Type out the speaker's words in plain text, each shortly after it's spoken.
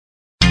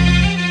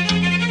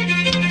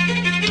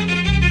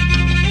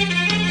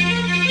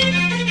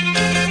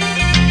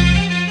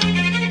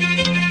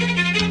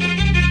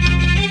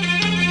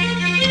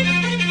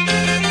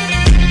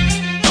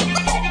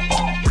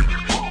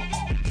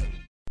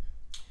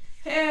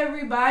Hey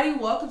everybody,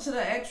 welcome to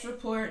the X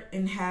Report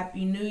and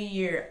Happy New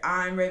Year.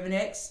 I'm Raven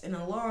X, and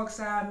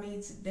alongside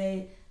me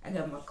today, I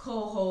got my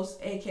co-host,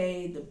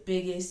 aka the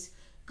biggest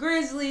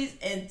Grizzlies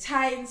and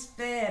Titans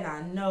fan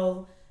I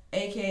know,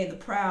 aka the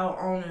proud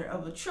owner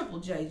of a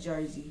Triple J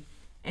jersey,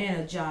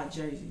 and a Ja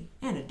jersey,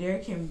 and a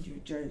Derrick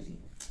Henry jersey.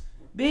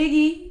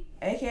 Biggie,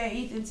 aka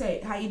Ethan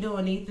Tate. How you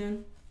doing,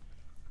 Ethan?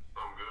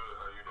 I'm good.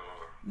 How you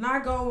doing?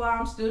 Not gonna lie,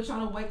 I'm still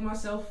trying to wake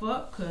myself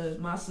up because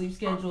my sleep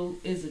schedule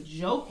is a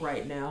joke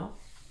right now.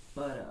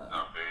 But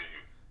I feel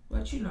you.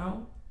 but you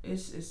know,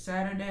 it's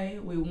Saturday.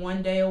 We're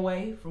one day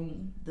away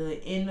from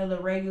the end of the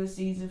regular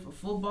season for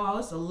football.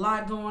 It's a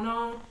lot going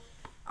on.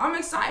 I'm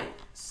excited.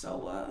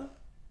 So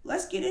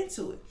let's get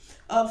into it.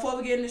 Before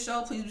we get in the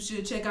show, please be sure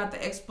to check out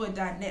the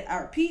export.net. I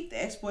repeat,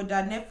 the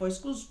export.net for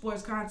exclusive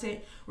sports content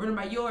written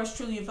by yours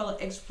truly and fellow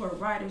export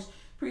writers.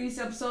 Previous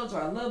episodes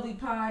are our lovely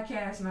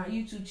podcast and our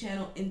YouTube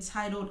channel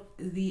entitled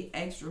The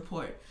X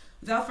Report.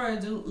 Without further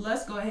ado,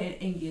 let's go ahead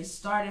and get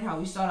started. How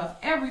we start off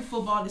every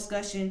football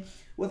discussion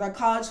with our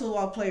college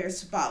football player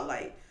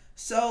spotlight.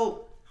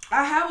 So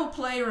I have a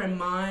player in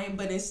mind,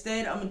 but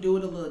instead I'm gonna do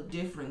it a little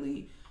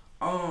differently.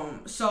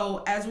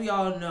 So as we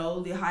all know,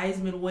 the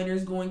Heisman winner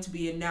is going to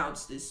be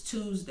announced this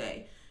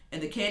Tuesday.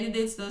 And the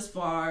candidates thus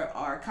far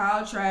are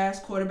Kyle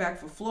Trask, quarterback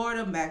for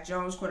Florida, Mac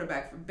Jones,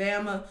 quarterback for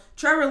Bama,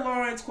 Trevor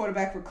Lawrence,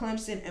 quarterback for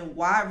Clemson, and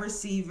wide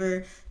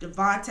receiver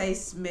Devontae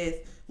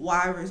Smith,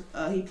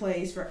 he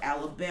plays for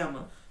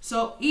Alabama.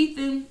 So,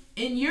 Ethan,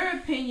 in your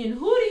opinion,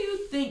 who do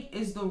you think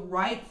is the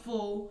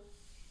rightful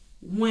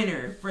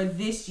winner for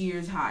this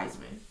year's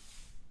Heisman?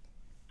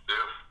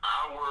 If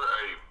I were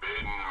a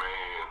betting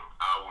man,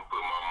 I would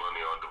put my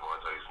money on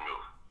Devontae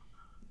Smith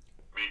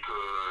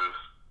because,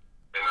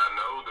 and I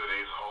know that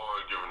it's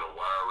hard giving a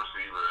wide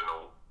receiver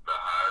and the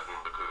Heisman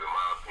because, in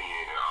my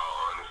opinion, in all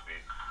honesty,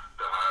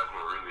 the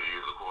Heisman really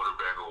is a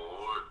quarterback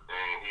award,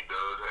 and he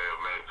does have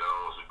Mac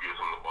Jones who gives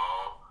him the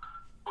ball.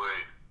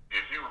 But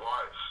if you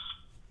watch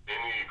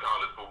any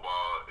college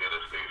football at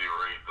a steady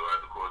rate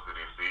throughout the course of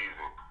this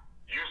season,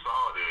 you saw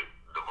that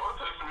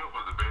Devontae Smith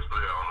was the best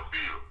player on the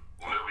field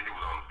whenever he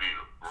was on the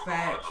field,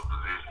 regardless of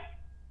position.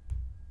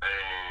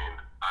 And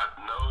I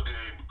know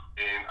that,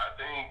 and I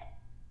think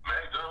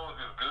Mac Jones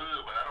is good,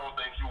 but I don't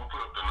think he would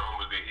put up the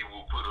numbers that he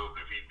would put up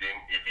if he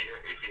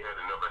had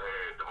never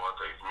had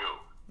Devontae Smith.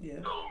 Yeah.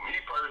 So me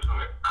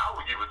personally, I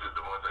would give it to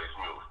Devontae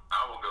Smith.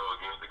 I would go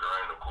against the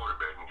grain of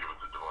quarterback and give it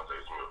to Devontae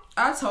Smith.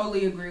 I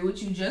totally agree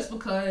with you just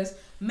because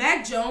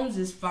Mac Jones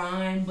is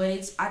fine,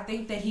 but I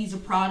think that he's a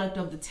product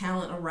of the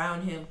talent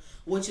around him,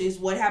 which is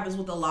what happens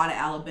with a lot of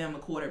Alabama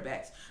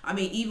quarterbacks. I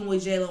mean, even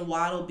with Jalen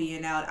Waddle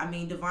being out, I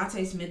mean,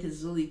 Devontae Smith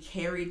has really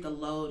carried the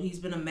load. He's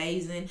been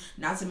amazing,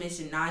 not to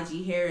mention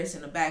Najee Harris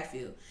in the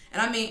backfield.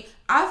 And I mean,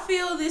 I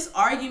feel this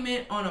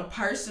argument on a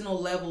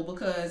personal level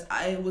because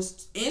I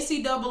was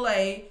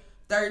NCAA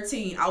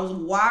 13. I was a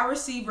wide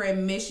receiver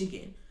in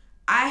Michigan.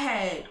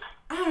 I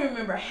don't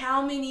remember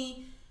how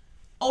many,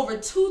 over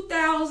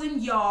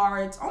 2,000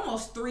 yards,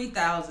 almost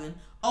 3,000,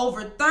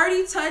 over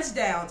 30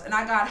 touchdowns, and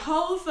I got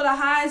hold for the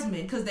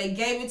Heisman because they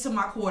gave it to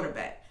my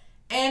quarterback.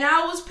 And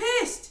I was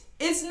pissed.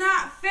 It's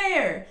not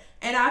fair.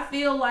 And I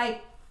feel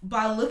like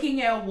by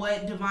looking at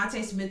what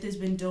Devontae Smith has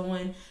been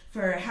doing,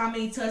 for how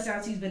many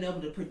touchdowns he's been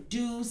able to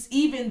produce,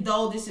 even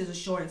though this is a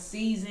short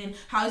season,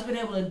 how he's been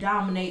able to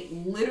dominate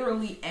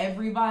literally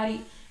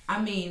everybody.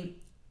 I mean,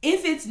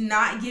 if it's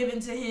not given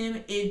to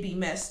him, it'd be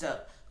messed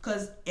up.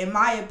 Because in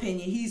my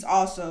opinion,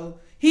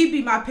 he'd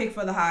be my pick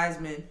for the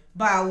Heisman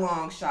by a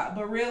long shot.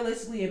 But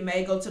realistically, it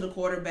may go to the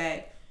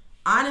quarterback.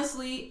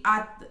 Honestly,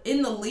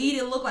 in the lead,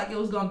 it looked like it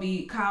was going to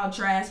be Kyle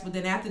Trask. But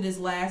then after this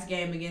last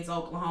game against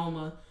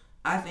Oklahoma,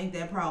 I think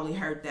that probably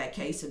hurt that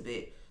case a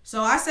bit.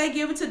 So I say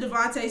give it to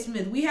Devontae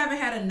Smith. We haven't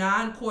had a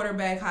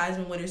non-quarterback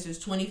Heisman winner since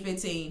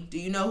 2015. Do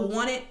you know who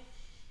won it?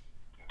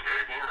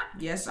 Derrick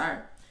Henry. Yes,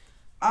 sir.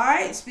 All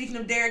right, speaking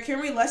of Derrick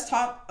Henry, let's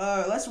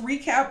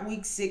recap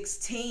Week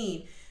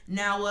 16.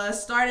 Now,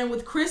 starting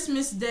with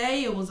Christmas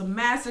Day, it was a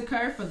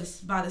massacre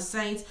by the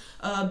Saints,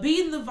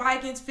 beating the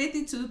Vikings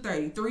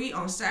 52-33.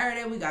 On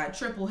Saturday, we got a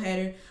triple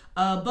header.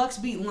 Bucks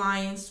beat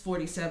Lions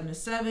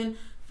 47-7.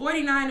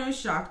 49ers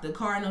shocked the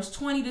Cardinals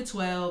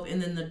 20-12,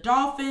 and then the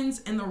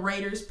Dolphins and the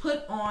Raiders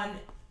put on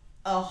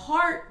a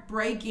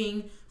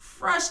heartbreaking,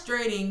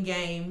 frustrating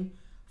game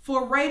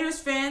for Raiders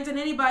fans and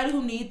anybody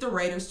who need the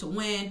Raiders to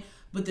win.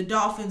 But the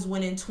Dolphins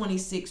win in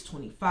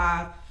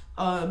 26-25.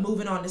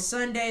 Moving on to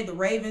Sunday, the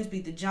Ravens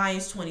beat the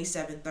Giants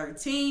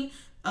 27-13.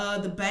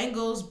 The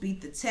Bengals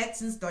beat the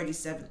Texans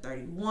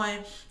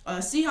 37-31.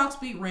 Seahawks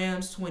beat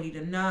Rams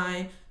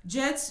 20-9.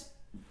 Jets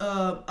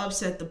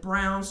upset the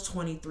Browns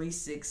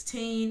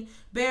 23-16.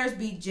 Bears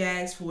beat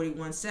Jags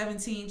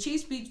 41-17.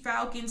 Chiefs beat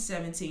Falcons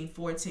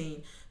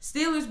 17-14.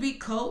 Steelers beat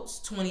Colts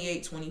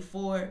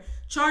 28-24.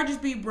 Chargers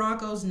beat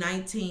Broncos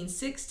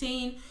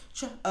 19-16.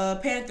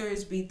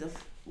 Panthers beat the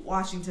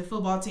Washington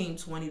football team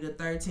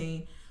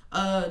 20-13.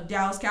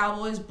 Dallas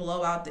Cowboys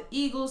blow out the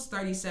Eagles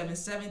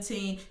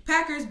 37-17.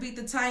 Packers beat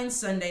the Titans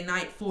Sunday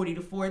night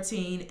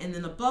 40-14. And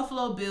then the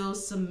Buffalo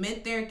Bills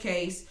cement their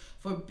case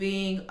for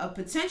being a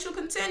potential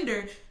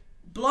contender,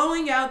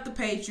 blowing out the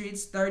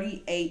Patriots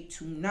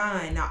 38-9.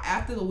 Now,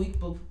 after the week,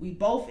 we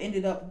both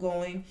ended up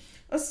going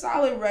a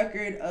solid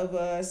record of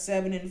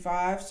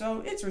 7-5,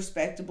 so it's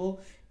respectable.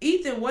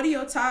 Ethan, what are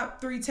your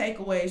top 3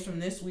 takeaways from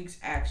this week's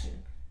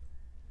action?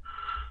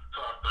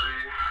 Top 3,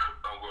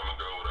 I'm going to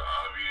go with the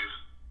obvious.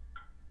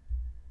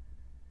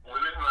 Well,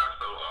 it's not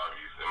so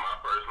obvious. In my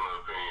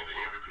personal opinion, the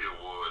MVP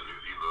award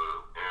is either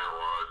Aaron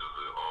Rodgers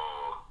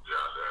or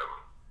Josh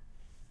Allen.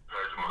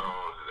 Patrick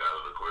Mahomes is out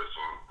of the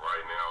question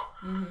right now.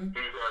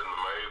 He's had an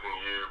amazing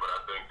year, but I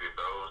think that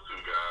those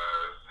 2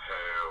 guys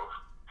have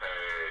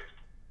had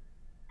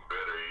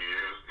better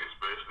years,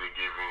 especially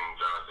given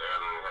Josh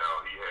Allen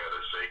how he had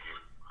a shaky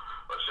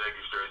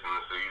stretch in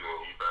the season.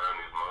 He found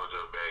his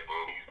mojo back,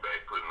 and he's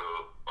back putting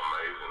up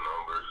amazing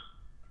numbers.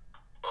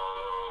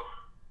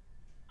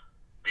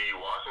 The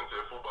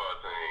Washington football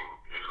team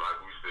is like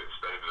we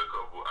stated a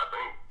couple. I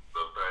think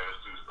the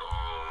past two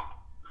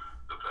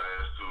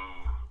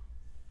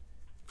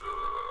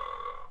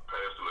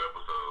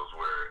episodes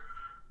where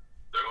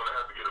they're gonna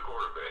have to get a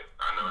quarterback.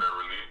 I know they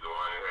released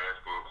Dwayne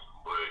Haskins,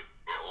 but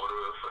in order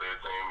for their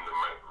team to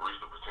reach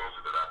the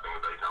potential that I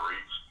think they can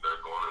reach,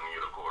 they're going to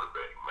need a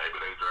quarterback. Maybe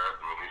they draft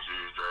him in this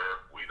year's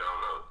draft. We don't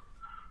know.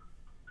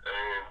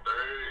 And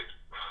third,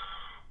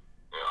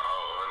 in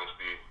all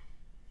honesty,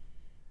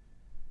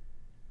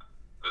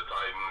 the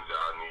Titans,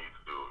 y'all need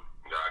to do it.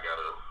 Y'all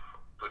gotta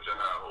put your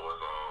high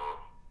horse on,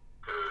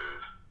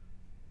 because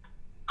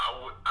I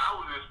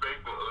was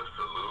expecting us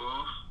to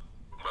lose,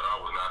 but I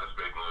was not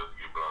expecting us to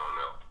get blown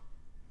out.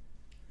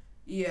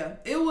 Yeah,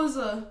 it was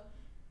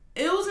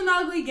an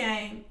ugly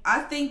game. I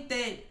think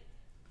that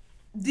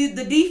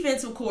the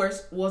defense, of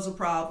course, was a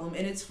problem,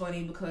 and it's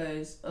funny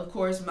because, of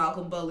course,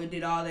 Malcolm Butler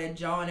did all that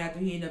jawing after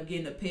he ended up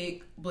getting a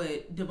pick,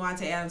 but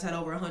Devontae Adams had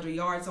over 100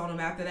 yards on him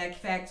after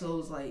that fact, so it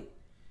was like,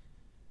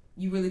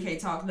 you really can't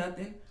talk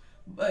nothing.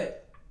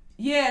 But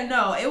yeah,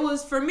 no, it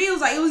was, for me, it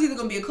was either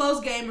gonna be a close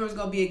game or it was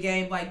gonna be a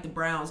game like the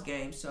Browns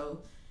game.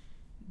 So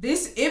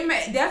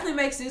definitely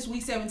makes this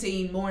week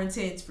 17 more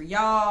intense for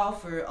y'all,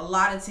 for a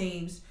lot of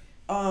teams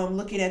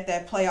looking at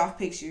that playoff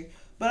picture.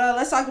 But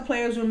let's talk the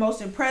players we're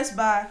most impressed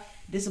by,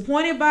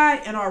 disappointed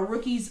by, and our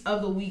rookies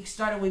of the week.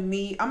 Starting with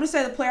me, I'm gonna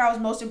say the player I was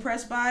most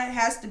impressed by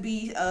has to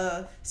be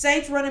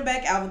Saints running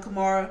back Alvin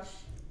Kamara.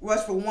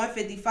 Rushed for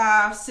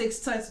 155, 6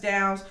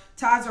 touchdowns,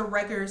 ties a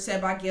record set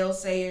by Gale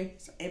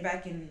Sayers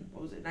back in,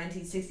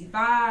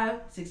 1965,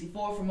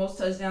 64 for most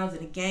touchdowns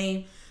in a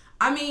game.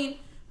 I mean,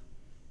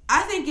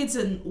 I think it's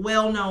a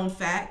well-known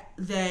fact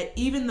that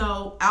even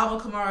though Alvin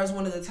Kamara is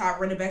one of the top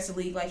running backs in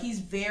the league, like, he's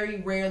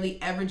very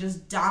rarely ever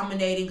just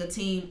dominating a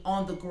team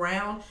on the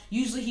ground.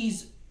 Usually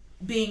he's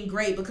being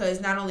great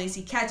because not only is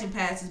he catching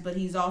passes, but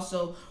he's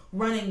also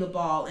running the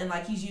ball, and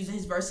like, he's using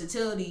his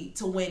versatility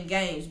to win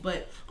games.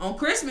 But on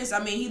Christmas, I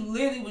mean, he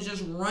literally was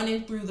just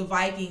running through the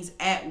Vikings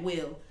at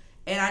will.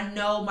 And I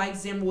know Mike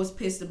Zimmer was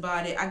pissed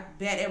about it. I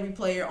bet every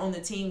player on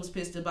the team was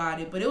pissed about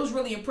it. But it was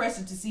really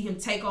impressive to see him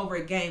take over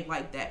a game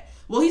like that.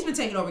 Well, he's been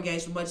taking over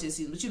games for much this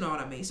season, but you know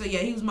what I mean. So yeah,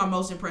 he was my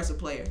most impressive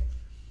player.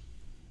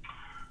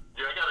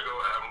 Yeah, I gotta go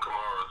with Alvin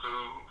Kamara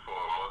too, for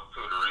a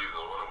multitude of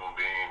reasons. One of them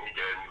being he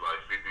gave me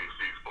like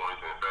 56 points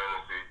in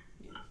fantasy.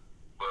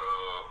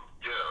 But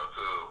yeah,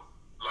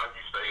 like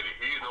you stated,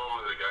 he's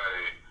normally the guy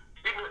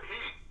that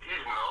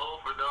he's known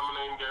for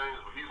dominating games,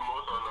 but he's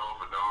more so known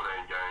for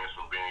dominating games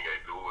from being a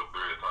dual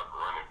threat type of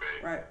running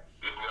back. Right.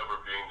 It's never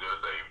been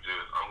just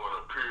I'm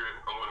gonna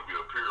be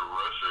a pure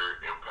rusher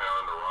and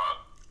pound the rock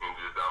and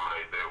just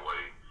dominate that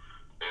way.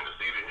 And to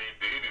see that he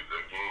did it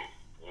against,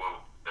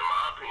 well, in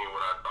my opinion,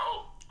 what I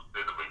thought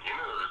at the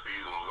beginning of the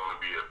season was going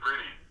to be a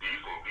pretty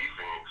decent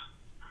defense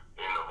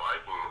in the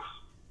Vikings,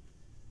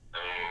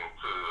 and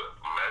to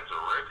match a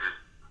record,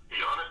 he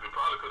honestly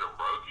probably could have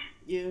broke it.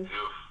 Yeah.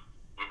 If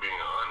we're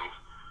being honest.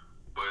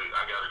 But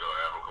I gotta go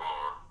Alvin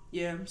Kamara.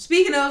 Yeah.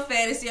 Speaking of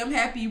fantasy, I'm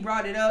happy you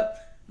brought it up.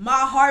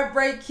 My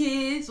Heartbreak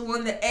Kids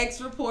won the X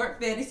Report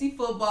Fantasy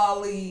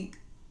Football League.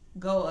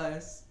 Go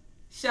us.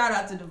 Shout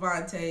out to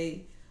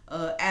Devontae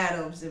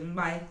Adams and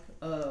Mike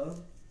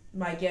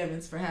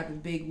Evans for having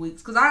big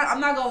weeks. Because I'm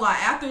not going to lie,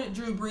 after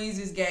Drew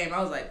Brees' game,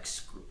 I was like,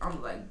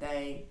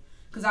 dang.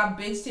 Because I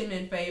benched him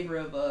in favor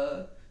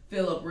of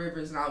Phillip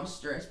Rivers, and I was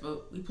stressed.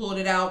 But we pulled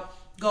it out.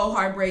 Go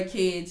Heartbreak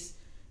Kids.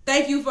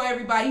 Thank you for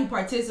everybody who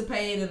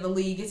participated in the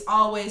league. It's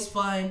always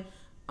fun.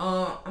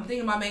 I'm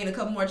thinking about making a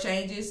couple more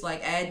changes,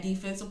 like add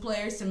defensive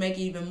players to make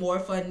it even more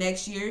fun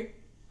next year.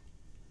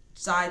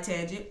 Side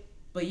tangent.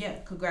 But yeah,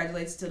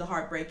 congratulations to the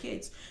Heartbreak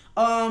Kids.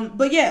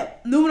 But yeah,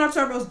 moving on to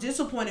our most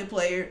disappointed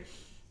player.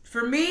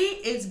 For me,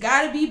 it's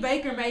got to be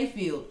Baker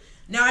Mayfield.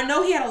 Now, I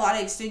know he had a lot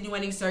of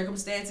extenuating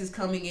circumstances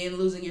coming in.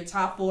 Losing your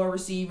top 4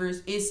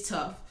 receivers is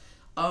tough.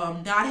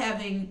 Not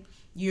having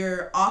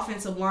your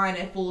offensive line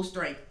at full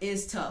strength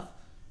is tough.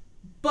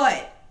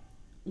 But,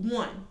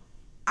 one,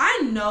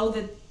 I know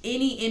that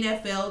any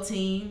NFL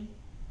team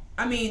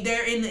I mean,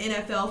 they're in the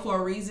NFL for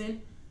a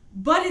reason,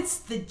 but it's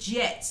the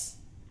Jets.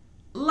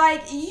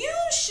 Like, you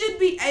should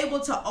be able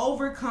to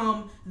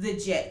overcome the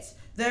Jets.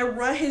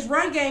 His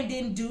run game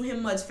didn't do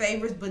him much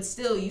favors, but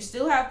still, you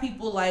still have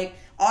people like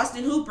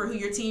Austin Hooper, who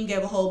your team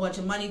gave a whole bunch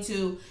of money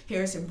to,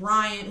 Harrison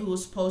Bryant, who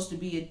was supposed to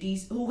be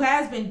who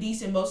has been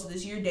decent most of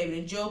this year,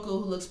 David Njoku,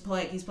 who looks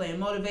like he's playing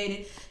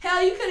motivated.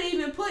 Hell, you could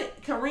even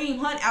put Kareem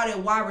Hunt out at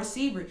wide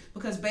receiver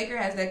because Baker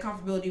has that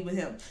comfortability with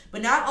him.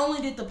 But not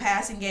only did the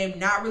passing game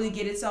not really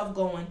get itself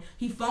going,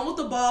 he fumbled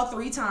the ball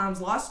 3 times,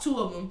 lost 2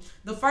 of them.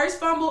 The first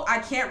fumble, I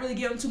can't really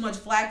give him too much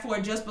flack for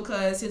just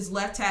because his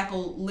left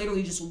tackle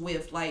literally just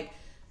whiffed. Like,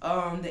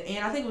 the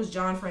end, I think it was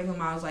John Franklin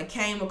Miles, like,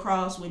 came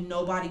across with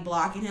nobody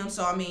blocking him.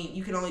 So, I mean,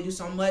 you can only do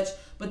so much.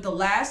 But the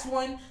last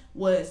one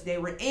was they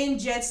were in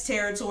Jets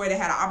territory. They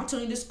had an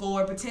opportunity to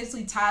score,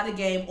 potentially tie the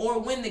game or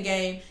win the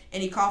game,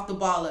 and he coughed the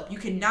ball up. You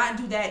cannot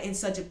do that in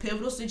such a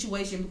pivotal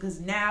situation because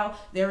now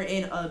they're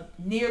in a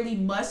nearly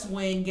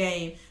must-win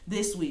game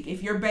this week.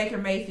 If you're Baker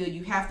Mayfield,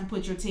 you have to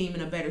put your team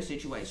in a better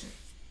situation.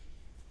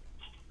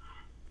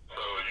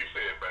 So you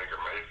said Baker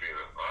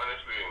Mayfield.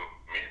 Honestly,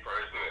 me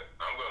personally,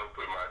 I'm going to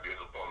put my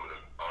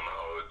disappointment on the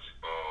whole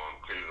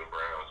Cleveland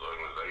Browns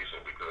organization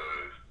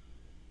because,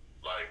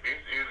 like, this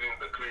isn't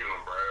the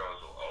Cleveland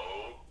Browns of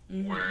old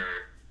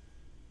where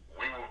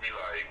we will be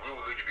like, we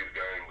will look at this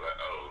game like,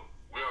 oh,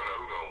 we don't know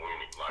who's going to win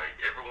it. Like,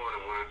 everyone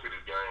that went into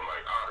this game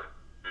like, oh,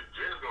 the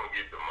Jets going to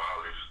get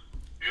demolished.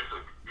 It's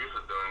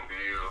a done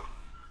deal.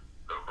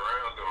 The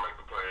Browns going to make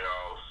the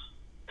playoffs.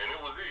 And it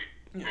was it.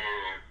 Yeah.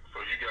 And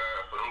for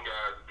them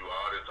guys to do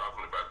all this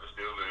talking about the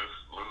Steelers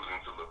losing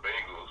to the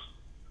Bengals,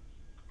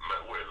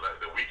 like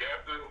the week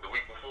after, the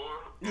week before?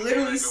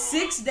 Literally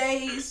 6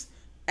 days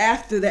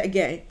after that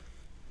game.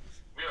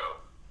 Yeah,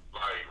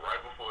 like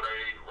right before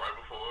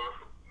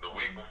the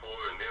week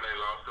before, and then they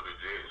lost to the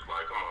Jets.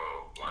 Like, come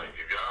on, like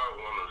if y'all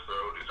want to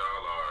show that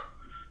y'all are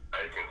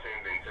a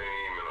contending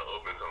team and an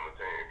up-and-coming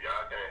team,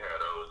 y'all can't have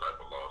those type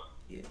of losses.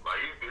 Yeah.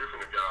 Like, it's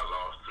different if y'all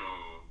lost to,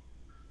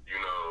 you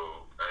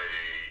know,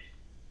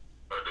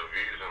 a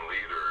division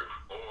leader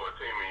or a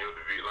team in your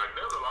division. Like,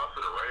 they would have lost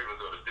to the Ravens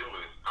or the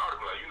Steelers. I would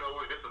have been like, you know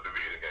what, this is a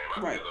division game. I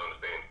right. just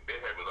understand. That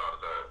happens all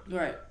the time.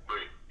 Right.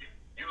 But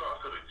you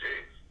lost to the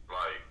Jets.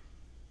 Like,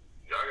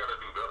 y'all got to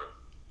do better.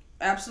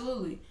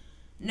 Absolutely.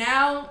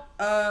 Now,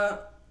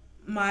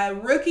 my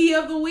rookie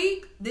of the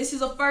week, this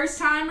is a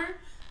first-timer.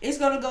 It's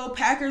going to go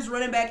Packers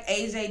running back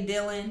A.J.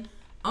 Dillon.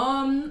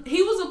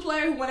 He was a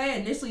player who, when I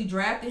initially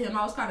drafted him,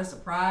 I was kind of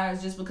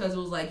surprised just because it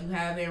was like you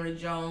have Aaron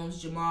Jones,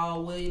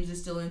 Jamal Williams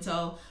is still in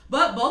tow.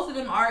 But both of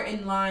them are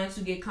in line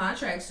to get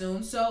contracts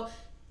soon. So,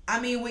 I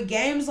mean, with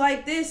games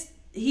like this,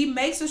 he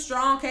makes a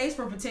strong case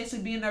for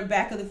potentially being their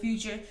back of the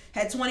future.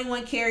 Had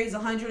 21 carries,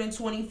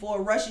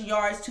 124 rushing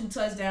yards, 2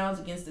 touchdowns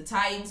against the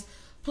Titans.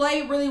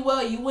 Played really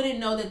well. You wouldn't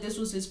know that this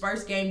was his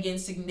first game getting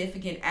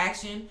significant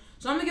action.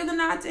 So I'm going to give the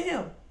nod to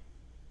him.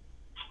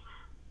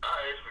 I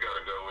actually got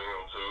to go with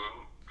him, too,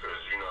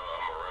 because, you know,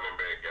 I'm a running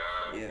back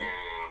guy. Yeah.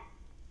 And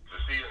to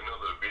see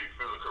another big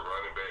physical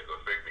running back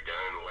affect the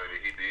game the way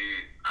that he did,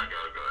 I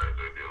got to go ahead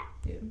with him.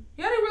 Yeah.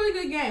 He had a really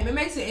good game. It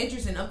makes it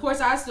interesting. Of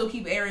course, I still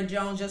keep Aaron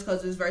Jones just because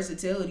of his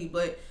versatility,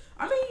 but,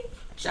 I mean,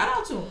 shout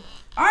out to him.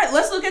 All right,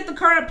 let's look at the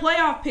current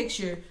playoff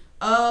picture.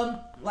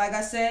 Like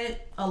I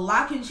said, a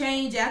lot can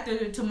change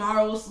after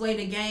tomorrow's slate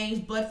of games,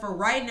 but for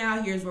right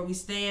now, here's where we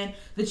stand.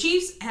 The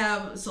Chiefs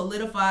have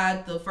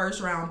solidified the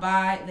first round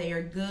bye. They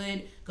are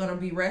good. Gonna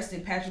be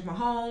resting Patrick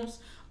Mahomes.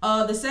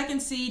 The second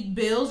seed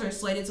Bills are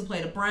slated to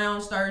play the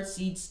Browns. Third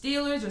seed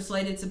Steelers are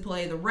slated to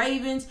play the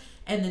Ravens.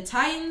 And the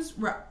Titans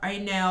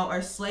right now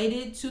are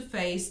slated to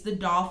face the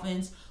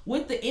Dolphins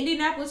with the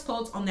Indianapolis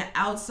Colts on the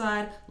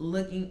outside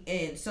looking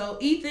in. So,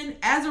 Ethan,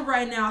 as of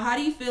right now, how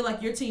do you feel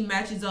like your team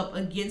matches up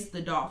against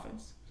the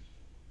Dolphins?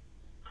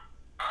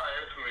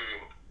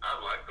 I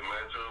like the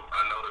matchup.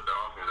 I know the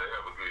Dolphins, they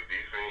have a good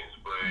defense,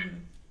 but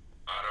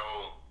I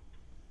don't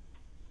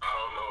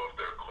know if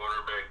their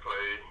quarterback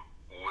play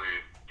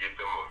would get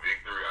them a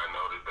victory. I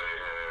know that they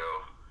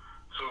have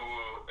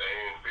Tua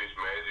and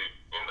Fitzmagic,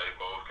 and they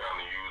both kind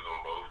of use them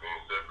both in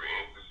separate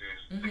instances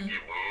to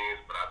get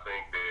wins, but I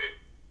think that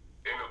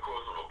in the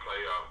course of a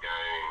playoff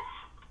game,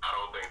 I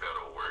don't think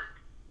that'll work.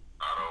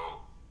 I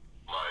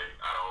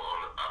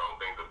don't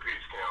think the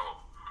pitch count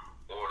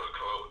or the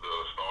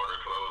starter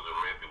closer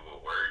method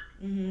will work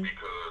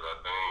because I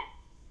think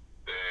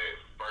that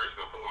first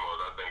and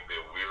foremost, I think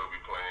that we'll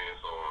be playing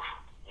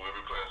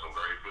some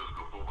great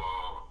physical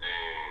football,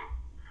 and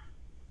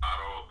I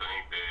don't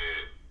think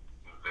that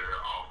their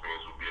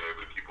offense will be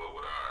able to keep up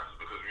with ours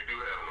because we do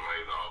have an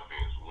amazing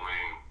offense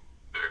when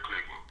they're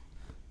clicking.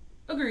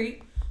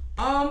 Agreed.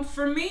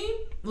 For me,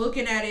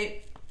 looking at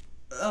it,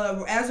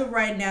 as of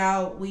right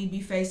now, we'd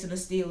be facing the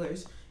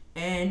Steelers.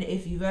 And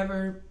if you've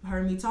ever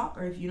heard me talk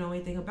or if you know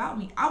anything about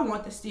me, I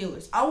want the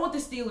Steelers. I want the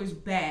Steelers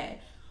bad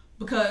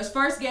because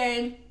first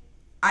game,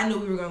 I knew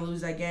we were going to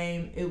lose that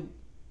game.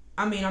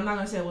 I'm not going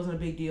to say it wasn't a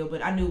big deal,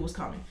 but I knew it was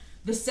coming.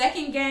 The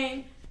second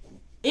game,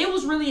 it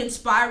was really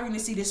inspiring to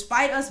see,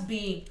 despite us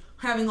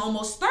having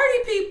almost 30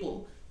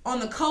 people on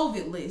the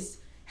COVID list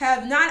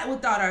have not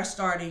without our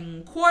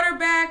starting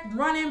quarterback,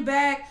 running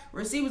back,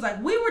 receivers.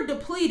 Like, we were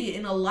depleted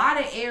in a lot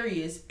of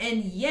areas,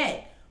 and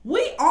yet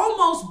we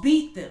almost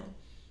beat them.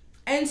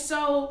 And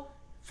so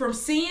from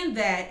seeing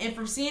that and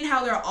from seeing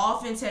how their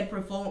offense had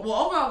performed,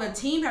 well, overall their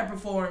team had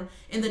performed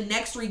in the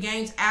next 3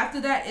 games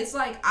after that, it's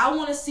like, I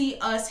want to see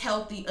us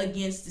healthy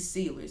against the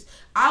Steelers.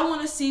 I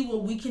want to see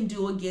what we can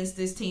do against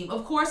this team.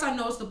 Of course, I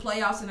know it's the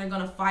playoffs and they're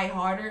going to fight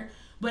harder,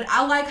 but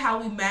I like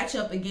how we match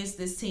up against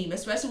this team,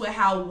 especially with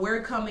how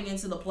we're coming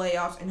into the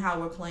playoffs and how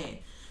we're playing.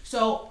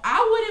 So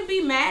I wouldn't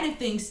be mad if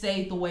things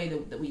stayed the way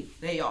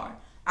that they are.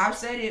 I've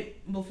said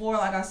it before,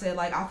 like I said,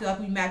 like I feel like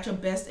we match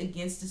up best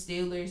against the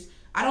Steelers.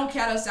 I don't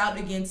count us out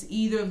against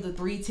either of the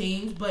 3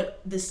 teams, but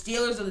the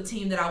Steelers are the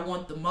team that I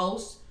want the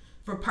most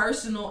for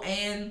personal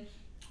and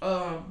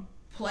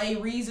play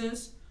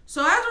reasons.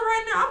 So as of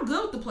right now, I'm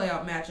good with the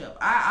playoff matchup.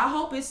 I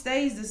hope it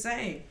stays the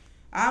same.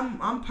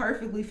 I'm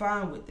perfectly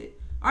fine with it.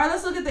 All right,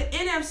 let's look at the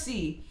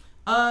NFC.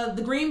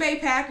 The Green Bay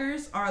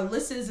Packers are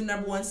listed as the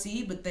number 1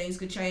 seed, but things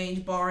could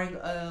change barring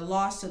a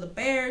loss to the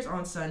Bears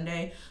on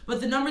Sunday.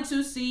 But the number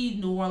 2 seed,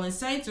 New Orleans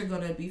Saints, are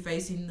going to be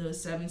facing the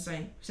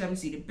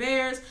 7-seeded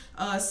Bears.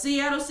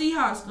 Seattle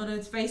Seahawks going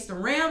to face the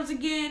Rams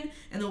again.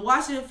 And the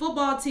Washington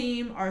football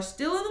team are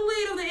still in the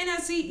lead of the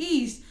NFC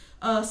East,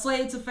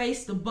 slated to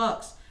face the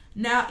Bucks.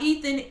 Now,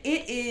 Ethan,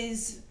 it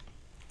is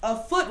a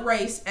foot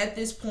race at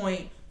this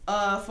point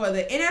for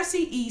the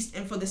NFC East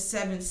and for the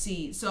 7th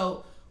seed.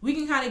 So we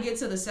can kind of get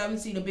to the 7th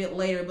seed a bit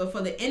later, but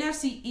for the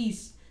NFC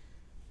East,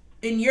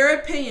 in your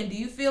opinion, do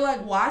you feel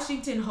like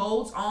Washington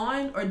holds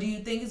on, or do you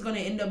think it's going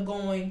to end up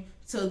going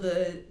to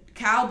the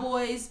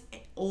Cowboys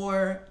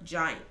or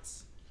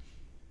Giants?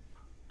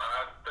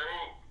 I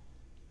think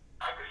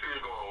I can see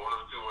it going one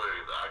of 2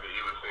 ways. I can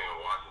either see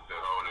Washington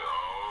holding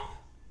on,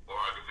 or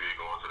I can see it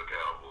going to the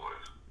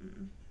Cowboys.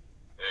 Mm-hmm.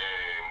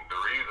 And the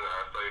reason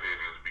I say that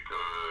is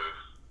because,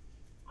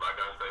 like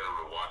I stated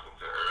with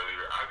Washington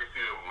earlier, I can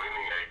see them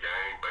winning a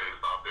game based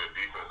off their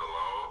defense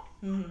alone.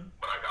 Mm-hmm.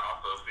 But I can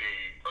also see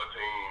a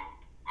team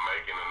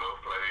making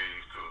enough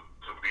plays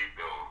to beat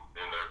them,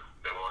 and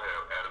they won't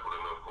have adequate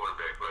enough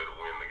quarterback play to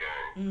win the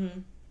game. Mm-hmm.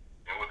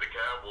 And with the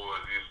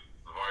Cowboys, it's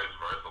vice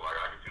versa.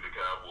 Like, I can see the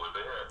Cowboys,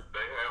 they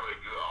have a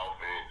good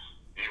offense,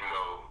 even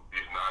though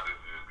it's not as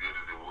good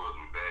as it was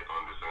with back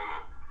under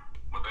center.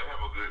 But they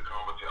have a good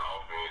competent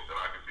offense, and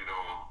I can see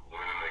them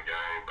winning the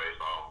game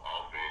based off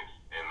offense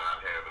and not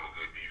having a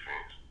good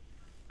defense.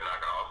 And I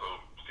can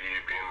also see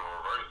it being the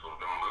reverse of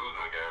them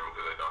losing the game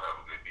because they don't have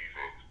a good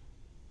defense.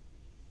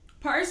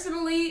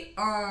 Personally,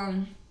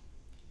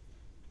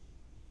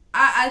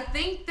 I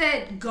think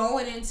that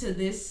going into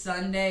this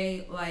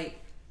Sunday, like,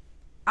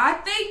 I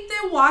think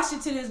that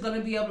Washington is going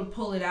to be able to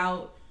pull it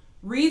out.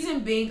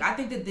 Reason being, I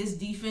think that this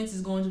defense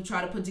is going to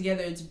try to put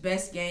together its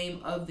best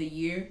game of the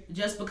year,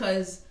 just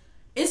because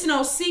it's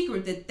no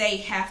secret that they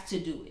have to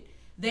do it.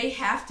 They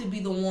have to be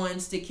the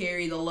ones to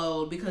carry the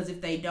load, because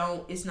if they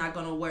don't, it's not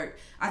going to work.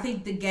 I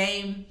think the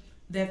game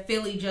that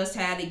Philly just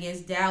had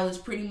against Dallas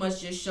pretty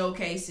much just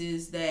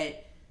showcases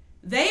that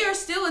they are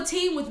still a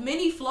team with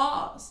many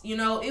flaws. You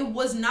know, it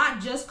was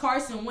not just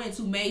Carson Wentz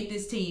who made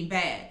this team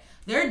bad.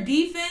 Their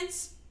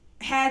defense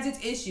has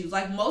its issues.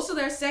 Like, most of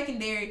their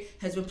secondary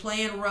has been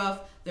playing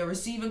rough. Their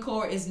receiving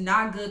core is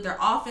not good. Their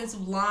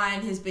offensive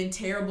line has been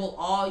terrible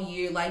all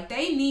year. Like,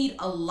 they need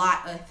a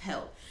lot of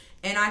help.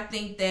 And I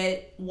think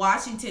that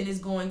Washington is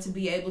going to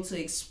be able to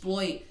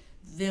exploit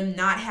them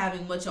not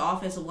having much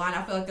offensive line.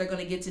 I feel like they're going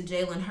to get to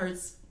Jalen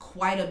Hurts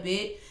quite a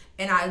bit.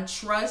 And I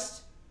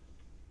trust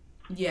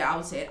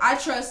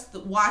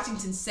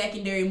Washington's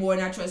secondary more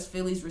than I trust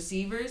Philly's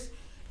receivers.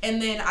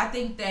 And then I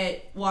think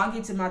that, well, I'll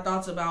get to my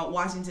thoughts about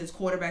Washington's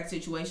quarterback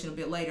situation a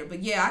bit later.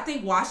 But yeah, I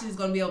think Washington's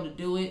going to be able to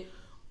do it.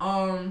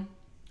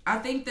 I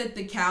think that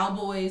the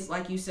Cowboys,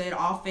 like you said,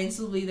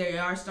 offensively, they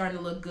are starting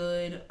to look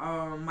good.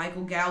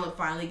 Michael Gallup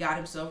finally got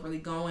himself really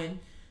going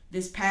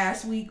this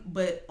past week.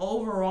 But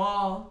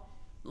overall,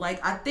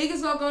 like, I think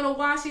it's going to go to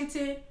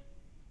Washington.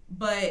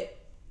 But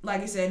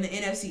like I said, in the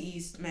NFC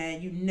East,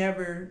 man, you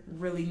never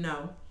really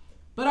know.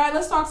 But all right,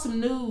 let's talk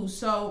some news.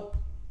 So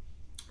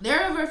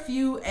there are a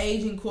few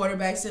aging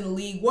quarterbacks in the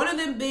league, one of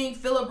them being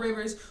Phillip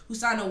Rivers, who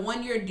signed a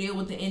 1-year deal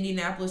with the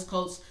Indianapolis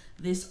Colts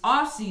this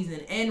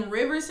offseason. And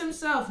Rivers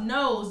himself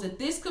knows that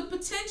this could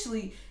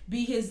potentially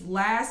be his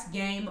last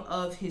game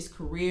of his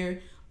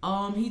career.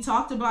 He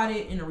talked about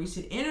it in a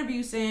recent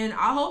interview, saying,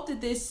 I hope that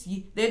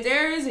that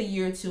there is a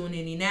year or two in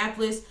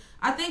Indianapolis.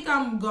 I think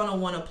I'm going to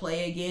want to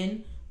play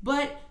again.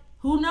 But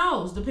who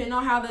knows? Depending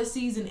on how the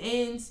season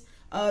ends,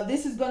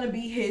 this is going to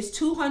be his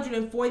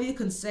 240th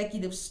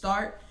consecutive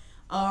start.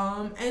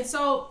 And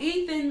so,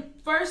 Ethan,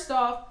 first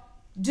off,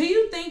 do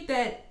you think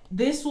that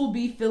this will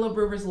be Phillip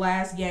Rivers'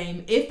 last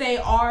game? If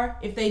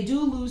they do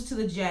lose to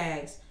the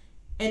Jags,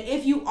 and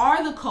if you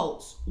are the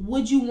Colts,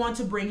 would you want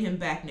to bring him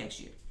back next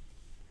year?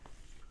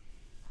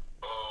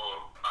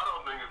 I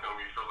don't think it's going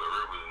to be Phillip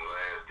Rivers'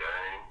 last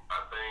game. I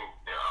think,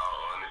 in all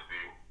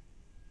honesty,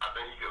 I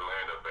think he could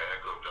land a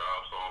backup job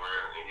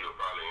somewhere, and he'll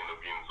probably end up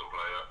getting some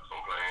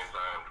playing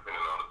time,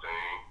 depending on the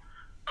team.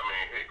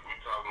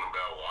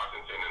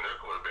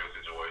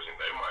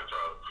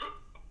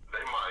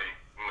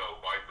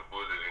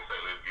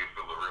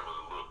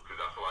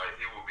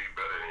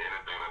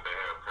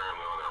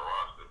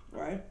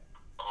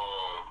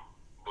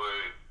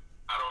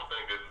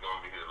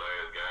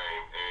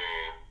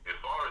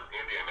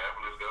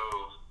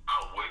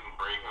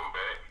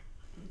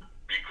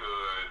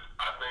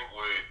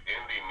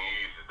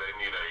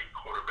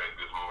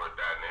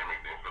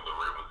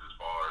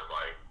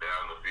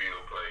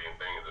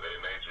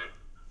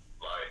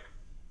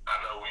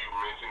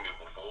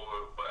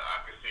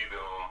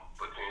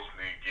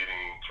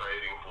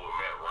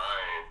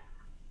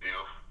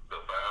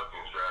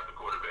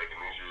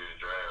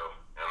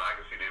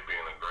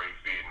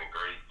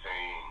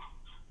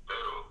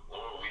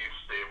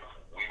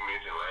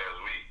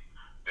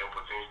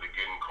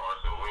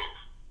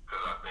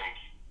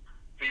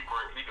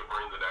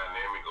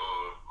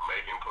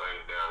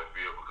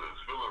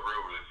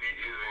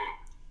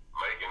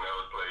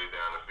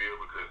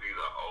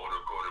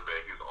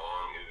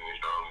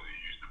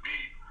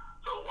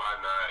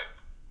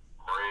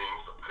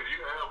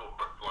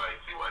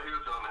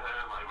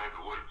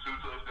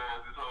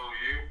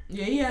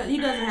 Yeah, he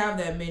doesn't have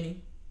that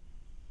many.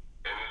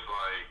 And it's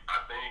like, I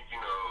think,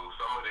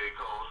 some of that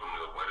comes from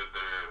the way that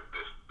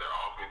their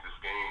offensive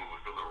scheme with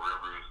Phillip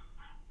Rivers.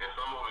 And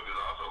some of it is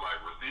also like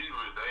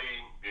receivers,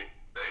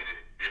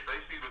 if they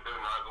see that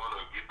they're not going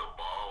to get the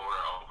ball when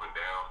they're open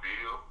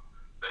downfield,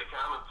 they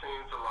kind of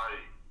tend to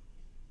like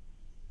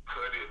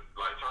cut it,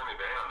 like turn it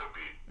down a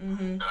bit.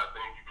 Mm-hmm. And I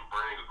think you can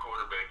bring a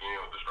quarterback in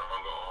with a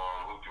stronger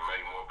arm who can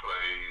make more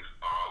plays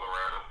all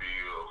around the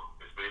field,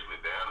 especially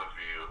down the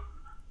field.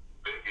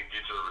 That can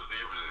get your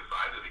receivers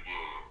excited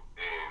again,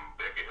 and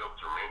that can help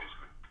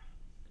tremendously.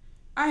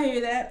 I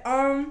hear that.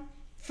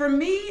 For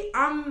me,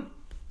 I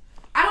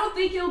don't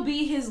think it'll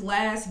be his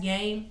last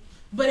game,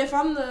 but if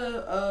I'm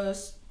the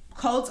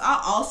Colts,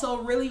 I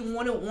also really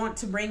want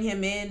to bring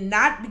him in,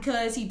 not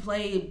because he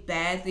played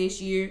bad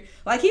this year.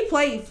 Like, he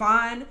played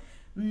fine.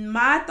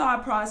 My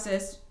thought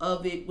process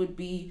of it would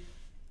be,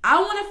 I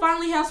want to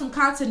finally have some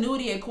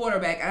continuity at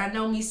quarterback. And I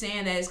know me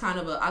saying that is kind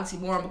of an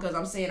oxymoron because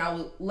I'm saying I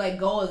would let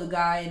go of the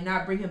guy and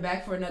not bring him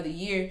back for another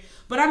year.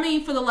 But I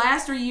mean, for the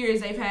last 3 years,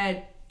 they've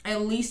had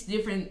at least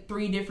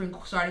three different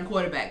starting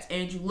quarterbacks.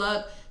 Andrew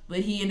Luck,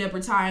 but he ended up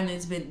retiring.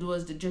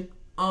 Was the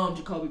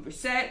Jacoby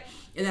Brissett,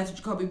 and after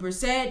Jacoby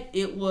Brissett,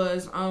 it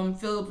was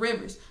Phillip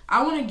Rivers.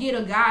 I want to get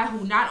a guy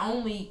who not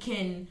only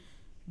can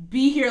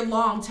be here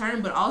long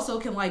term, but also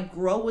can like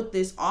grow with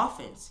this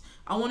offense.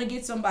 I want to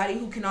get somebody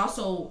who can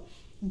also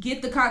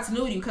get the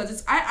continuity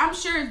because I'm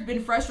sure it's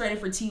been frustrating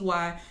for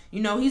Ty.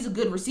 He's a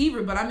good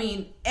receiver, but I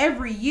mean,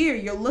 every year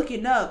you're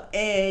looking up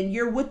and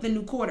you're with the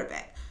new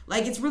quarterback.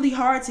 Like, it's really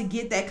hard to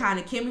get that kind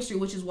of chemistry,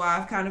 which is why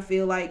I kind of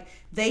feel like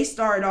they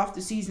started off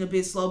the season a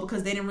bit slow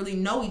because they didn't really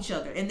know each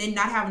other. And then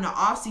not having an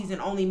offseason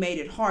only made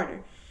it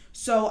harder.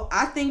 So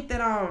I think that,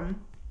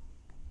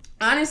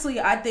 honestly,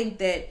 I think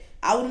that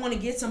I would want to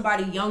get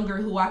somebody younger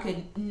who I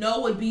could know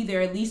would be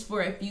there at least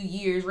for a few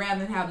years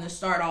rather than having to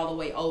start all the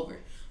way over.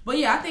 But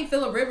yeah, I think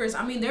Phillip Rivers,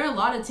 I mean, there are a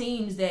lot of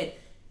teams that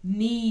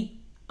need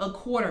a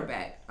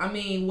quarterback. I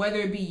mean, whether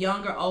it be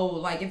young or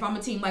old. Like, if I'm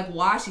a team like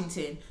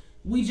Washington,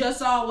 we just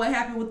saw what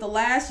happened with the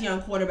last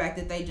young quarterback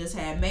that they just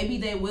had. Maybe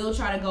they will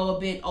try to go a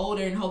bit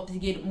older and hope to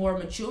get more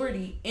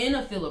maturity in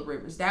a Phillip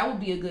Rivers. That would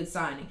be a good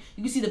signing.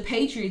 You can see the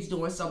Patriots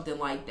doing something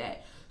like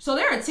that. So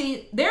there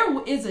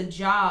is a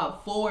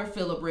job for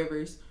Phillip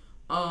Rivers.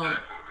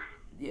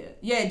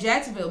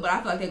 Jacksonville, but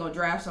I feel like they're gonna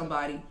draft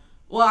somebody.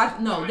 Well,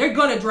 they're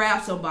gonna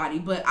draft somebody,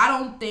 but I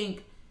don't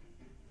think.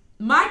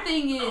 My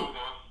thing is,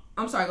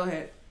 I'm sorry. Go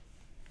ahead.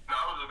 No,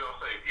 I was just gonna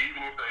say,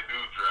 even if they do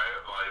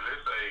draft, like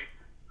let's say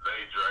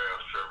they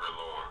draft Trevor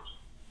Lawrence,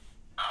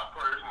 I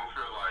personally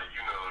feel like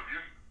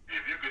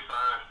if you could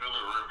sign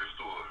Phillip Rivers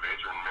to a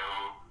veteran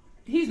minimum,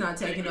 he's not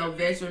taking no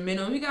veteran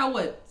minimum. He got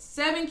what,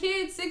 7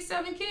 kids, 6,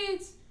 7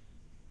 kids.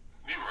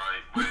 You're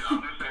right, but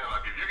I'm just saying,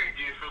 like, if you can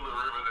get Phillip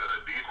Rivers at a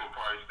decent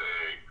price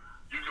tag,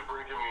 you can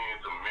bring him in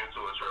to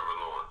mentor Trevor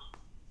Lawrence.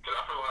 Because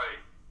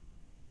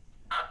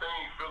I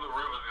think Phillip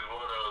Rivers is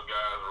one of those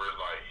guys where it's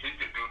like he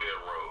could do that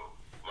role.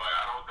 Like,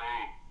 I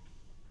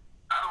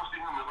don't see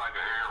him as like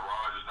an Aaron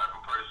Rodgers type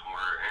of person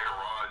where Aaron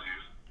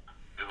Rodgers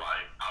is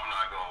like, I'm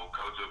not gonna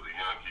coach up the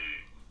young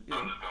kid. Yeah.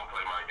 I'm just gonna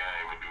play my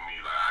game and do me.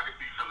 Like, I can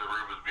see Phillip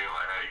Rivers being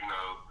like, hey,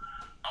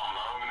 I'm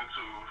long in the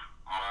tooth.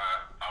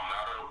 I'm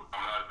not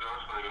a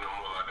gunslinger no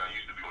more like I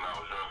used to be when I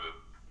was younger.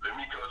 Let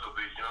me coach up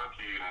this young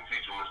kid and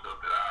teach him the stuff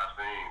that I've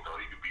seen so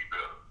he could be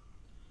better.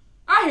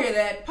 I hear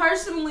that.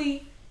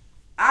 Personally,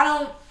 I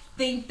don't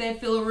think that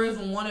Phillip Rivers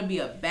will want to be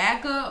a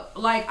backup.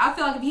 Like, I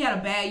feel like if he had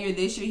a bad year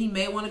this year, he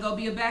may want to go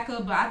be a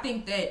backup. But I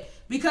think that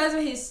because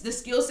of the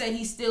skill set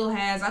he still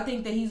has, I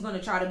think that he's going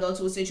to try to go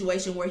to a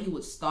situation where he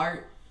would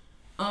start.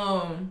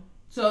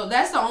 So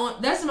that's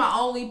my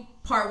only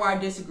part where I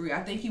disagree.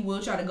 I think he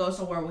will try to go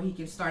somewhere where he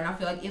can start. And I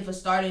feel like if a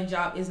starting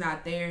job is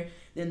not there,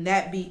 then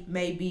that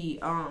may be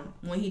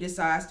when he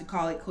decides to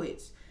call it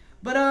quits.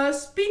 But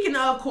speaking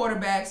of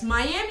quarterbacks,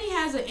 Miami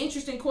has an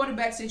interesting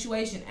quarterback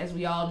situation, as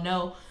we all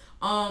know.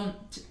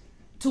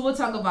 Tua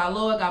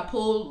Tagovailoa got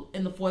pulled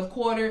in the fourth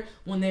quarter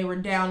when they were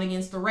down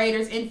against the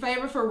Raiders in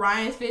favor for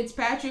Ryan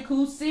Fitzpatrick,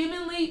 who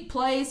seemingly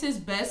plays his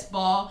best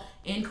ball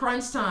in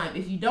crunch time.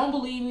 If you don't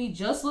believe me,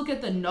 just look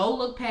at the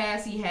no-look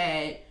pass he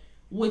had,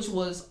 which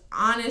was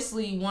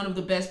honestly one of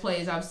the best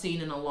plays I've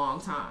seen in a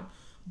long time.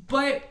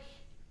 But,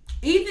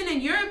 Ethan, in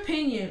your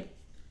opinion,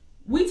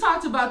 we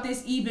talked about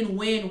this even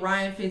when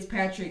Ryan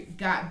Fitzpatrick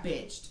got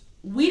benched.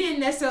 We didn't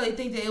necessarily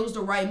think that it was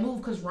the right move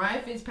because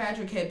Ryan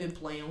Fitzpatrick had been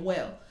playing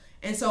well.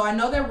 And so I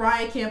know that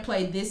Ryan can't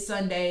play this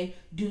Sunday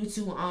due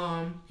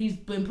to he's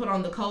been put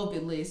on the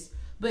COVID list.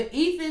 But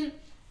Ethan,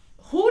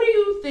 who do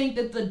you think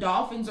that the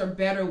Dolphins are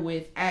better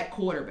with at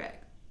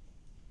quarterback?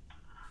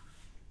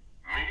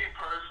 Me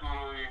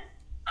personally,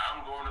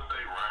 I'm going to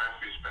say Ryan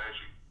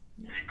Fitzpatrick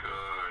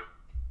because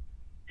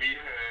he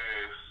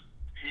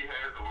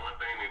has the one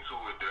thing that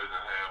Tua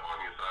doesn't have on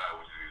his side,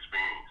 which is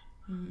experience.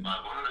 Mm-hmm.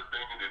 Like, one of the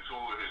things that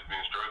Tua has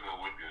been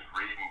struggling with is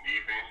reading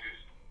defenses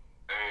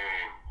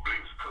and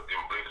blitz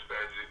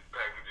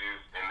packages,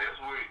 and that's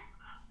why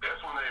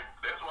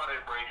they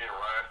bring in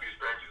Ryan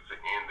Fitzpatrick to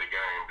end the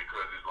game,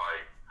 because it's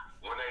like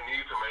when they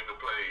need to make a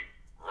play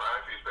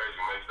Ryan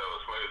Fitzpatrick makes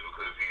those plays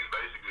because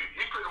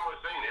he's pretty much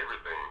seen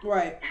everything.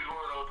 Right. He's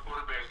one of those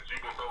quarterbacks that you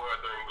can throw out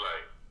there and be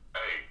like,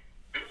 hey,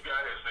 this guy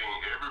has seen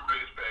every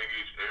blitz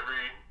package,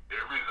 every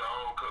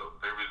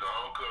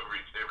zone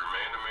coverage, every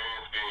man-to-man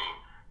scheme.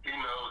 He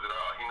knows it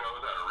all. He knows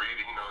how to read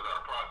it. He knows how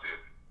to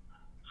process it.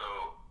 So,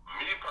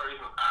 me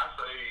personally, I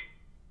say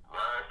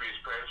Ryan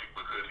Fitzpatrick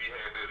because he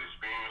had that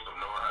experience of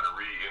knowing how to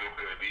read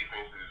NFL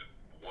defenses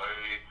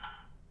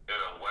at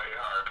a way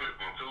higher clip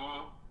than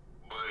Tua.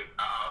 But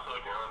I also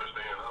can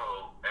understand the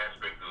whole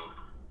aspect of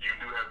you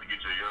do have to get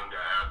your young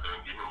guy out there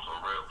and give him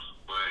some reps.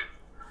 But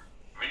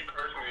me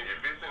personally, if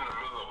it's in the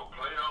middle of a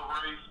playoff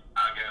race,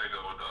 I gotta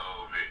go with the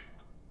old Vic.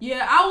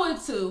 Yeah, I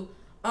would too.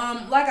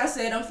 Like I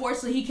said,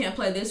 unfortunately he can't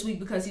play this week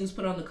because he was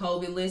put on the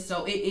COVID list.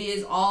 So it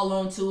is all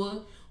on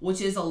Tua,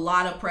 which is a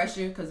lot of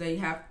pressure because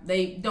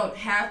they don't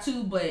have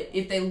to, but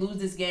if they lose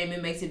this game,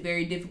 it makes it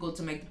very difficult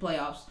to make the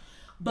playoffs.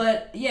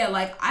 But yeah,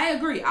 like I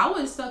agree. I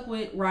would have stuck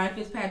with Ryan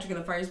Fitzpatrick in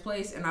the first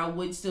place, and I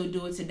would still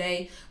do it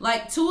today.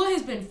 Like Tua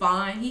has been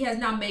fine. He has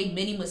not made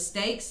many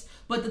mistakes,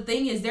 but the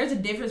thing is, there's a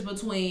difference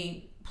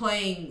between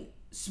playing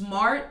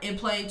smart and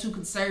playing too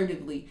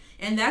conservatively,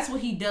 and that's what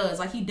he does.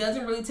 Like he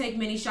doesn't really take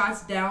many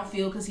shots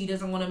downfield because he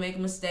doesn't want to make a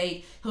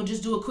mistake. He'll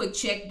just do a quick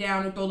check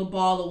down and throw the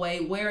ball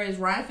away. Whereas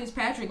Ryan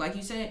Fitzpatrick, like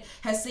you said,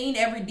 has seen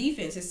every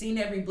defense, has seen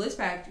every blitz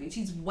package.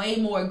 He's way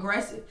more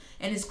aggressive,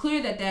 and it's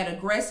clear that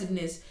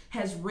aggressiveness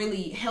has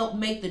really helped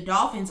make the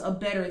Dolphins a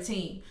better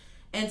team.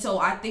 And so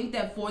I think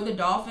that for the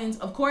Dolphins,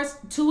 of course,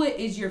 Tua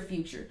is your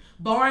future.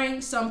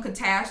 Barring some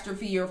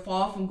catastrophe or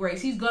fall from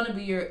grace, he's going to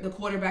be the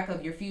quarterback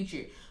of your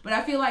future. But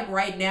I feel like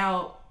right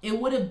now, it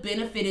would have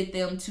benefited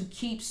them to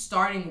keep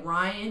starting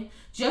Ryan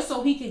just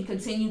so he can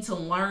continue to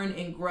learn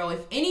and grow.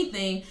 If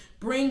anything,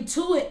 bring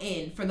Tua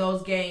in for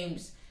those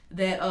games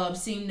that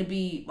seem to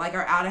be like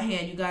are out of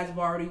hand. You guys have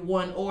already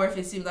won, or if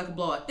it seems like a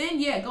blowout,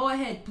 then yeah, go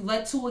ahead.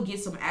 Let Tua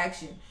get some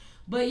action.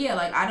 But yeah,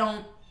 like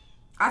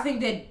I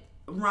think that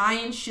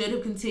Ryan should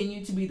have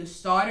continued to be the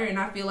starter, and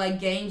I feel like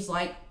games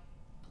like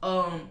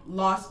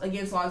loss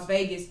against Las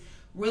Vegas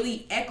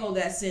really echo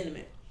that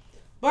sentiment.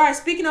 But all right,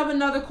 speaking of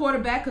another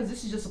quarterback, because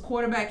this is just a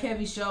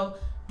quarterback-heavy show,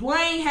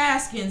 Dwayne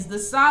Haskins, the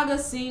saga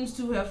seems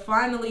to have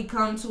finally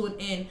come to an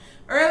end.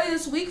 Earlier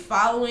this week,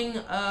 following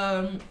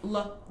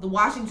the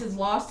Washington's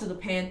loss to the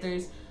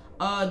Panthers,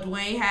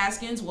 Dwayne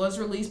Haskins was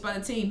released by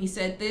the team. He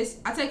said this: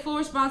 "I take full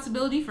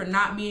responsibility for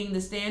not meeting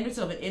the standards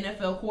of an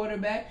NFL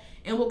quarterback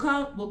and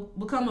will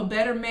become a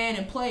better man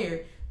and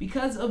player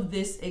because of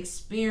this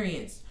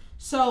experience."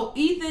 So,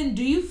 Ethan,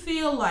 do you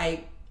feel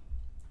like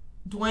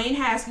Dwayne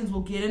Haskins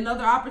will get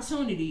another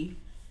opportunity?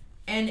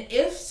 And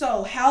if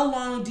so, how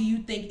long do you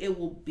think it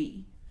will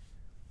be?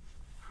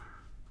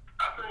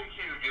 I think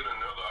he'll get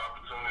another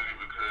opportunity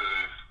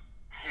because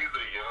he's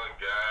a young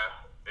guy,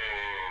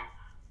 and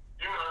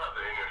you know how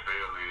the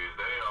NFL is.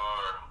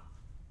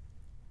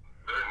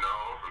 They're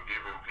known for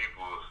giving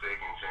people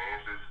second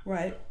chances.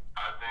 Right.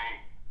 I think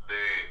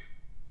that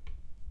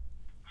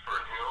for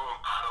him,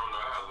 I don't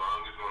know how long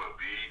it's going to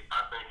be.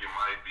 I think it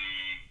might be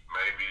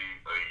maybe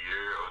a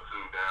year or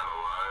two down the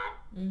line.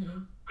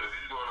 Because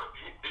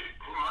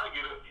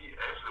he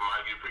actually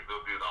might get picked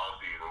up this off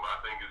season, but I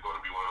think it's going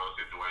to be one of those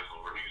situations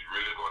where he's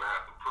really going to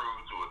have to prove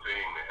to a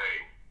team that, hey,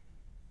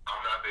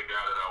 I'm not the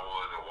guy that I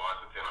was in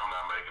Washington. I'm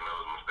not making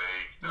those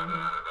mistakes.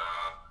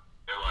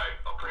 And like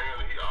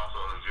apparently he also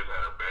just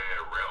had a bad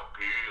rep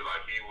period.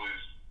 Like he was,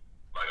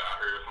 like I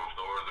heard some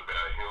stories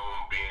about him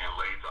being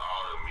late to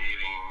all the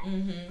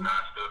meetings,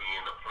 not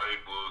studying the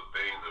playbook,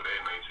 things of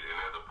that nature. And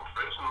as a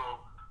professional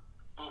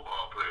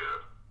football player,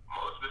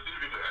 most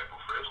specifically a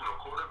professional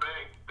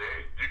quarterback, that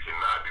you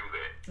cannot do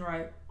that.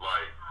 Right.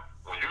 Like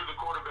when you're the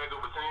quarterback of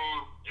a team,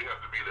 you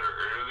have to be there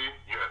early.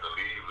 You have to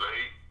leave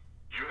late.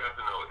 You have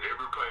to know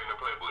every play in the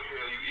playbook.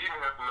 Hell, you even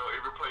have to know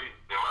every play.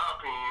 In my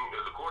opinion,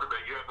 as a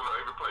quarterback, you have to know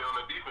every play on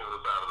the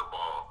defensive side of the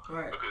ball,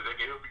 right? Because they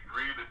can help you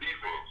read the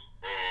defense.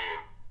 And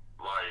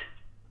like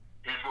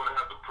he's going to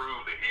have to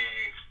prove that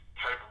he's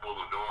capable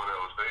of doing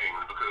those things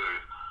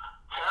because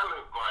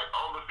talent, like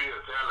on the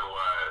field,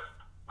 talent-wise,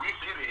 we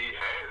see that he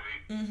has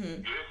it.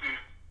 Yes,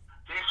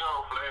 he's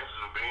shown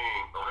flashes of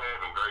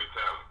having great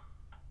talent.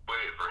 But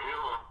for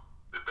him,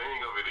 the thing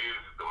of it is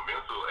the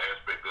mental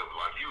aspect of it.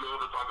 Like, he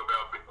loves to talk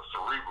about being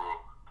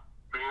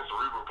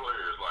cerebral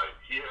players. Like,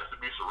 he has to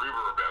be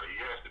cerebral about it.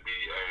 He has to be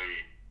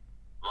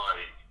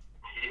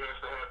he has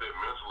to have that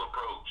mental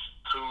approach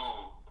to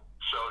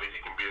show that he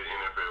can be an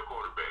NFL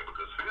quarterback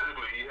because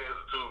physically he has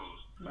the tools.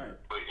 Right.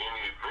 But in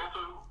his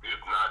mental,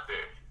 it's not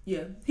that.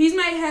 Yeah. He's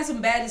had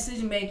some bad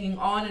decision making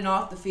on and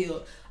off the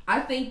field. I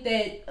think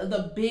that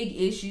the big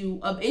issue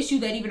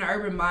that even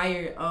Urban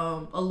Meyer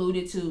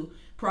alluded to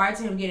prior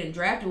to him getting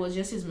drafted was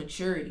just his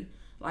maturity.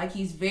 Like,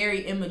 he's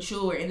very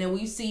immature. And then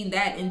we've seen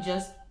that in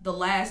just the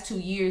last 2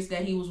 years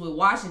that he was with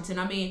Washington.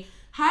 I mean,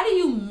 how do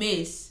you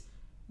miss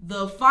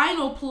the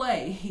final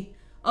play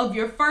of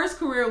your first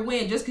career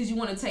win just because you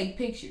want to take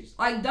pictures.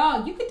 Like,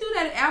 dog, you could do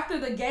that after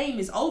the game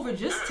is over.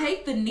 Just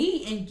take the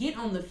knee and get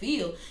on the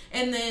field.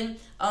 And then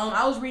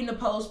I was reading a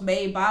post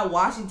made by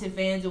Washington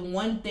fans, and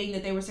one thing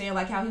that they were saying,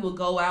 like, how he would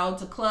go out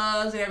to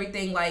clubs and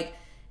everything, like,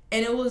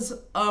 and it was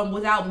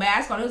without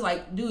mask on. It was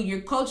like, dude,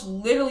 your coach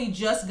literally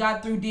just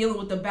got through dealing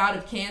with a bout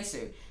of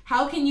cancer.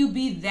 How can you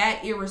be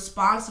that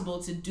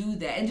irresponsible to do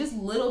that? And just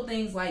little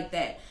things like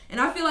that. And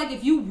I feel like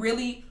if you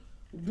really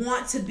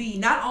want to be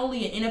not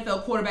only an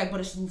NFL quarterback, but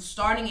a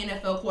starting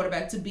NFL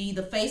quarterback, to be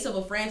the face of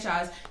a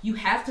franchise, you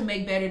have to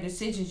make better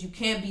decisions. You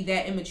can't be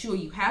that immature.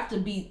 You have to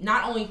be,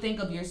 not only think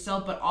of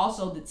yourself, but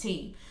also the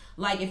team.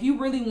 Like, if you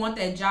really want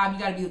that job, you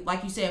got to be,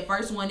 like you said,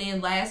 first one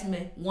in, last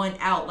one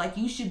out. Like,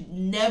 you should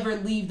never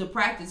leave the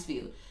practice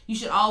field. You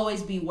should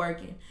always be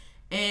working.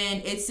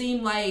 And it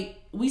seemed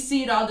like we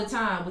see it all the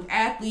time with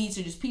athletes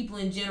or just people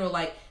in general.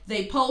 Like,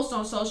 they post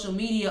on social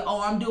media,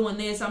 oh, I'm doing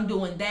this, I'm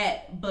doing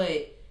that.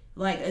 But,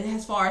 like,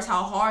 as far as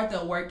how hard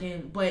they're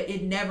working, but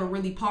it never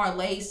really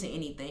parlays to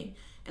anything.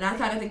 And I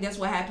kind of think that's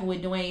what happened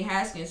with Dwayne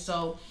Haskins.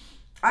 So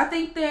I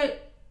think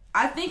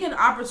an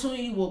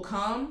opportunity will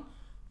come.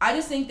 I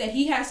just think that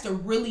he has to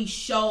really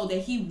show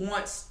that he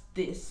wants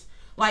this.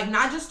 Like,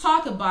 not just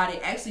talk about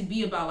it, actually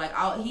be about, like,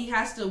 he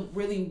has to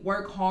really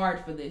work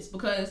hard for this.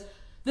 Because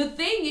the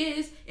thing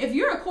is, if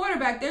you're a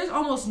quarterback, there's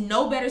almost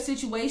no better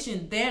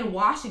situation than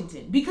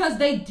Washington, because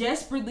they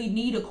desperately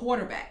need a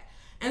quarterback.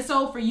 And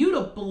so for you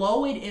to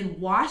blow it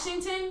in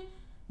Washington,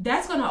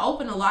 that's going to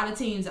open a lot of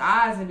teams'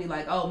 eyes and be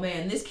like, oh,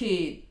 man, this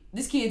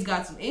kid's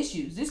got some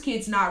issues. This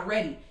kid's not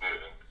ready.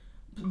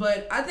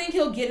 But I think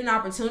he'll get an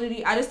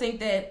opportunity. I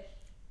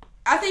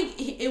think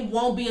it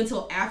won't be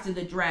until after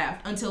the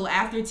draft, until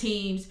after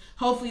teams,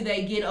 hopefully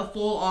they get a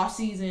full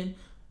offseason,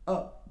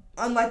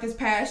 unlike this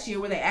past year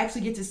where they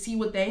actually get to see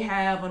what they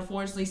have,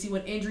 unfortunately, see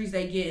what injuries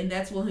they get, and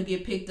that's when he'll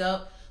get picked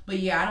up. But,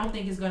 yeah, I don't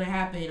think it's going to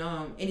happen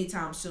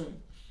anytime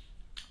soon.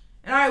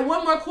 And all right,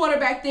 one more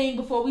quarterback thing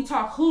before we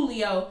talk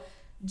Julio.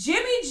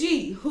 Jimmy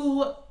G,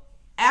 who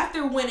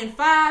after winning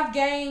 5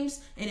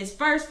 games in his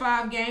first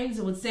 5 games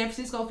with San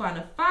Francisco, signed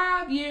a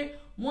 5-year,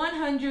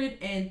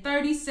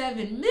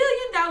 $137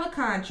 million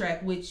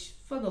contract, which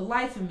for the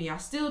life of me, I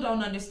still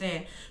don't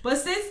understand. But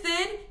since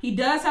then, he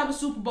does have a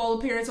Super Bowl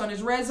appearance on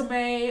his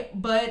resume,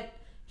 but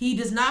he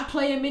does not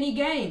play in many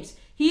games.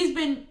 He's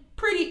been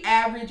pretty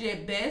average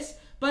at best,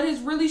 but has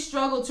really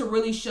struggled to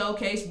really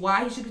showcase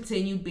why he should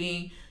continue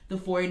being the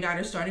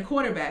 49ers starting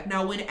quarterback.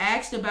 Now, when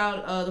asked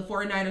about the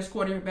 49ers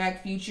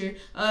quarterback future,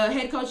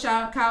 head coach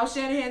Kyle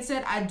Shanahan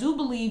said, I do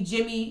believe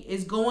Jimmy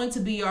is going to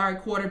be our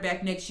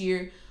quarterback next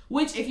year,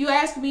 which, if you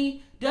ask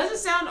me, doesn't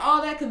sound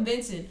all that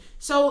convincing.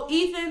 So,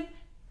 Ethan,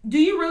 do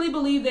you really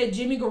believe that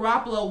Jimmy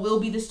Garoppolo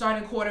will be the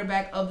starting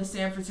quarterback of the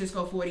San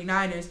Francisco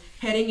 49ers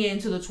heading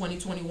into the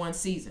 2021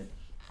 season?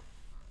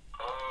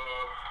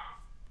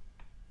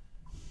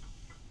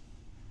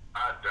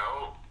 I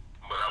don't,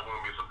 but I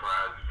wouldn't be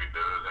surprised if it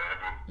does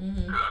happen.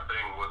 Because I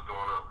think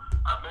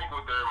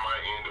what they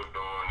might end up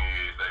doing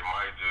is they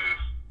might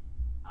just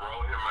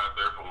roll him out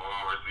there for one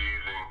more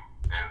season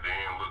and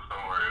then look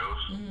somewhere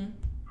else.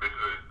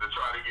 Because to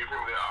try to give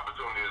him the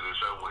opportunity to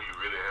show what he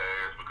really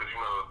has. Because,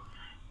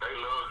 they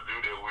love to do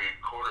that with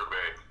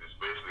quarterbacks,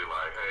 especially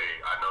like,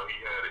 hey, I know he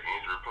had an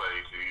injury play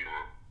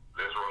season.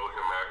 Let's roll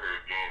him out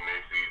here again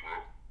next season.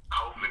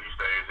 Hopefully he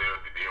stays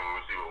healthy then when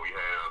we see what we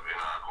have in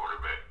our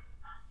quarterback.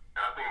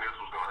 And I think that's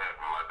what's going to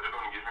happen. Like, they're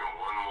going to give him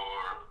one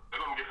more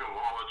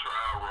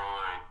trial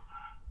run,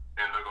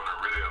 and they're going to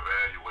really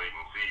evaluate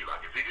and see. Like,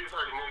 if he gets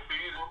hurt next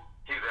season,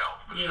 he's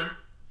out for sure.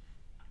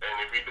 And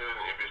if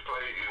his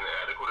play isn't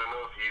adequate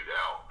enough, he's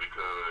out,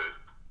 because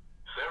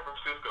San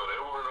Francisco,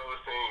 they're one of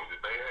those teams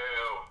that they have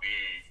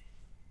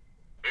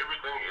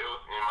everything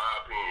else, in my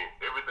opinion,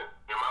 everything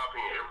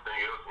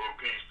else in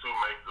piece to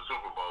make the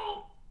Super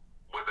Bowl,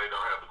 but they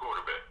don't have the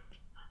quarterback.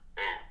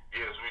 And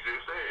yes, we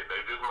just said they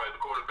just made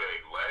the quarterback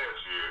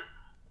last year,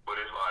 but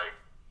it's like,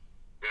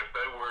 if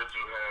they were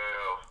to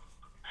have,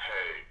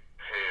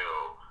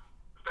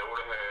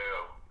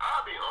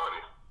 I'll be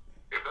honest,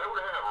 if they were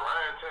to have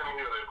Ryan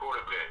Tannehill as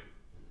quarterback,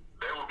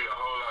 they would be a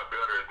whole lot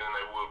better than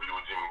they would be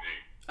with Jimmy G.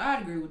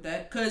 I'd agree with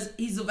that, because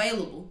he's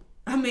available.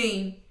 I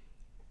mean,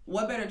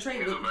 what better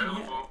trade would he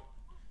have?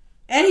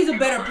 And he's a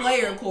better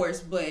player, of course,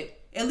 but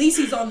at least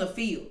he's on the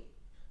field.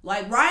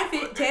 Like, Ryan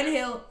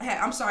Tannehill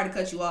I'm sorry to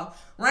cut you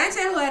off. Ryan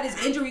Tannehill had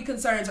his injury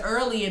concerns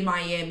early in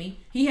Miami.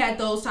 He had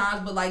those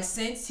times, but, like,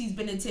 since he's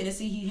been in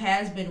Tennessee, he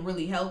has been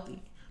really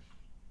healthy.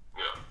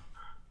 Yeah.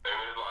 And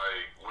it's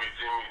like, with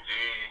Jimmy G,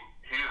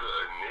 he's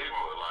an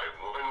enigma. Like,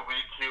 one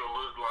week he'll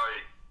look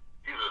like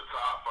he's a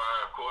top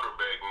 5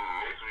 quarterback, and the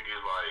next week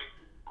is like,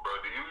 bro,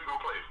 do you even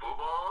play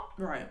football?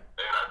 Right.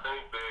 And I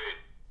think that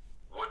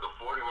what the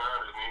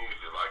 49ers need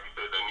is, like you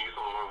said, they need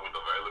someone with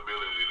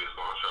availability that's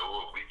going to show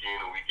up week in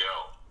and week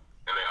out.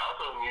 And they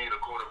also need a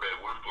quarterback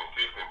with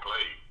consistent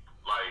play.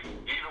 Like,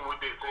 even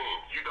with this team,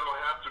 you don't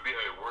have to be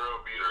a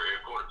world beater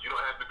at quarterback. You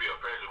don't have to be a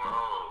Patrick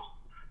Mahomes.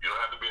 You don't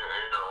have to be an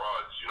Aaron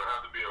Rodgers. You don't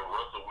have to be a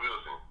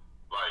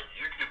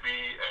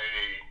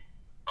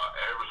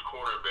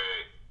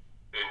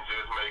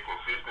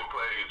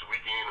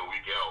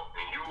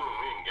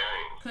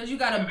Because you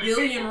got a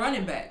billion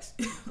running backs,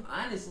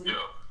 honestly.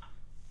 Yeah.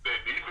 The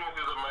defense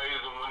is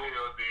amazing when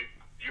healthy.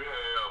 You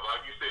have,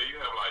 like you said,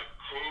 you have like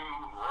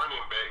 10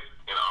 running backs,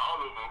 and all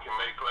of them can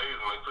make plays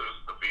when they touch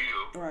the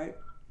field. Right.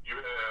 You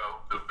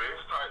have the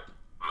best tight,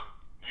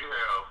 you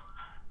have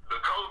the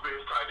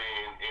co-best tight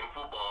end in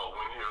football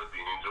when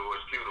healthy in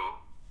George Kittle.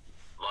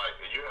 Like,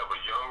 you have a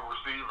young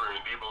receiver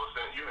in Debo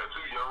Samuel. You have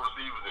 2 young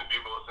receivers in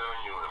Debo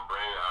Samuel and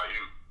Brandon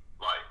Ayuk.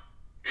 Like,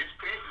 it's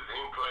pieces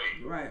in play.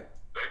 Right.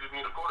 They just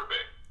need a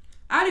quarterback.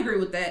 I'd agree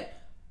with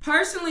that.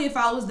 Personally, if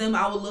I was them,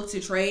 I would look to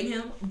trade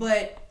him.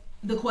 But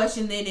the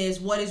question then is,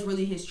 what is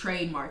really his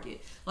trade market?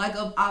 Like,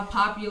 a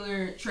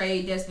popular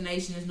trade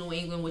destination is New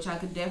England, which I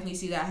could definitely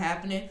see that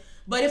happening.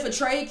 But if a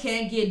trade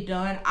can't get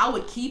done, I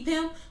would keep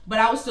him, but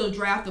I would still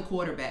draft a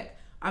quarterback.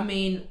 I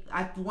mean,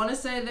 I want to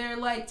say they're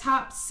like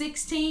top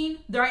 16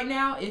 right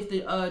now if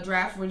the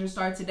draft were to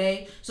start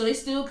today. So they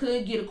still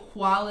could get a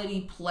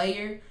quality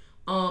player,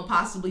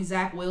 possibly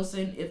Zach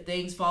Wilson, if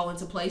things fall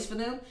into place for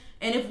them.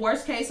 And if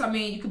worst case, I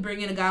mean, you could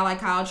bring in a guy like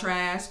Kyle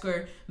Trask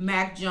or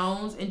Mac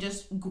Jones and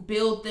just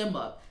build them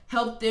up,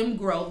 help them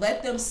grow,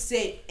 let them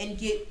sit and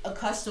get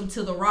accustomed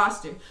to the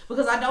roster.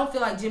 Because I don't feel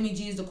like Jimmy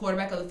G is the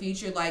quarterback of the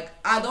future. Like,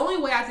 the only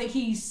way I think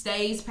he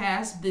stays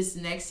past this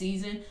next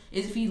season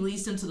is if he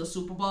leads them to the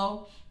Super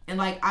Bowl. And,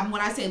 like,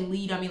 when I say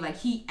lead, I mean, like,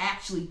 he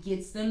actually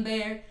gets them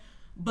there.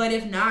 But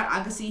if not,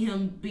 I could see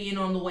him being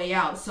on the way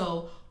out.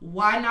 So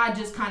why not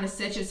just kind of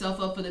set yourself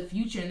up for the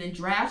future and then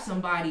draft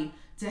somebody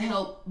to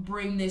help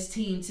bring this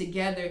team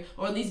together,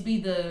 or at least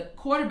be the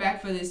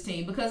quarterback for this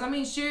team? Because, I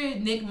mean, sure,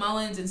 Nick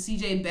Mullins and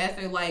CJ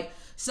Beathard, like,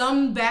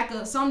 some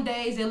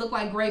days they look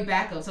like great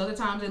backups. Other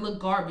times they look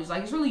garbage.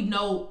 Like, it's really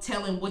no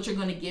telling what you're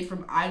going to get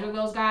from either of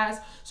those guys.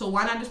 So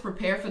why not just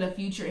prepare for the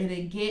future and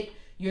then get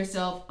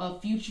yourself a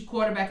future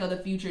quarterback of the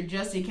future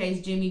just in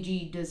case Jimmy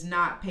G does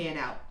not pan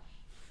out.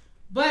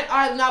 But, all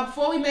right, now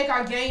before we make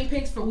our game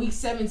picks for Week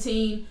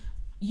 17,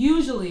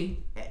 usually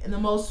in the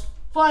most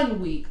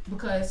fun week,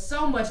 because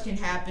so much can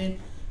happen,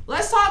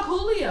 let's talk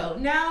Julio.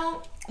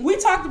 Now, we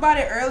talked about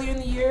it earlier in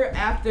the year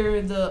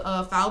after the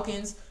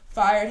Falcons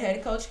fired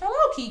head coach.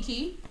 Hello,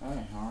 Kiki.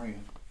 Hi, how are you?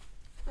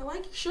 I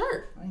like your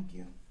shirt. Thank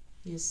you.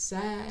 You're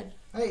sad.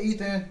 Hey,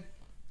 Ethan.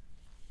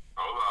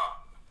 Hola.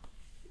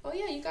 Oh,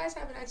 yeah, you guys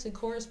haven't actually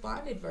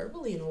corresponded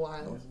verbally in a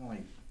while. It's been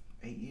like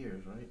 8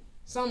 years, right?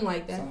 Something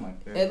like that. Something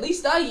like that. At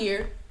least a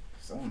year.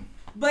 Something.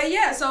 But,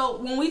 yeah,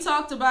 so when we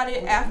talked about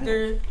it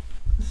after...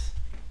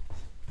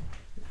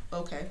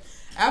 Okay.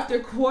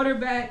 After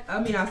quarterback...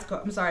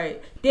 I'm sorry.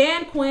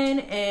 Dan Quinn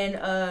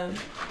and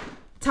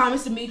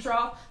Thomas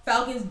Dimitroff,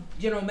 Falcons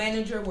general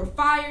manager, were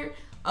fired.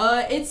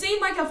 It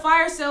seemed like a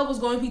fire sale was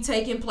going to be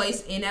taking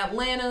place in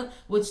Atlanta,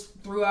 which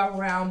threw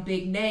around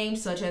big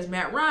names such as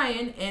Matt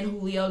Ryan and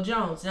Julio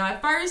Jones. Now,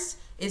 at first,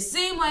 it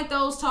seemed like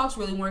those talks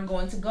really weren't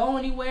going to go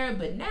anywhere,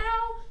 but now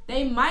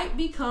they might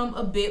become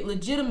a bit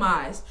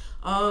legitimized.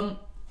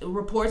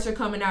 Reports are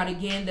coming out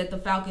again that the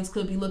Falcons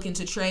could be looking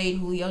to trade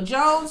Julio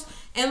Jones.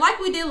 And like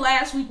we did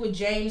last week with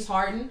James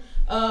Harden,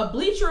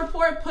 Bleacher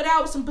Report put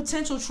out some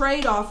potential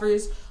trade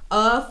offers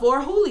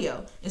for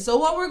Julio. And so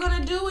what we're going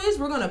to do is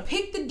we're going to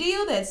pick the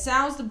deal that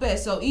sounds the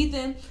best. So,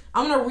 Ethan,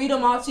 I'm going to read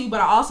them all to you,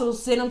 but I also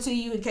send them to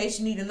you in case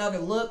you need another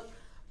look.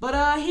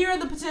 But here are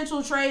the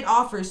potential trade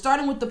offers,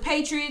 starting with the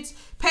Patriots.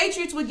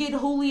 Patriots would get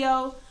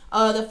Julio.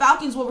 The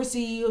Falcons will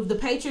receive the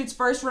Patriots'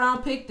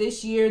 first-round pick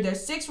this year, their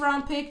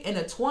sixth-round pick, and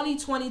a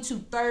 2022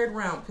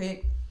 third-round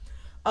pick.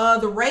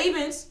 The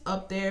Ravens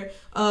up there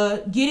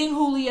getting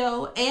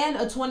Julio and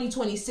a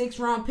 2026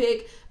 round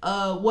pick.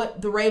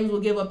 What the Ravens will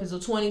give up is a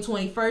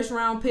 2020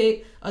 first-round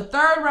pick, a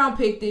third-round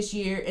pick this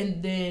year,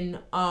 and then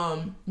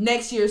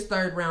next year's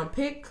third-round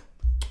pick.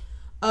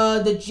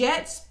 The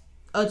Jets,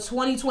 a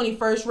 2020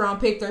 first-round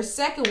pick, their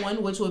second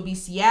one, which would be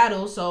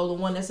Seattle, so the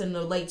one that's in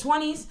the late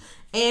 20s,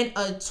 and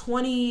a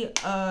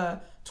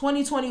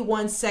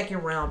 2021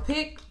 second-round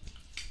pick.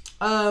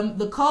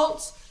 The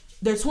Colts,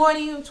 their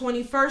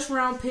 2020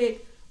 first-round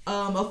pick,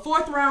 a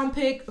fourth-round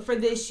pick for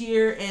this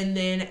year, and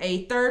then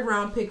a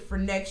third-round pick for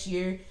next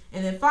year.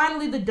 And then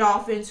finally, the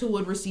Dolphins, who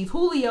would receive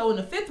Julio in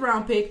the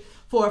fifth-round pick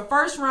for a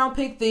first-round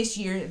pick this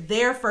year,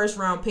 their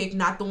first-round pick,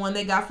 not the one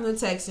they got from the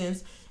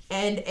Texans,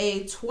 and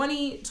a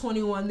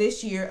 2021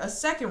 this year, a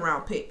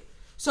second-round pick.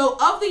 So,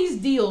 of these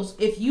deals,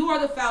 if you are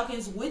the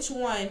Falcons, which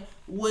one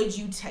would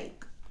you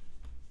take?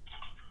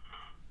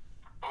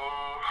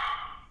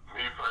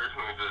 Me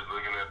personally, just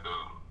looking at the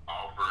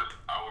offers,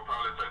 I would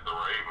probably take the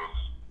Ravens.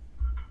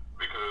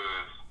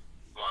 Because,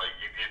 like,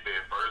 you get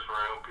that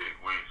first-round pick,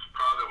 which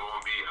probably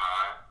won't be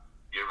high,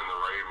 given the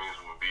Ravens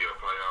would be a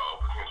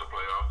potential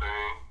playoff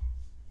team.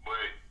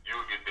 But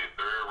you'll get that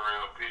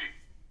third-round pick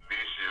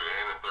this year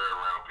and a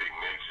third-round pick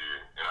next year.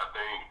 And I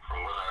think,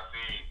 from what I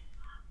see,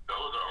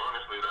 those are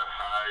honestly the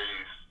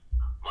highest,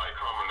 like,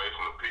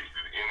 combination of picks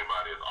that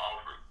anybody has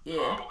offered. Yeah.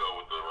 So I'm going to go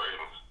with the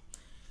Ravens.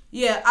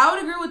 Yeah, I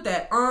would agree with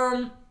that.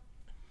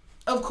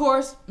 Of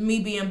course, me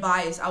being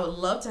biased, I would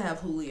love to have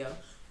Julio.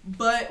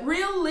 But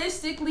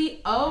realistically,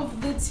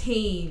 of the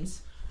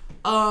teams,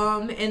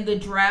 In the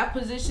draft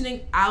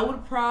positioning, I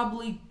would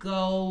probably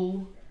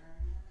go.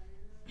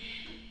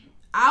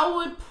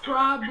 I'm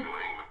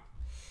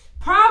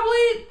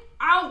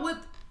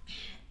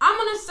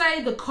gonna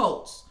say the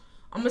Colts.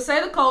 I'm gonna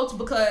say the Colts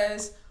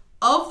because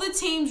of the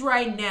teams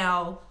right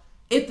now.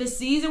 If the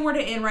season were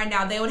to end right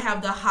now, they would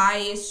have the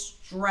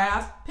highest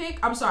draft pick.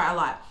 I'm sorry, I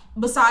lied.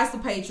 Besides the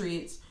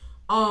Patriots,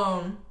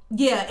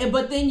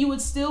 but then you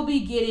would still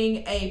be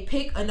getting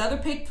another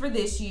pick for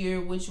this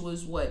year, which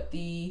was a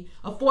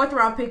 4th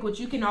round pick, which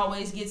you can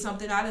always get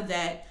something out of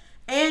that,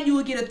 and you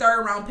would get a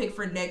 3rd round pick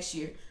for next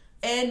year.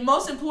 And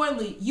most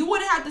importantly, you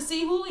wouldn't have to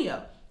see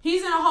Julio.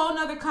 He's in a whole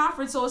nother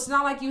conference, so it's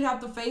not like you'd have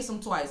to face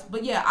him twice.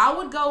 But yeah, I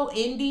would go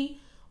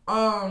Indy.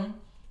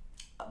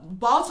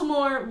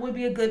 Baltimore would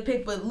be a good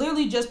pick, but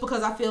literally just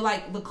because I feel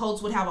like the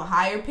Colts would have a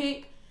higher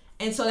pick,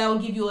 and so that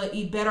would give you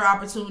a better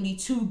opportunity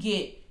to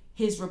get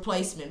his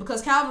replacement.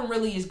 Because Calvin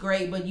really is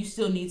great, but you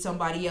still need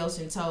somebody else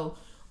in tow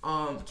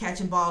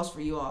catching balls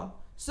for you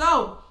all.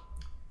 So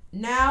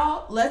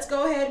now let's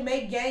go ahead and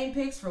make game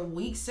picks for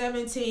Week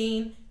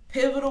 17.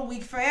 Pivotal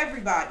week for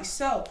everybody.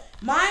 So,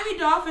 Miami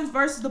Dolphins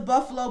versus the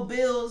Buffalo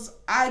Bills.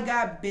 I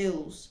got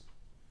Bills.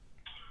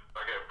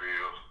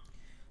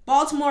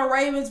 Baltimore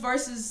Ravens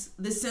versus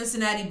the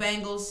Cincinnati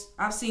Bengals.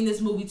 I've seen this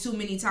movie too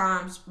many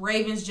times.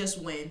 Ravens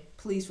just win.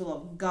 Please, for the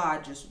love of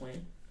God, just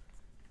win.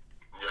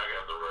 Yeah, I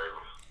got the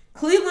Ravens.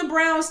 Cleveland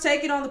Browns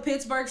taking on the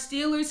Pittsburgh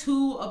Steelers,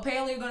 who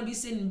apparently are going to be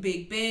sitting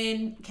Big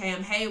Ben,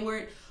 Cam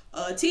Hayward,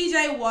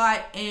 TJ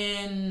Watt,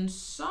 and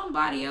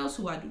somebody else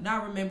who I do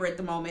not remember at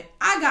the moment.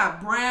 I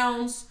got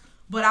Browns,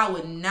 but I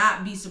would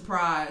not be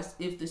surprised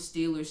if the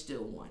Steelers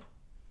still won.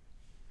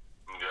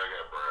 Yeah, I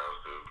got Browns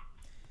too.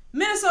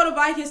 Minnesota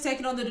Vikings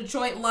taking on the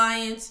Detroit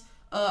Lions.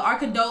 Our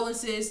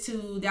condolences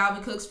to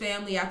Dalvin Cook's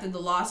family after the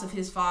loss of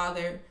his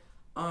father.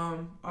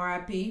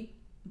 R.I.P.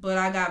 But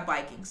I got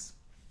Vikings.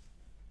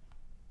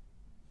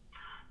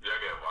 Yeah, I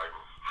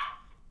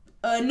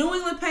got Vikings. New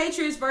England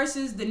Patriots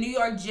versus the New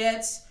York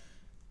Jets.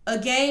 A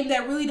game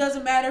that really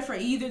doesn't matter for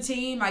either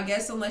team, I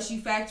guess, unless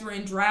you factor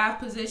in draft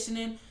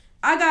positioning.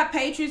 I got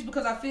Patriots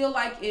because I feel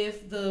like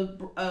if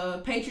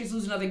the Patriots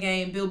lose another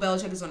game, Bill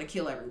Belichick is going to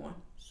kill everyone.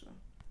 So.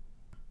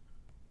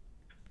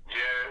 Yeah,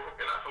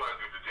 and I feel like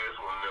if the Jets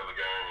win another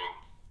game,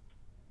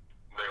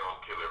 they're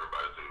going to kill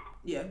everybody too.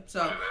 Yeah, so.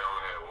 They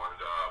only have one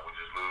job, which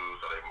is lose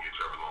so they can get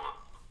Trevor Lawrence.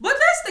 But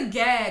that's the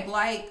gag.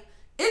 Like,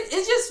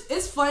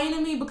 it's funny to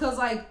me because,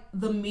 like,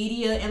 the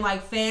media and,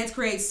 like, fans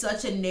create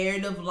such a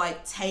narrative of,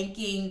 like,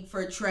 tanking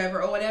for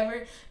Trevor or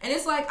whatever. And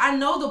it's like, I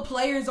know the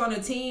players on the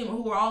team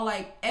who are all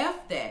like,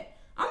 F that.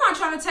 I'm not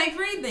trying to tank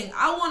for anything.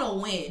 I want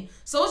to win.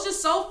 So it's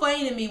just so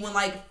funny to me when,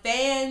 like,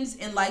 fans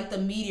and, like, the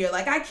media,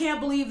 like, I can't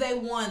believe they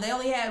won. They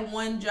only had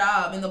one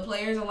job. And the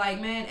players are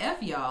like, man,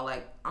 F y'all.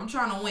 Like, I'm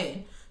trying to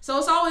win. So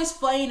it's always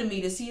funny to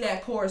me to see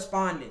that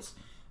correspondence.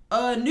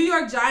 New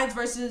York Giants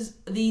versus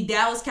the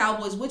Dallas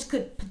Cowboys, which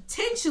could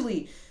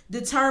potentially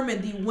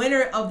determine the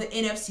winner of the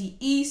NFC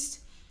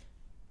East.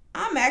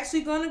 I'm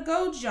actually going to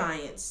go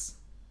Giants.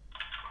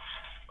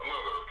 I'm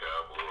going to go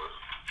Cowboys.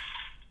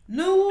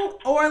 New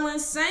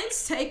Orleans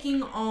Saints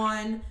taking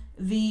on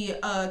the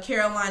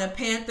Carolina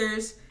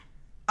Panthers.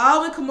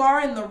 Alvin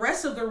Kamara and the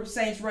rest of the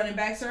Saints running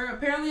backs are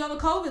apparently on the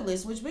COVID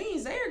list, which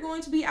means they are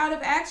going to be out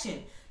of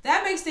action.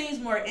 That makes things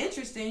more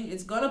interesting.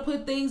 It's going to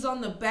put things on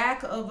the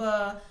back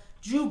of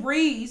Drew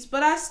Brees,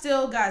 but I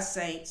still got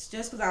Saints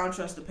just because I don't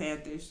trust the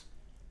Panthers.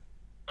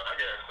 I got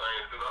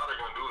Saints because all they're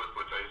going to do is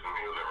put Taysom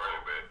Hill at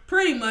running back.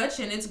 Pretty much,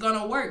 and it's going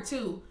to work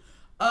too.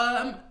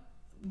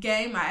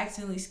 Game, I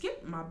accidentally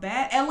skipped, my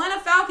bad.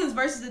 Atlanta Falcons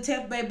versus the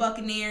Tampa Bay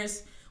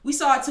Buccaneers. We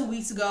saw it 2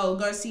 weeks ago.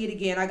 Going to see it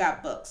again. I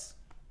got Bucks.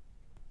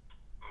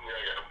 Yeah,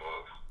 I got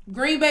Bucks.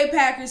 Green Bay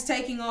Packers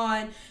taking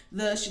on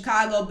the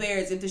Chicago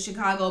Bears. If the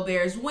Chicago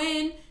Bears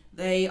win,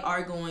 they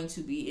are going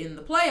to be in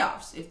the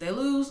playoffs. If they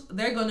lose,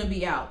 they're going to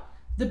be out.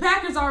 The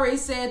Packers already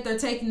said they're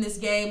taking this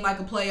game like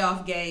a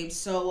playoff game,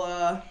 so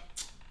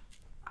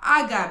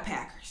I got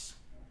Packers.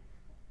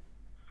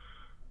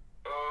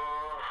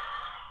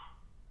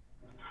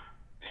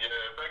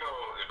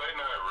 If they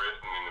not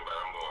resting anybody,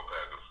 I'm going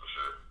Packers for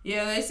sure.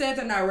 Yeah, they said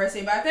they're not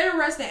resting, but if they were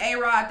resting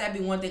A-Rod, that'd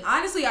be one thing.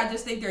 Honestly, I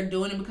just think they're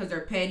doing it because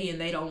they're petty and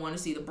they don't want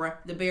to see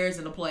the Bears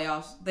in the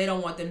playoffs. They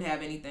don't want them to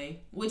have anything,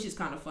 which is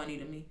kind of funny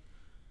to me.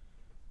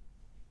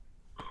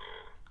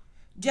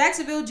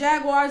 Jacksonville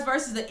Jaguars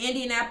versus the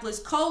Indianapolis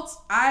Colts.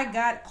 I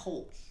got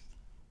Colts.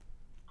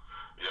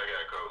 Yeah, I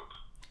got Colts.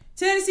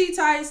 Tennessee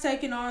Titans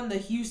taking on the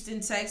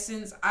Houston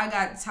Texans. I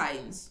got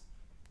Titans.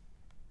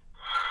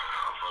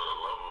 For the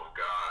love of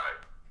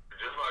God.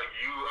 Just like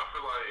you, I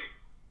feel like,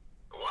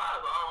 why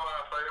is all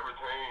my favorite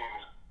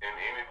teams in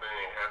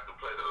anything have to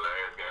play the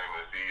last game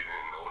of the season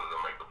in order to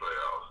make the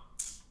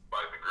playoffs?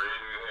 Like the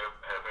Grizzlies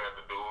have had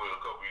to do it a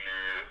couple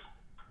years.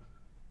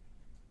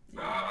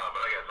 But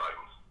I got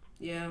Titans.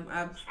 Yeah,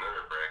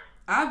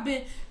 I've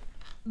been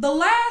the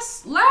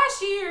last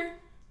year.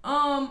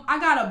 I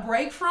got a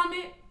break from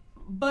it,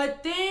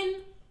 but then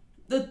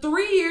the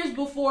 3 years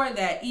before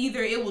that,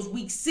 either it was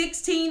week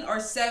 16 or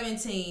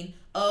 17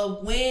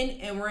 of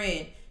win and we're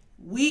in.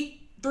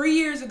 3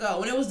 years ago,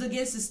 when it was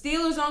against the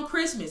Steelers on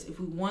Christmas, if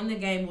we won the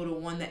game, we would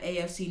have won the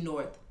AFC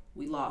North.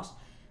 We lost.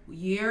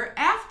 Year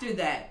after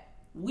that,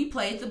 we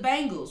played the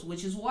Bengals,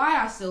 which is why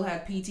I still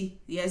have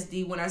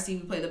PTSD when I see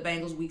we play the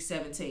Bengals week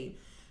 17.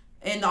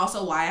 And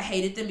also why I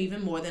hated them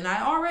even more than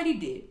I already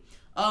did.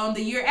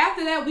 The year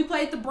after that, we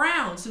played the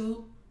Browns,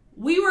 who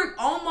we were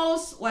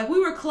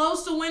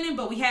close to winning,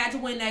 but we had to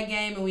win that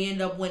game, and we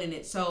ended up winning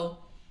it. So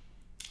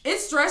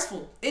it's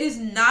stressful. It is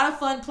not a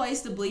fun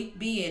place to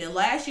be in. And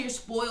last year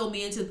spoiled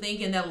me into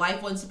thinking that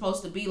life wasn't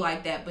supposed to be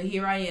like that, but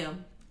here I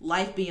am,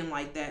 life being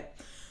like that.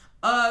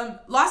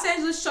 Los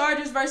Angeles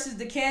Chargers versus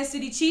the Kansas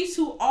City Chiefs,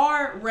 who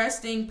are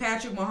resting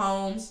Patrick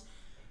Mahomes.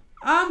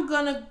 I'm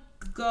gonna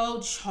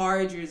go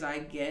Chargers, I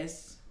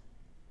guess.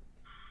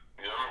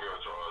 Yeah, I'm gonna go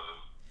Chargers.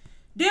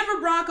 Denver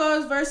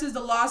Broncos versus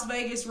the Las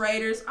Vegas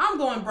Raiders. I'm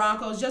going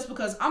Broncos just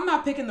because I'm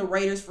not picking the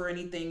Raiders for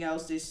anything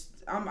else.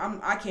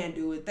 I can't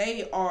do it.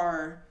 They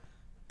are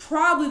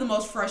probably the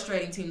most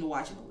frustrating team to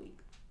watch in the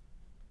league.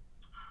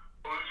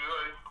 What did you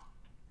say?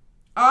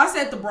 Oh, I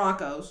said the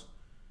Broncos.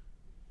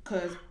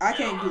 Because I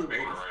can't do the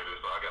Raiders. Raiders.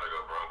 So I gotta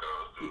go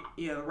Broncos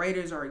too. Yeah, the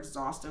Raiders are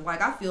exhausting.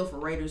 Like, I feel for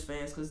Raiders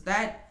fans because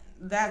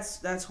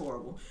that's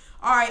horrible.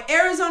 All right,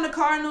 Arizona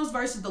Cardinals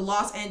versus the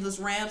Los Angeles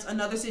Rams.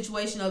 Another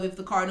situation of if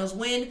the Cardinals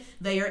win,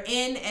 they are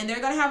in, and they're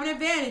going to have an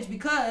advantage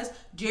because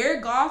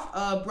Jared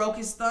Goff broke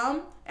his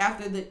thumb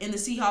in the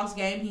Seahawks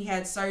game. He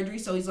had surgery,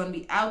 so he's going to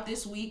be out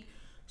this week.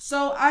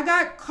 So I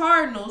got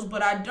Cardinals,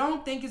 but I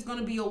don't think it's going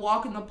to be a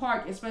walk in the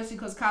park, especially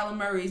because Kyler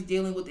Murray is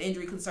dealing with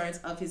injury concerns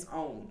of his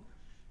own.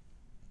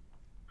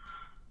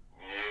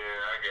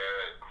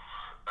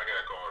 I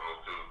got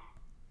Cardinals too.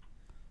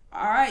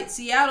 All right,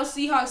 Seattle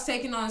Seahawks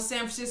taking on San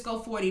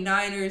Francisco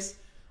 49ers.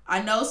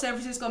 I know San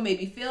Francisco may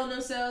be feeling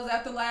themselves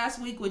after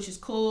last week, which is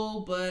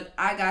cool, but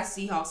I got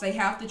Seahawks. They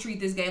have to treat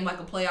this game like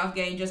a playoff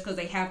game just because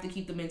they have to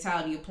keep the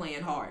mentality of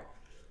playing hard.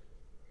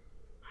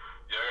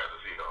 Yeah, I got the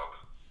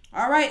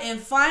Seahawks. All right, and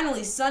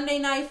finally, Sunday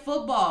Night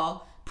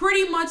Football.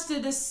 Pretty much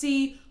to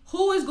see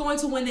who is going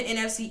to win the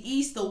NFC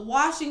East. The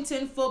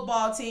Washington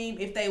football team,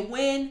 if they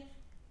win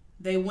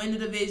the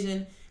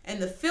division. And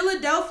the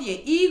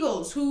Philadelphia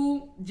Eagles,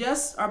 who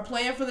just are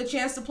playing for the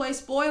chance to play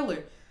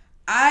spoiler.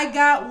 I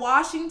got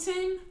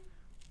Washington.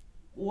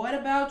 What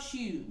about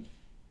you?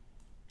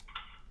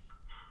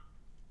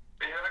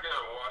 Yeah, I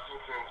got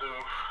Washington too,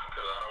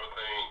 because I would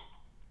think,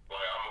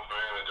 like, I'm a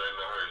fan of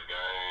Jalen Hurts'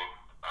 game.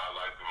 I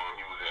liked him when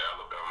he was in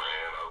Alabama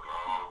and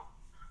Oklahoma.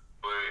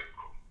 But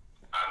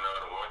I know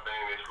the one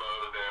thing that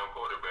slows down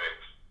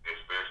quarterbacks,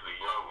 especially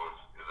young ones,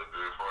 is a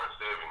good front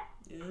seven.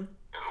 Yeah.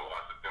 And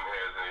Washington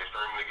has an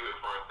extremely good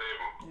front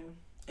seven.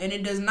 Yeah. And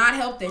it does not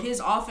help that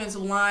his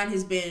offensive line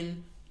has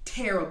been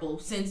terrible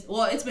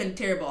it's been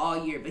terrible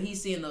all year, but he's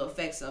seeing the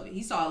effects of it.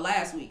 He saw it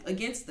last week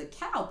against the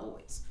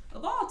Cowboys,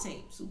 of all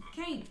teams, who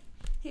can't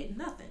hit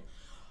nothing.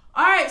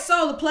 All right,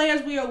 so the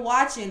players we are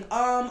watching.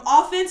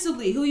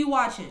 Offensively, who you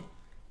watching?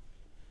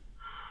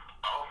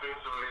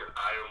 Offensively,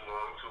 I am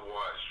going to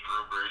watch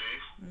Drew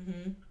Brees.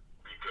 Mm-hmm.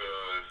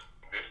 Because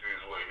this is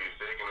his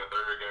second or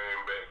third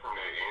game back from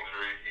that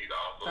injury. He's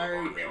also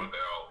going to be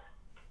without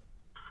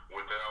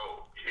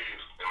his,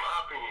 in my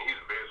opinion, his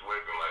best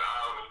weapon. Like, I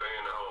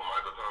understand the whole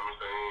Michael Thomas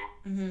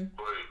thing,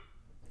 but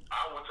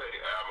I would take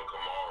Alvin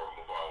Kamara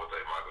before I would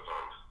take Michael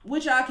Thomas.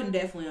 Which I can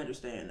definitely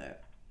understand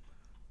that.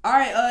 All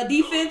right,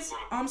 defense.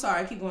 I'm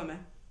sorry, keep going, man.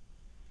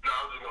 No, I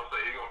was just going to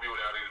say, he's going to be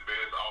without his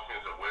best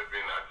offensive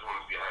weapon. I just want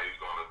to see how he's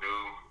going to do.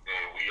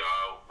 And we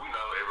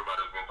know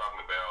everybody's been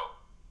talking about,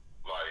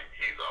 like,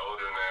 he's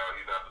older now.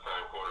 He's not the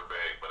same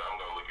quarterback, but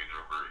I'm going to look at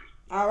Drew Brees.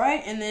 All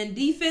right, and then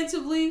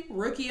defensively,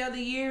 rookie of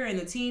the year and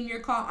the team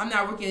you're calling. I'm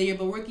not rookie of the year,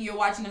 but rookie you're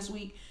watching this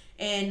week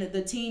and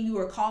the team you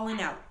are calling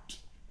out.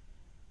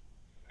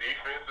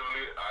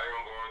 Defensively, I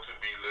am going to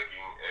be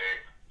looking at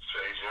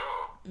Chase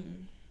Young.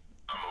 Mm-hmm.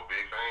 I'm a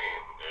big fan,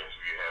 if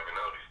you haven't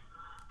noticed.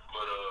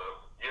 But,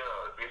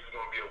 yeah, this is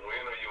going to be a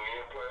win or you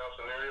win playoff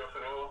scenario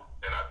for them.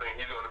 And I think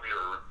he's going to be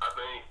I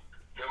think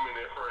him in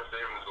that front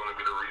seven is going to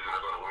be the reason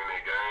they're going to win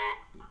that game.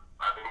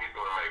 I think he's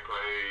going to make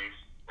plays,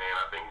 and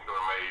I think he's going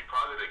to make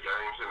probably the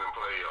game-setting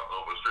play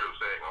over strip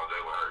sack on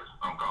Jalen Hurts.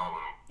 I'm calling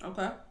him.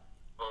 Okay.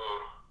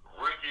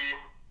 Rookie,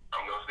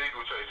 I'm going to stick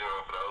with Chase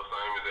Young for those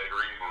same exact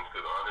reasons,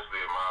 because honestly,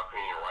 in my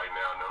opinion, right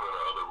now, none of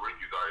the other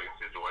rookies are in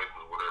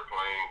situations where they're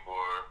playing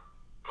for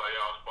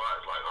playoff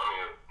spots. Like, I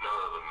mean, none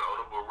of the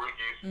notable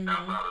rookies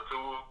outside of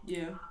Tua.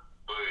 Yeah.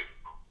 But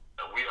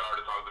we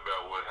already talked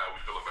about how we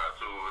feel about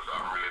Tua, so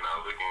I'm really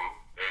not looking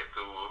at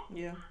Tua.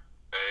 Yeah.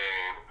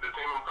 And the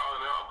team I'm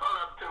calling out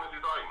the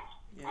Tennessee Titans.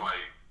 Yeah.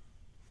 Like,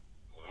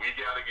 we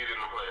got to get in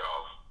the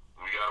playoffs.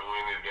 We got to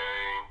win this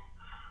game.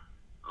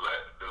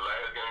 The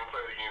last game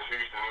played against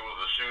Houston, it was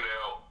a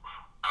shootout.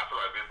 I feel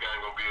like this game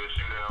going to be a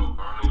shootout,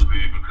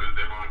 honestly, because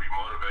they're going to be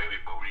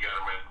motivated, but we got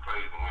to make the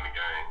plays and win the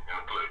game in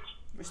the clutch.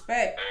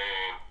 Respect.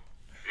 And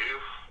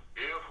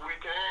if we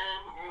can,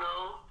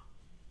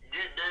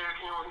 get Derrick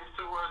Henry his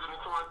 223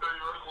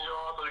 rushing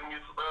yards so he can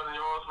get 2,000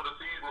 yards for the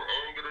season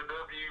and get a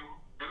W,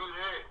 do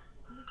that.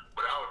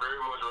 But I would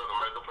very much rather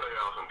make the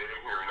playoffs and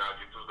Derrick Henry not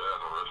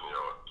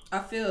I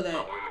feel that.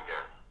 win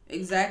the game.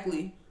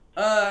 Exactly.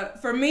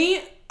 For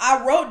me,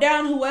 I wrote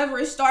down whoever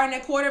is starting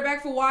at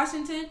quarterback for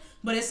Washington,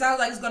 but it sounds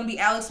like it's going to be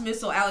Alex Smith,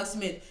 so Alex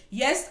Smith.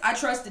 Yes, I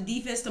trust the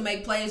defense to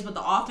make plays, but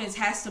the offense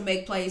has to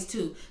make plays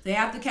too. They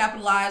have to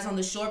capitalize on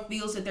the short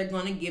fields that they're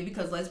going to give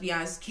because, let's be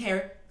honest,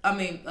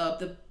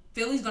 the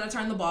Philly's going to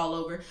turn the ball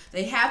over.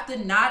 They have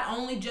to not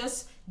only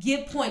just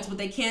get points, but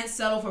they can't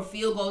settle for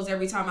field goals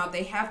every time out.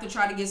 They have to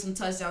try to get some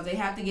touchdowns. They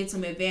have to get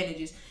some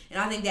advantages. And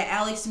I think that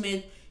Alex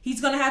Smith,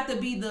 he's going to have to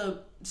be the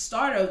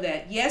starter of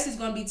that. Yes, it's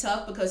going to be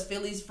tough because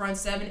Philly's front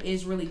seven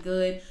is really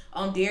good.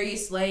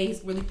 Darius Slay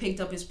has really picked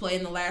up his play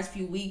in the last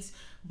few weeks.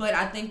 But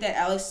I think that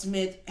Alex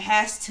Smith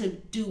has to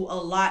do a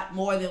lot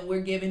more than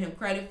we're giving him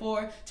credit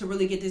for to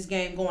really get this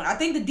game going. I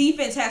think the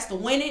defense has to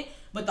win it,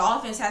 but the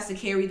offense has to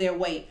carry their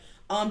weight.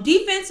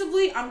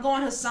 Defensively, I'm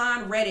going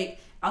Hassan Reddick,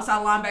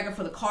 outside linebacker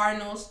for the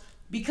Cardinals,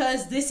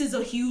 because this is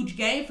a huge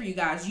game for you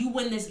guys. You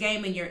win this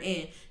game and you're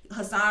in.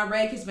 Hassan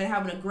Reddick has been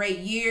having a great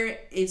year.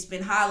 It's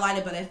been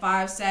highlighted by that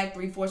 5-sack,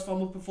 3 forced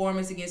fumble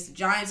performance against the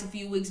Giants a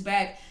few weeks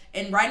back.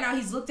 And right now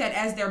he's looked at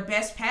as their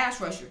best pass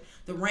rusher.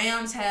 The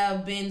Rams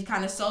have been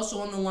kind of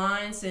social on the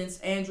line since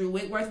Andrew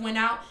Whitworth went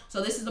out.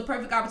 So this is the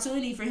perfect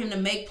opportunity for him to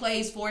make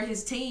plays for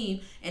his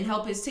team and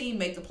help his team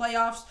make the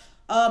playoffs.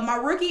 My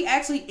rookie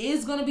actually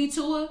is going to be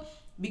Tua,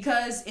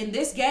 because in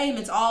this game,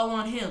 it's all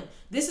on him.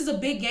 This is a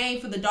big game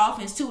for the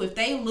Dolphins, too. If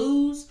they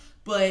lose,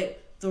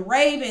 but the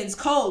Ravens,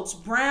 Colts,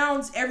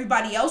 Browns,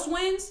 everybody else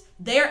wins,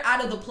 they're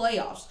out of the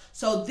playoffs.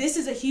 So this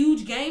is a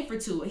huge game for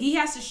Tua. He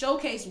has to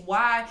showcase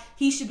why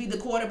he should be the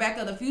quarterback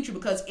of the future,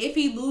 because if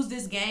he loses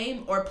this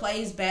game or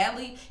plays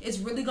badly, it's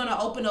really going to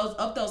open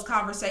up those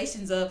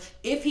conversations of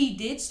if he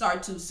did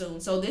start too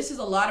soon. So this is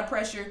a lot of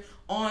pressure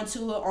on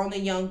Tua, on the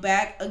young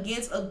back,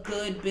 against a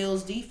good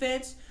Bills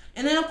defense.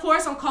 And then, of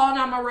course, I'm calling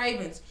out my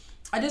Ravens.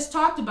 I just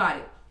talked about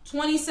it.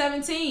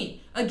 2017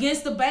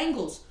 against the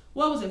Bengals.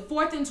 What was it?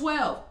 4th and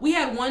 12. We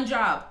had one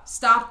job.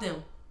 Stop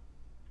them.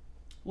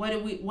 What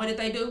did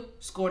they do?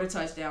 Scored a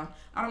touchdown.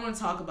 I don't want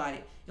to talk about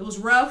it. It was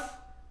rough.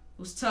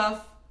 It was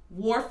tough.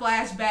 War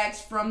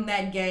flashbacks from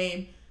that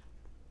game.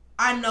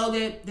 I know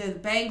that the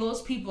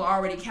Bengals, people are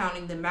already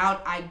counting them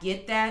out. I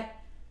get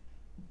that.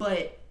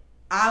 But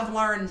I've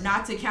learned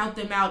not to count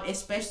them out,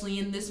 especially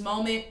in this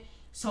moment.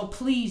 So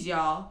please,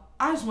 y'all,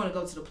 I just want to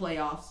go to the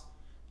playoffs.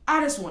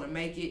 I just want to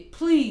make it.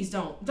 Please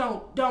don't do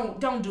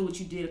what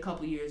you did a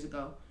couple years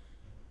ago.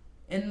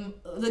 And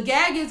the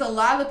gag is a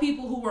lot of the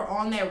people who were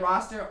on that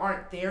roster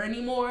aren't there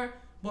anymore.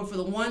 But for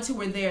the ones who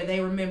were there,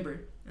 they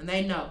remembered. And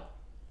they know.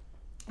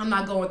 I'm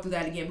not going through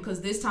that again,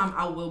 because this time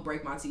I will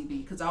break my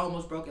TV, because I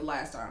almost broke it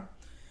last time.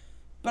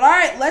 But all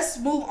right, let's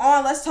move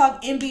on. Let's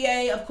talk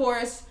NBA, of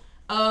course.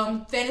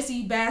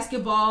 Fantasy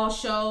basketball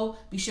show.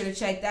 Be sure to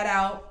check that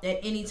out at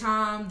any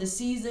time. The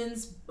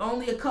season's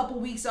only a couple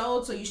weeks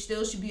old, so you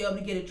still should be able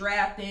to get a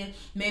draft in.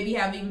 Maybe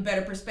have even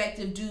better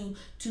perspective due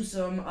to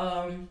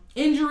some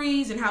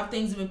injuries and how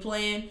things have been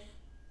playing.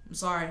 I'm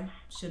sorry.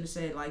 Shouldn't have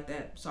said it like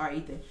that. Sorry,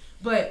 Ethan.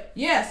 But,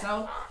 yeah,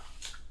 so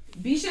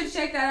be sure to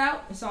check that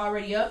out. It's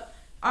already up.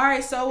 All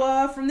right,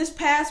 so from this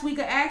past week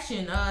of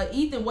action,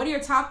 Ethan, what are your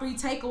top 3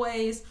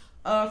 takeaways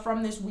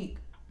from this week?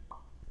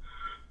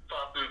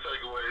 Top 3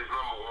 takeaways.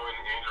 Number 1,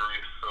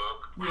 injuries suck.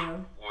 Yeah.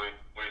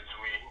 Which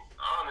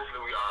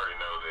we already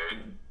know that.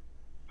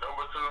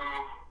 Number 2,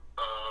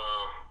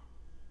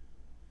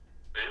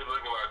 it's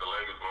looking like the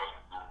Lakers going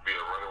to be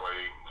the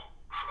runaway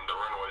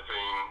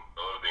team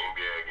of the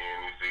NBA again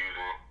this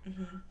season.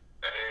 Mm-hmm.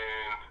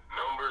 And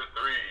number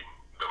 3,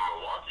 the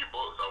Milwaukee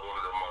Bucks are one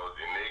of the most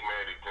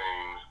enigmatic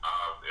teams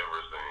I've ever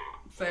seen.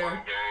 Fair.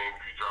 One game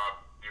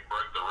you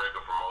break the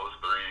record for most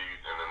threes,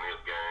 and the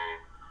next game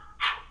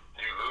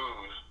you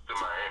lose to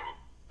Miami.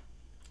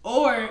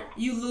 Or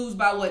you lose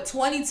by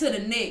 20 to the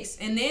Knicks,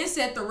 and then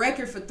set the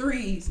record for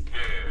threes.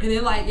 Yeah. And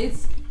then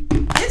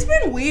it's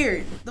been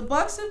weird. The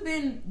Bucks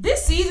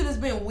this season has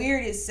been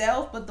weird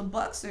itself, but the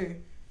Bucks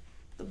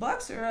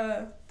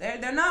are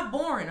they're not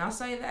boring. I'll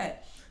say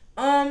that.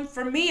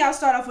 For me, I'll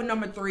start off with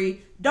number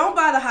 3. Don't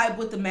buy the hype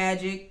with the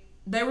Magic.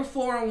 They were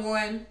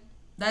 4-1.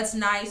 That's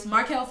nice.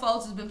 Markelle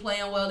Fultz has been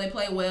playing well. They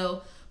play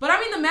well. But, I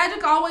mean, the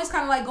Magic always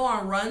kind of, go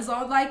on runs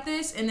on like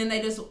this, and then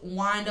they just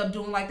wind up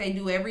doing like they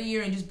do every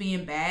year and just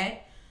being bad.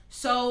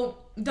 So,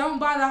 don't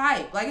buy the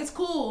hype. It's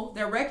cool.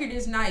 Their record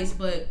is nice,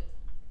 but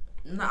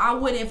I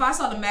wouldn't. If I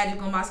saw the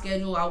Magic on my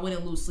schedule, I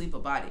wouldn't lose sleep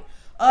about it.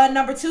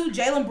 Number 2,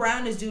 Jaylen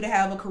Brown is due to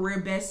have a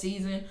career best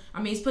season. I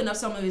mean, he's putting up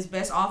some of his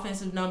best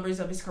offensive numbers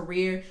of his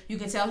career. You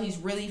can tell he's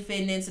really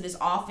fitting into this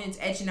offense,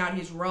 etching out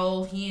his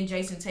role. He and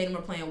Jason Tatum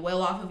are playing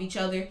well off of each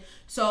other.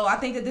 So I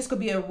think that this could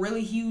be a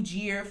really huge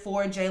year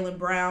for Jaylen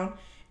Brown.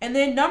 And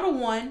then number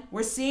 1,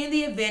 we're seeing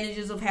the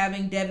advantages of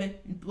having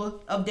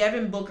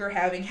Devin Booker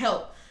having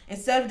help.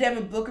 Instead of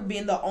Devin Booker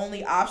being the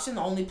only option,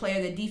 the only player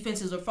that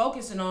defenses are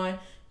focusing on,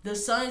 the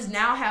Suns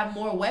now have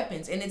more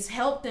weapons, and it's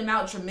helped them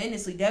out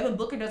tremendously. Devin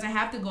Booker doesn't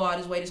have to go out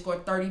his way to score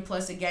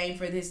 30-plus a game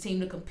for this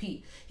team to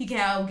compete. He can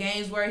have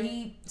games where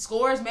he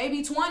scores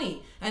maybe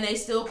 20, and they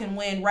still can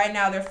win. Right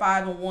now, they're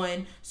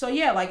 5-1. So,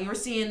 yeah, you're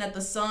seeing that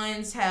the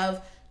Suns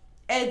have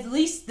at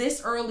least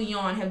this early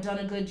on, have done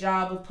a good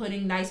job of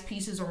putting nice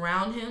pieces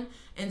around him.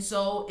 And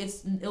so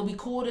it'll be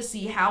cool to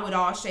see how it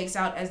all shakes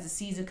out as the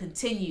season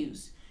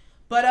continues.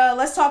 But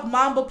let's talk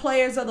Mamba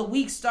players of the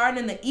week, starting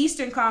in the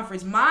Eastern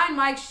Conference. Mine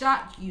might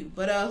shock you,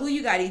 but who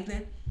you got,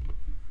 Ethan?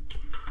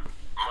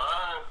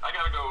 Mine, I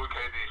gotta go with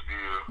KD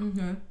still.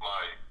 Mm-hmm.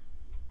 Like,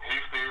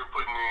 he's still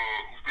putting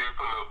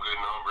up good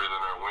numbers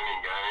and they're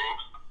winning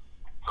games.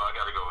 So I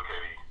gotta go with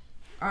KD.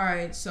 All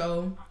right,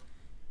 so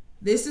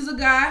this is a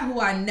guy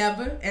who I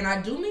never, and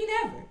I do mean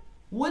ever,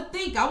 would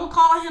think I would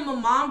call him a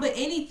Mamba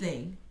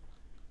anything.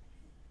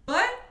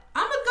 But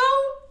I'm going to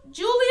go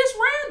Julius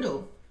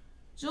Randle.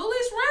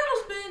 Julius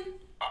Randle's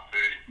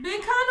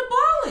been kind of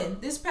balling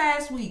this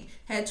past week.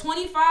 Had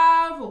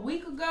 25 a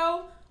week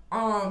ago,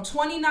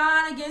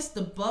 29 against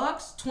the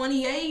Bucks,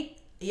 28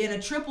 in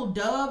a triple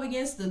dub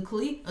against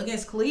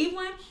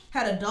Cleveland.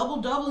 Had a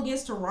double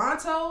against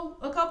Toronto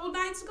a couple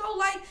nights ago.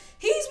 Like,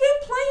 he's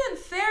been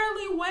playing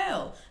fairly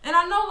well. And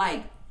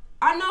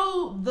I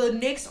know the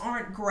Knicks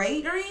aren't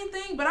great or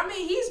anything, but I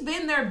mean, he's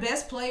been their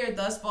best player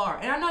thus far.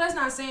 And I know that's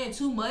not saying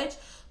too much,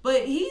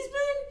 but he's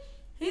been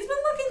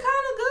looking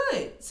kind of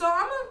good. So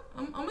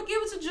I'm gonna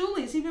give it to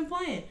Julius. He's been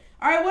playing.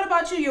 All right, what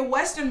about you? Your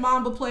Western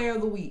Mamba player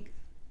of the week?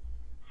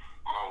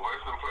 My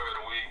Western player of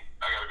the week,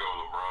 I gotta go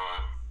with LeBron.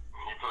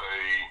 He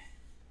played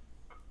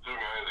 2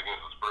 games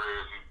against the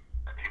Spurs.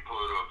 He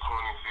put up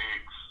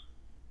 26,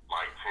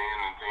 like 10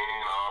 and 10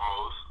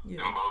 almost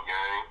in both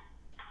games.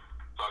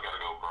 So I gotta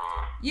go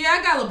LeBron. Yeah,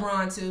 I got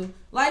LeBron too.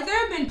 Like, there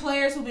have been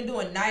players who've been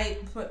doing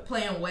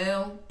playing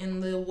well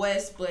in the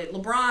West, but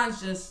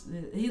LeBron's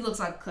he looks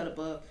like a cut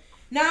above.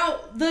 Now,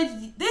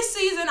 this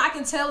season I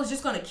can tell is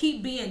just gonna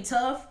keep being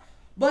tough.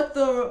 But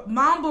the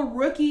Mamba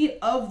Rookie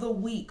of the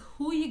Week,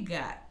 who you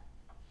got?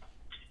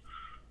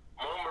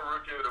 Mamba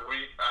Rookie of the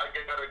Week, I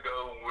gotta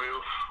go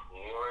with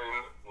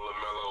one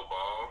LaMelo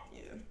Ball.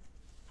 Yeah.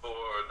 For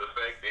the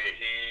fact that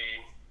he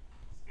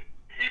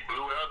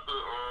blew out the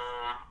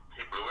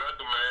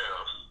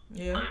Mavs.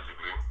 Yeah.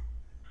 Basically.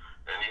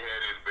 And he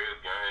had his best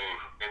game.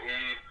 And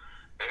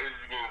as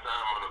he's getting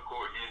time on the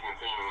court, he's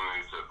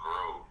continuing to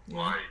grow.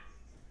 Yeah.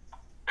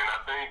 And I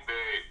think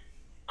that,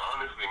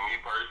 honestly, me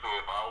personally,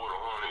 if I were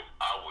the Hornets,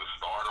 I would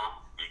start him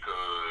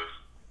because,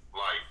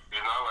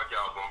 it's not like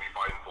y'all going to be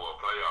fighting for a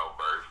playoff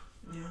berth.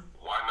 Yeah.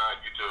 Why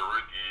not get your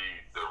rookie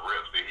the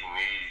reps that he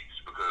needs?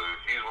 Because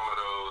he's one of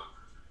those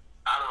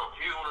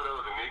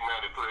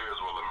enigmatic players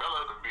where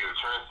LaMelo could be a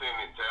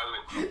transcendent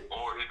talent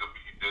or he could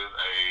be just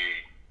a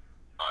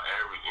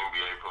average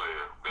NBA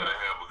player that'll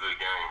have a good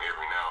game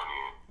every now and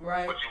then.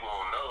 Right. But you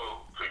won't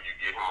know till you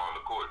get him on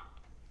the court.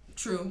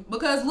 True.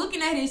 Because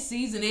looking at his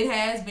season, it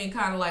has been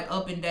kind of like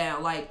up and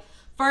down. Like,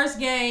 first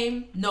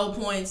game, no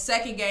points.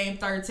 Second game,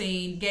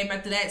 13. Game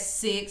after that,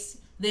 6.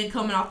 Then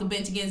coming off the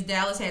bench against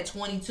Dallas, had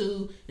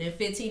 22. Then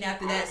 15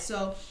 after that.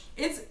 So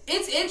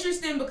it's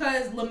interesting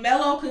because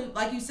LaMelo could,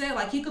 like you said,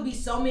 he could be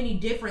so many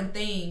different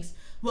things,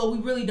 but we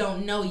really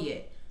don't know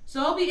yet.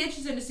 So it'll be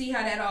interesting to see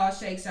how that all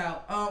shakes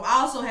out. I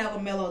also have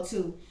LaMelo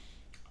too.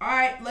 All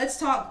right, let's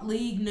talk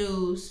league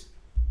news.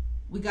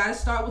 We got to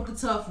start with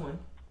the tough one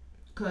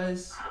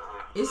because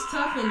it's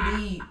tough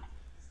indeed.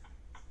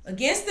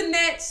 Against the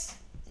Nets,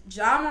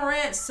 Ja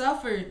Morant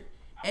suffered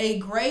a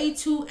grade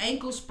 2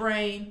 ankle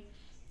sprain.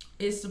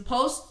 Is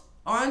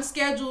on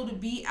schedule to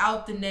be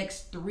out the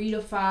next 3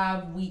 to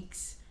 5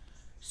 weeks.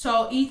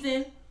 So,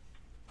 Ethan,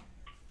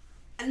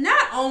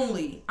 not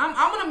only, I'm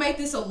going to make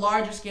this a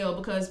larger scale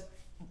because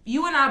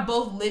you and I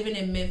both living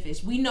in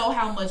Memphis. We know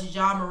how much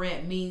Ja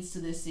Morant means to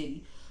this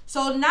city.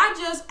 So, not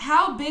just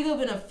how big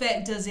of an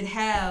effect does it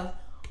have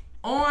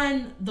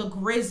on the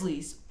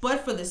Grizzlies,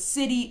 but for the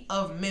city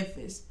of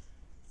Memphis.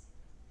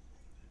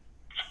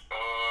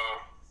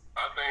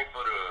 I think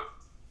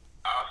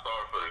I'll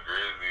start for the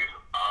Grizzlies.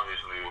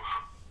 Obviously,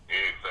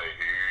 it's a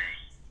huge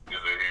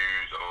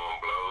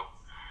blow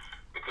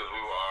because we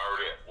were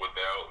already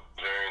without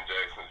Jaren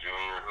Jackson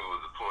Jr., who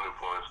was a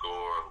 20-point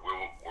scorer.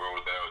 We're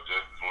without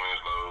Justice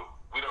Winslow.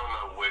 We don't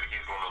know what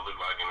he's going to look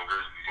like in the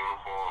Grizzlies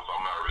uniform, so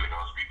I'm not really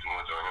going to speak too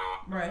much on him.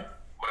 Right.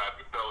 But I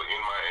do know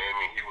in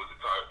Miami, he was a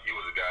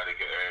guy that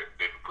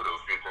could put up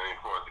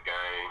 15 points a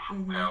game,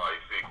 had like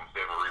 6 and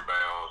 7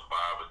 rebounds,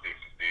 5 or 6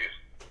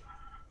 assists.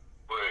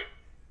 But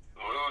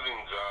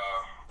losing Ja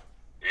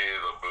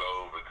is a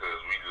blow because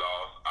we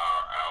lost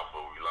our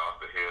alpha. We lost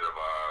the head of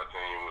our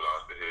team. We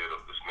lost the head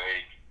of the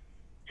snake.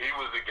 He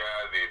was the guy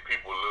that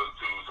people look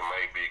to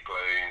make big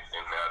plays,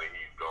 and now that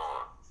he's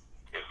gone.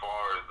 As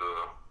far as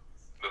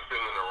the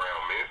feeling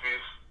around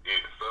Memphis,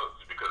 it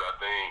sucks because I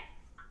think,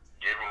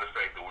 given the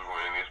fact that we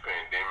were in this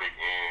pandemic,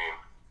 and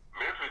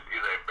Memphis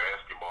is a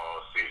basketball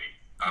city.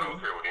 I don't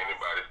care what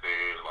anybody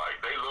says.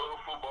 They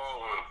love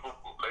football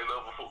they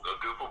love a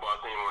good football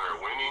team when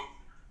they're winning,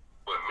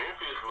 but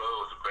Memphis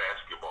loves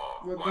basketball.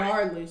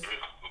 Regardless.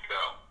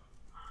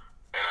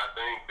 And I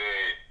think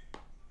that,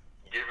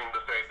 given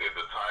the fact that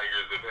the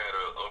Tigers have had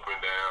a up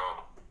and down,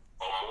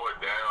 or more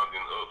down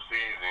than up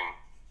season,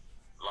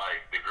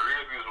 the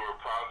Grizzlies were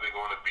probably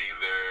going to be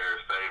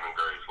their saving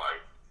grace.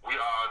 We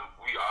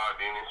all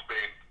didn't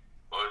expect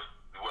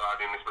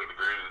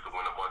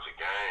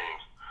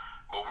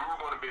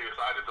be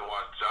excited to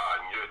watch Ja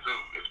in year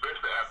 2,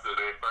 especially after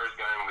their first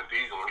game of the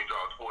season when he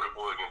dropped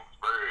 44 against the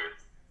Spurs,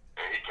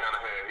 and he kind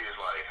of had his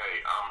like, "Hey,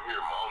 I'm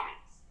here" moment,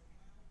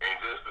 and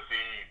just to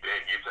see that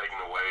get taken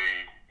away,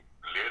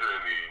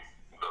 literally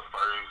the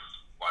first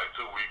like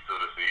 2 weeks of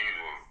the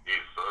season,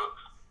 it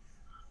sucks.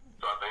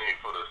 So I think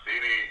for the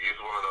city,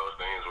 it's one of those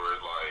things where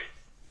it's like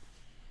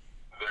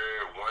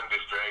they're one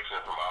distraction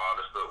from all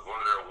the stuff. One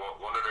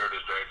of their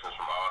distractions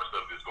from all the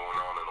stuff that's going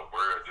on in the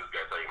world just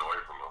got taken away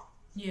from them.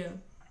 Yeah,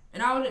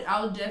 and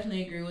I would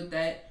definitely agree with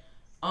that.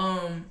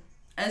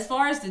 As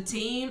far as the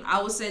team,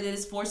 I would say that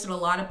it's forcing a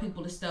lot of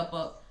people to step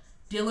up.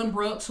 Dylan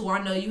Brooks, who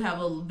I know you have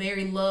a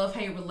very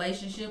love-hate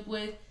relationship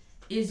with,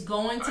 is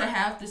going to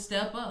have to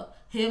step up.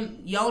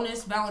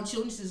 Jonas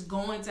Valanciunas is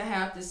going to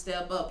have to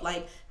step up.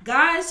 Like,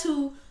 guys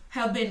who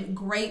have been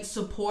great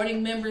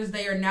supporting members,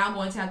 they are now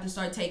going to have to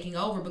start taking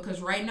over because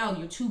right now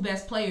your 2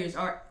 best players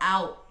are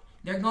out.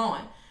 They're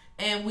gone.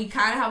 And we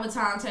kind of have a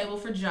timetable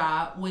for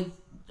Ja. With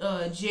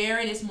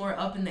Jared, it's more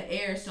up in the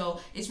air. So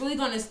it's really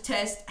going to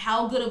test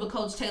how good of a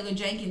coach Taylor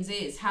Jenkins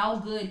is. How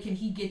good can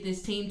he get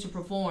this team to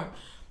perform?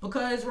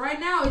 Because right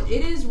now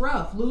it is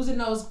rough losing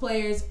those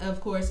players,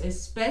 of course,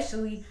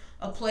 especially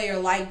a player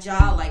like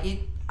Ja.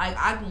 Like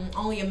I can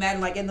only imagine,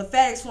 like in the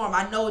FedEx Forum,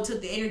 I know it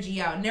took the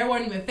energy out, and there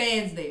weren't even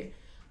fans there.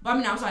 But I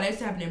mean, I'm sorry, that used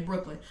to happen in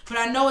Brooklyn. But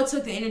I know it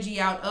took the energy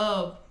out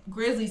of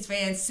Grizzlies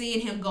fans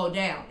seeing him go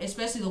down,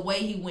 especially the way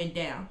he went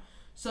down.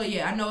 So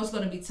yeah, I know it's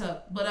going to be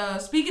tough. But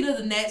speaking of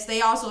the Nets,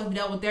 they also have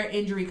dealt with their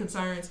injury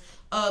concerns.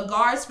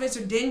 Guard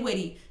Spencer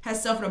Dinwiddie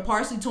has suffered a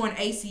partially torn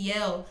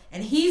ACL,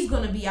 and he's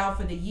going to be out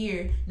for the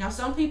year. Now,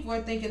 some people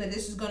are thinking that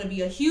this is going to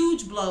be a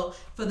huge blow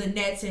for the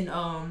Nets, and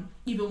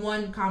even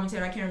one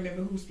commentator, I can't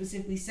remember who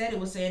specifically said it,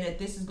 was saying that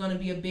this is going to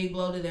be a big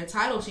blow to their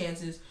title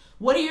chances.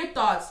 What are your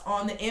thoughts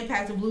on the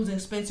impact of losing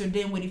Spencer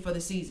Dinwiddie for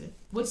the season?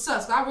 Which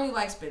sucks. I really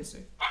like Spencer.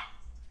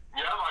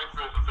 Yeah, I like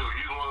Spencer too.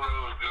 He's one of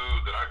those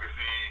dudes that I can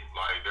see,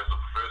 like, that's a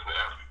professional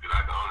athlete that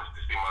I can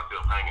honestly see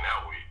myself hanging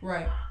out with.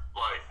 Right.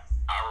 Like,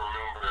 I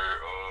remember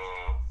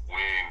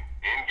when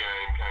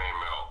Endgame came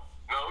out.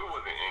 No, it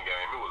wasn't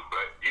Endgame. It was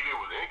either it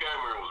was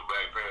Endgame or it was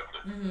Black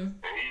Panther. Mm-hmm.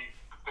 And he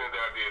sent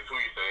out there a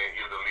tweet saying,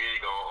 "Is the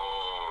league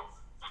gonna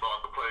start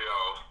the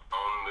playoffs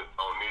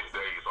on this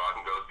day so I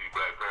can go see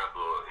Black Panther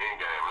or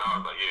Endgame?" And I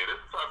was like, "Yeah,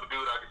 that's the type of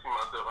dude I can see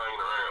myself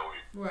hanging around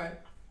with." Right.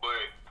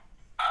 But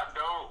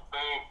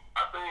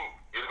I think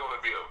it's gonna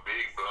be a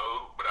big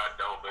blow, but I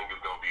don't think it's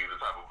gonna be the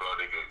type of blow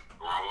that could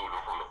remove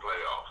them from the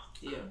playoffs.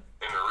 Yeah.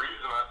 And the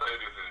reason I say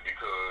this is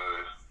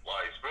because,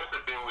 like,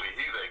 Spencer Dinwiddie,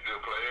 he's a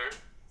good player,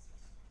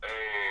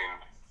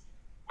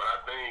 but I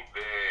think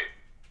that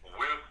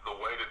with the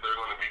way that they're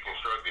going to be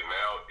constructed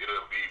now,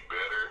 it'll be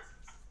better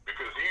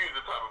because he's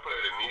the type of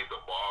player that needs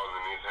the ball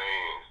in his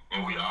hands, and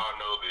we all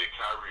know that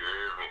Kyrie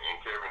Irving and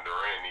Kevin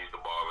Durant needs the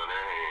ball in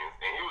their hands,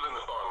 and he was in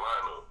the starting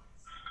lineup.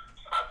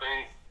 I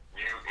think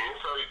you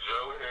insert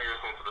Joe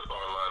Harris into the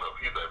starting lineup.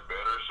 He's a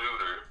better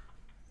shooter,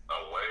 a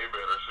way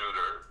better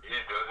shooter. He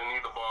doesn't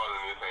need the ball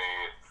in his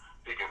hands.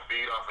 He can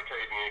feed off of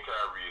KD and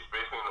Kyrie,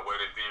 especially in the way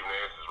that Steve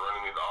Nash is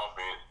running his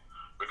offense,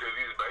 because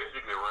he's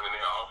basically running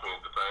their offense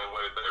the same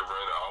way that they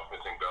run the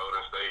offense in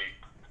Golden State.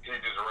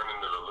 He's just running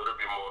it a little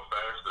bit more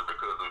faster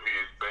because of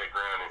his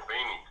background in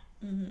Phoenix.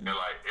 Mm-hmm. And,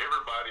 like,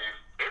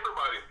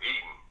 everybody's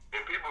eating.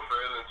 And people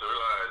failing to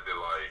realize that,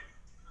 like,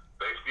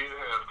 they still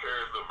have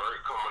Caris LeVert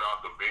coming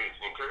off the bench,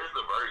 and Caris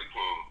LeVert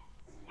can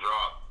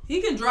drop. He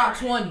can drop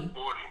 20.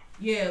 40.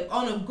 Yeah,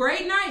 on a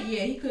great night,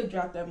 yeah, he could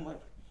drop that much.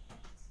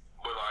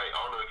 But, like,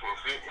 on the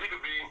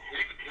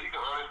he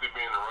can honestly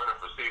be in the running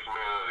for 6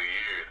 Man of the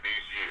Year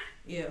this year.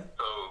 Yeah.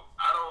 So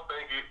I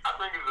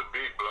think it's a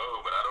big blow,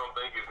 but I don't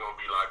think it's gonna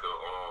be like a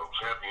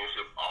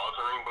championship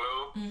altering blow.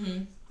 Mm-hmm.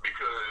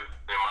 Because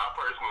in my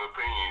personal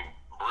opinion,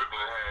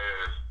 Brooklyn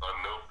has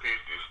enough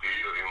pieces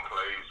still in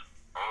place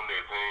on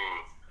their team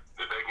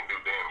that they can do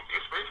damage,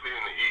 especially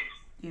in the East.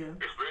 Yeah.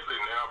 Especially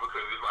now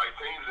because it's like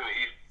teams in the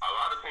East, a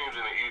lot of teams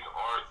in the East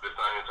aren't the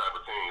same type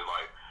of teams.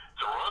 Like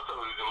Toronto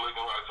isn't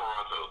looking like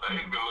Toronto.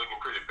 They've been looking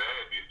pretty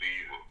bad this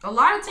season. A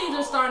lot of teams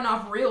are starting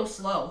off real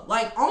slow.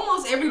 Like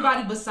almost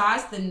everybody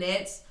besides the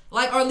Nets,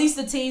 like, or at least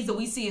the teams that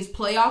we see as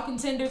playoff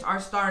contenders, are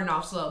starting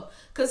off slow.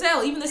 Cause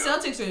hell, even the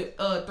Celtics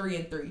are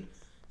 3-3.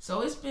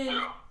 So it's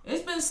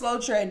been slow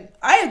trading.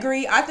 I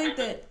agree. I think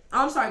that.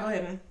 I'm sorry. Go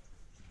ahead, man.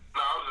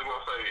 No, I was just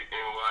gonna say,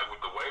 and like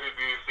with the way that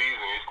this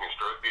season is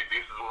constructed,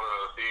 this is one of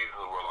those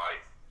seasons where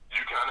like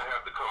you kind of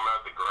have to come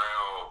out the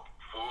ground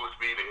full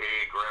speed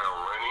ahead, ground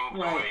running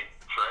to make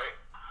track,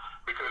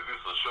 because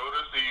it's a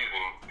shorter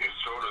season, it's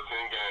shorter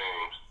 10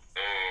 games,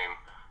 and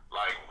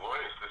like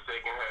once the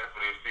second half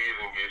of this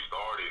season gets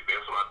started,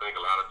 that's when I think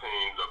a lot of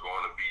teams are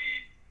going to be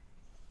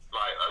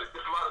like,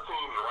 there's a lot of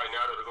teams right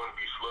now that are going to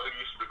be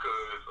sluggish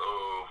because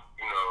of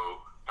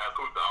how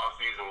quick the off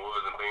season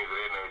was and things of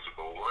that nature.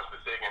 But once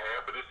the second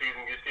half of the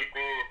season gets kicked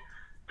in,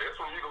 that's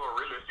when you're gonna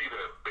really see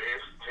the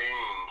best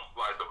teams,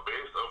 like the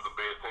best of the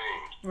best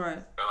teams. Right.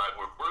 And like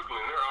with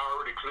Brooklyn, they're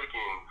already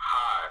clicking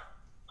high.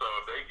 So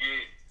if they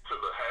get to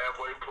the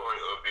halfway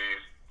point of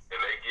this and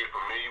they get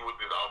familiar with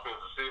this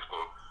offensive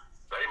system,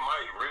 they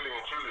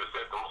and truly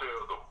set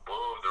themselves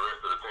above the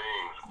rest of the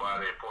teams by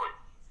that point.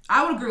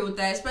 I would agree with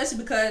that, especially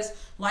because,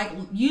 like,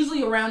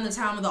 usually around the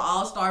time of the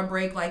All-Star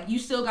break, like, you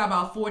still got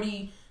about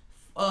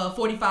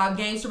 45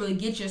 games to really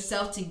get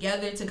yourself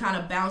together to kind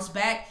of bounce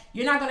back.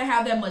 You're not going to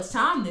have that much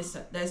time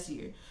this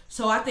year.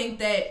 So I think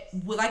that,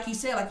 like you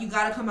said, like, you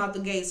got to come out the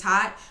gates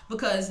hot,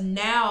 because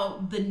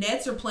now the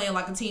Nets are playing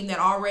like a team that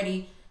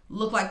already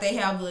look like they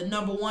have the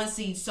number 1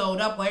 seed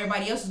sold up, while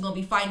everybody else is going to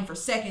be fighting for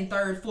 2nd,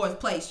 3rd, 4th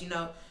place, you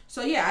know.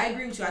 So, yeah, I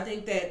agree with you. I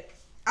think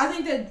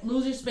that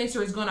losing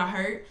Spencer is going to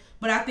hurt,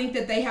 but I think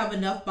that they have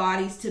enough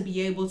bodies to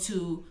be able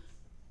to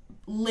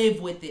live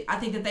with it. I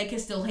think that they can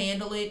still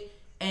handle it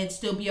and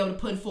still be able to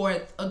put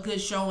forth a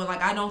good showing.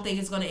 Like, I don't think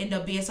it's going to end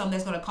up being something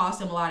that's going to cost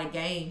them a lot of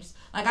games.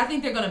 Like, I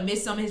think they're going to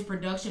miss some of his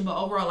production, but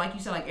overall, like you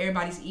said, like,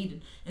 everybody's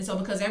eating. And so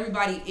because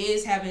everybody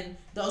is having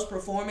those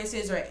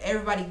performances, or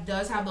everybody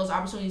does have those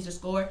opportunities to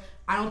score,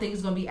 I don't think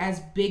it's going to be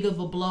as big of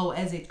a blow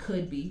as it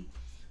could be.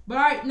 But,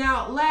 all right,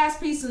 now, last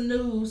piece of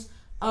news.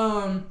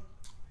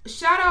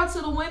 Shout out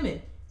to the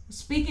women.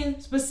 Speaking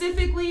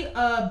specifically,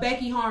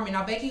 Becky Harmon.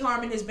 Now, Becky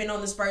Harmon has been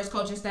on the Spurs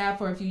coaching staff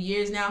for a few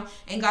years now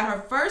and got her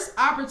first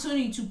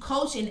opportunity to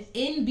coach an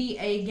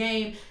NBA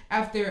game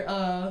after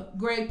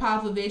Greg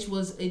Popovich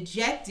was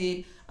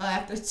ejected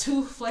after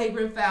 2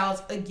 flagrant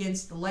fouls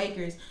against the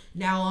Lakers.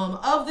 Now,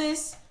 of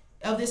this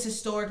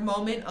historic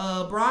moment,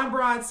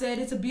 Bron said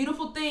it's a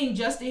beautiful thing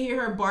just to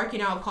hear her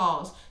barking out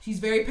calls. She's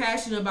very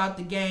passionate about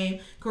the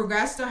game.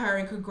 Congrats to her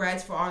and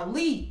congrats for our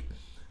league.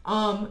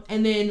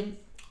 And then,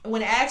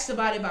 when asked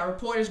about it by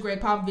reporters, Greg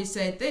Popovich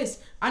said this: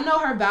 "I know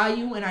her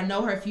value and I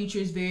know her future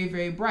is very,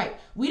 very bright.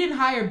 We didn't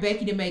hire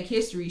Becky to make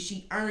history.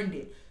 She earned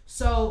it."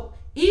 So,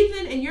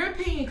 Ethan, in your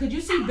opinion, could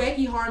you see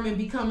Becky Harmon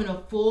becoming a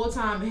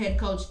full-time head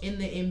coach in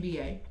the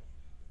NBA?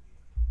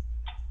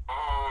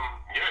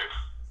 Yes,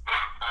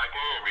 I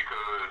can,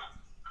 because,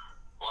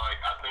 like,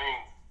 I think,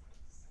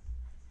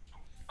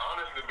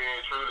 honestly,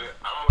 being true,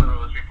 I'm one of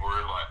those people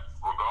where, like,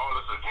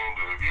 regardless of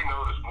gender, if you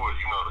know the sport,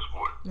 you know the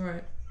sport.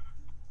 Right.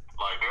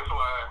 Like, that's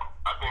why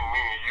I think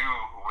me and you,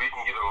 we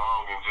can get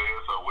along in jail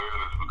so well,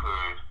 is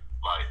because,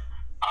 like,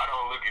 I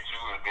don't look at you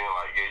as being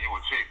like, yeah, you a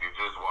chick that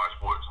just watch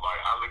sports. Like,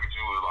 I look at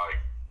you as like,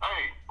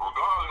 hey,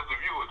 regardless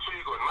if you a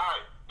chick or not,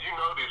 you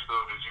know this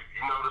stuff, that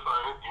you know the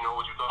same, you know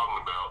what you're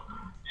talking about.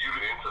 You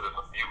into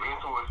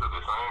it to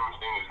the same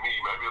extent as me,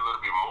 maybe a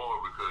little bit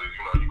more, because,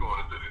 you know, you're going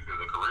into this as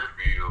a career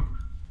field,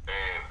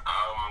 and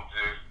I'm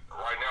just,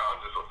 right now, I'm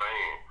just a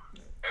fan.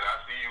 And I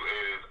see you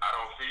as, I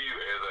don't see you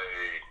as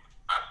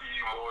I see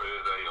you more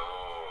as a,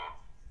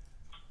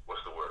 what's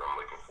the word I'm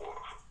looking for?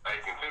 A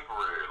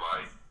contemporary.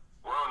 Like,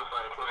 we're on the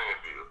same playing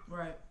field.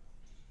 Right.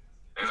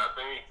 And I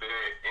think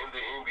that in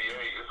the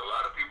NBA, it's a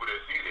lot of people that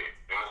see that.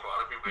 And it's a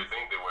lot of people that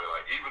think that way.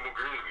 Like, even the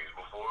Grizzlies,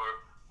 before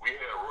we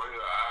had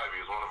Royal Ivy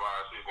as one of our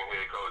assistant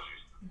head coaches,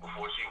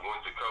 before she went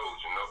to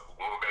coach, and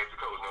went back to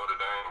coach Notre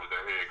Dame as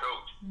their head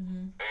coach.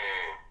 Mm-hmm.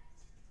 And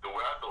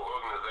throughout the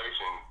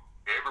organization,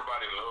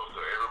 everybody loves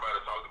her. Everybody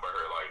talks about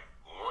her. Like,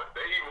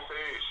 they even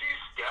said she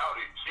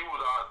scouted. She was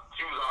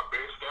our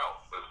best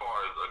scout as far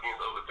as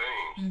against other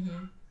teams.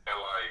 Mm-hmm. And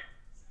like,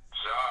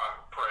 Ja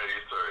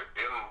praised her,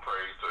 Dylan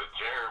praised her,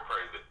 Jaren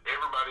praised her.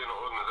 Everybody in the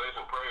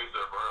organization praised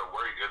her for her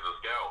work as a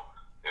scout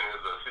and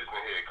as an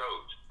assistant head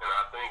coach. And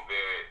I think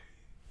that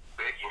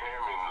Becky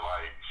Hammond,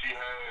 like, she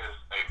has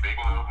a big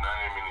enough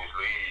name in this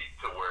league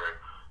to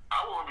where I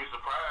wouldn't be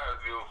surprised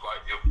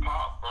if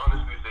Pop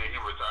honestly said he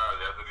retires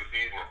after the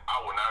season. I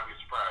would not be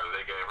surprised if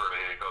they gave her the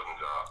head coaching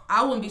job.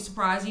 I wouldn't be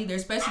surprised either,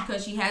 especially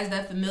because she has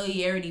that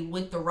familiarity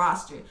with the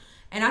roster.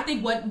 And I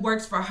think what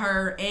works for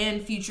her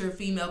and future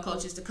female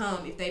coaches to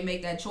come, if they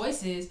make that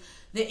choice, is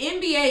the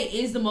NBA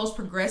is the most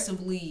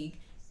progressive league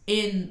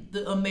in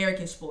the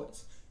American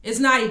sports. It's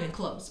not even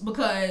close,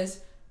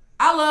 because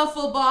I love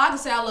football. I can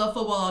say I love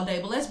football all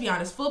day, but let's be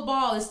honest,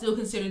 football is still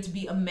considered to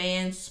be a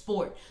man's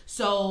sport.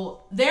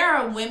 So there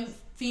are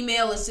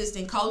female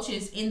assistant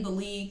coaches in the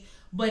league,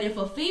 but if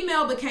a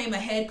female became a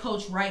head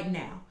coach right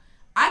now,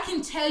 I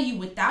can tell you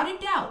without a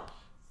doubt,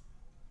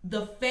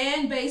 the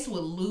fan base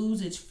would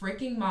lose its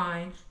freaking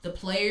mind. The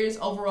players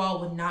overall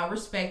would not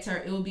respect her.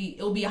 It would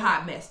be a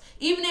hot mess.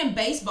 Even in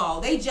baseball,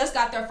 they just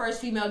got their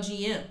first female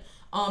GM.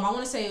 I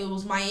want to say it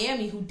was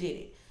Miami who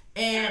did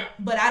it.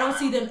 But I don't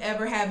see them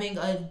ever having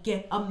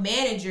a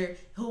manager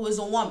who is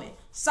a woman.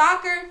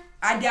 Soccer,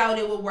 I doubt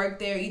it would work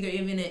there either,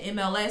 even in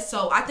MLS.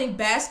 So I think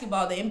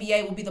basketball, the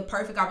NBA, will be the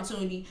perfect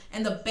opportunity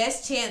and the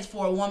best chance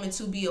for a woman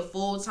to be a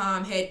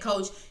full-time head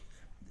coach,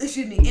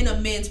 in a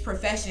men's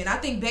profession. I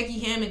think Becky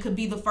Hammon could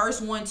be the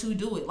first one to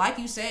do it. Like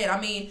you said, I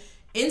mean,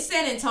 in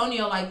San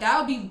Antonio, like, that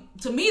would be,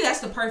 to me, that's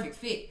the perfect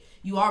fit.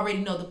 You already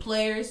know the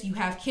players. You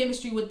have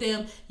chemistry with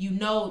them. You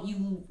know,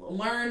 you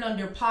learn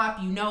under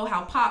Pop. You know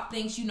how Pop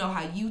thinks. You know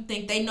how you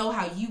think. They know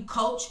how you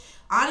coach.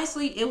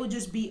 Honestly, it would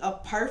just be a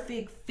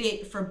perfect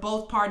fit for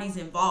both parties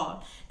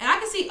involved. And I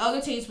can see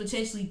other teams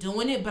potentially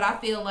doing it, but I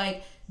feel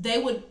like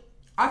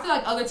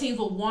other teams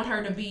would want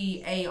her to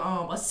be a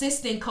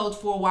assistant coach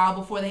for a while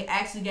before they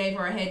actually gave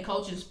her a head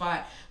coaching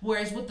spot.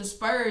 Whereas with the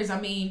Spurs, I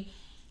mean,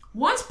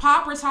 Once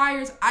Pop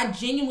retires, I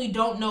genuinely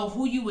don't know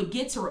who you would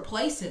get to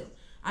replace him.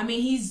 I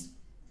mean, he's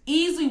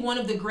easily one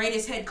of the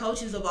greatest head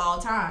coaches of all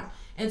time.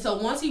 And so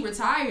once he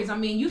retires, I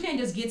mean, you can't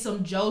just get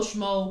some Joe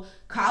Schmo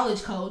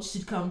college coach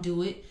to come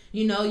do it.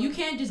 You know, you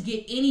can't just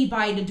get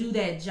anybody to do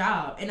that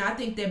job. And I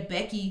think that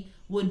Becky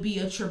would be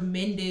a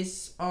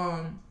tremendous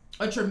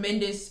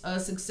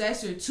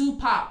successor to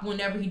Pop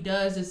whenever he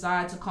does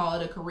decide to call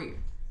it a career.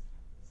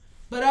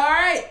 But all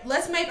right,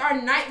 let's make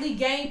our nightly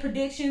game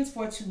predictions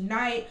for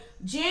tonight,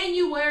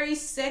 January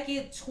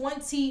 2nd,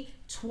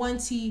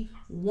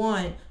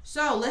 2021.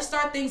 So let's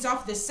start things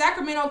off with the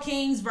Sacramento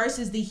Kings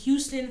versus the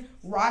Houston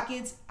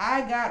Rockets.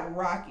 I got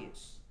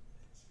Rockets.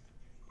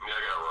 Yeah,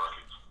 I got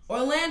Rockets.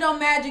 Orlando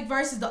Magic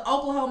versus the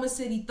Oklahoma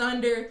City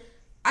Thunder.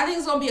 I think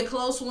it's going to be a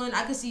close one.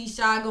 I could see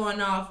Shy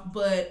going off,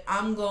 but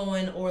I'm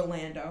going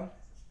Orlando.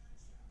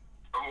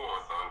 I'm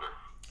going Thunder.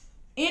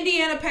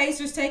 Indiana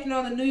Pacers taking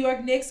on the New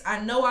York Knicks. I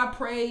know I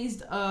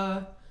praised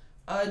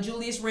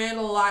Julius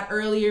Randle a lot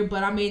earlier,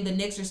 but I mean, the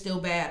Knicks are still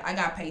bad. I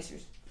got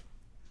Pacers.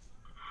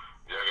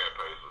 Yeah, I got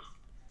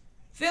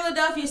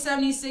Pacers. Philadelphia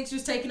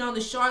 76ers taking on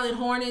the Charlotte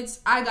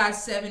Hornets. I got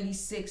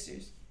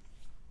 76ers.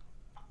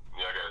 Yeah,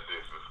 I got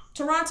Sixers.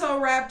 Toronto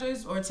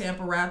Raptors or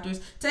Tampa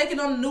Raptors taking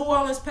on the New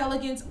Orleans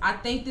Pelicans. I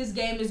think this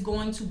game is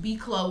going to be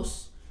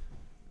close,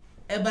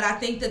 but I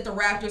think that the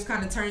Raptors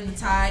kind of turn the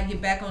tide,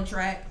 get back on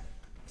track.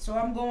 So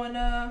I'm going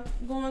Toronto.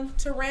 I'm going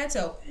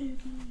Raptors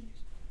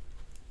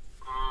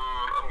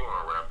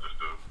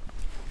too.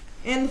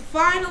 And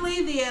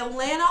finally, the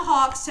Atlanta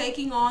Hawks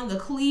taking on the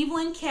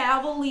Cleveland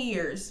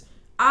Cavaliers.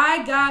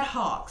 I got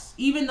Hawks,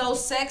 even though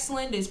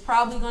Sexland is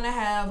probably going to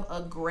have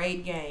a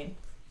great game.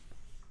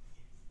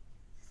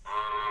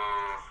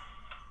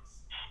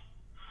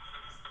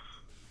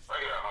 I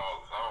got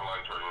Hawks. I don't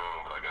like Trae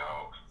Young, but I got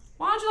Hawks.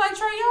 Why don't you like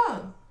Trae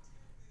Young?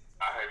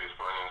 I hate his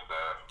playing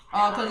style.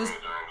 Oh, because it's...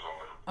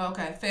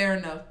 Okay, fair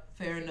enough.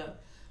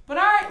 But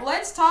all right,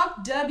 let's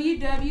talk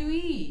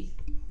WWE.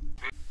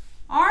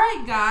 All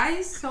right,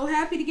 guys. So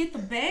happy to get the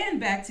band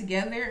back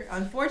together.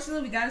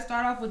 Unfortunately, we got to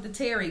start off with the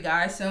Terry,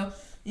 guys. So,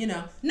 you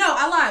know. No,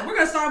 I lied. We're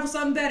going to start off with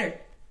something better.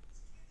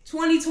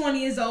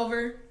 2020 is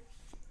over.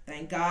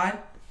 Thank God.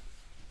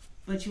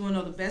 But you want to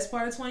know the best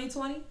part of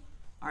 2020?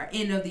 Our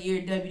end of the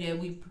year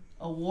WWE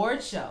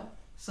award show.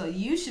 So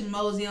you should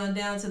mosey on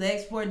down to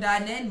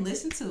theexport.net and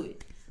listen to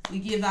it. We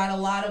give out a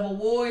lot of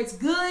awards,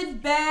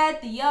 good, bad,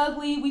 the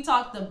ugly. We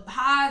talk the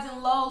highs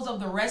and lows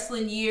of the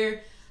wrestling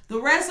year. The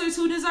wrestlers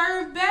who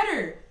deserve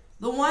better.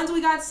 The ones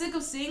we got sick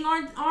of seeing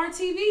on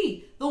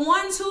TV. The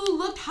ones who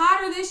looked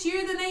hotter this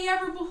year than they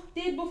ever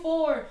did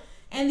before.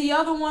 And the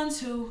other ones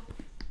who,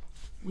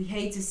 we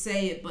hate to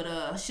say it, but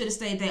should have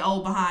stayed their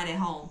old behind at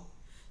home.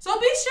 So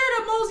be sure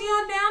to mosey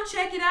on down,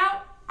 check it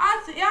out.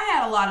 I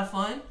had a lot of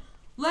fun.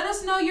 Let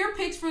us know your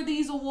picks for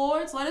these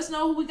awards. Let us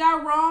know who we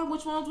got wrong,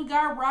 which ones we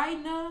got right,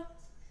 and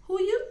who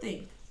you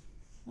think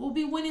will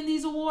be winning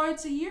these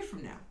awards a year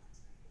from now.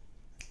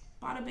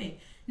 Bada bing.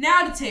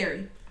 Now to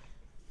Terry.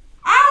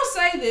 I'll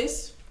say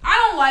this. I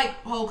don't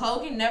like Hulk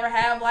Hogan. Never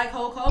have liked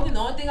Hulk Hogan.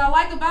 The only thing I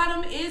like about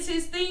him is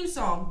his theme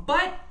song.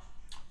 But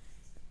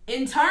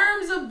in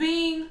terms of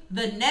being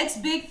the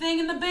next big thing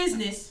in the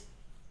business,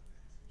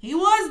 he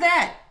was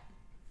that.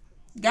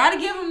 Gotta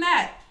give him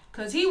that.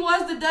 Because he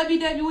was the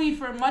WWE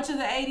for much of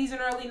the 80s and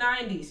early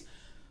 90s.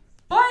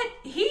 But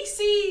he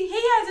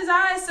has his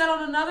eyes set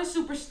on another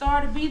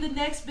superstar to be the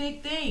next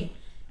big thing.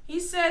 He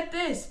said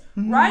this.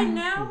 Right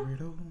now,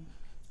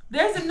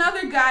 there's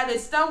another guy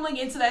that's stumbling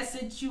into that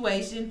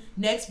situation,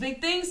 next big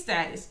thing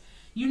status.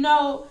 You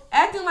know,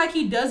 acting like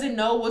he doesn't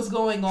know what's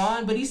going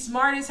on, but he's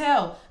smart as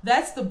hell.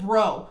 That's the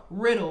bro,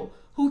 Riddle,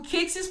 who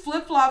kicks his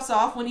flip-flops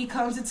off when he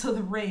comes into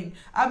the ring.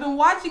 I've been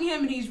watching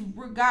him, and he's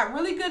got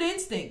really good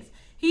instincts.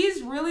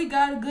 He's really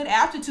got a good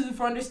aptitude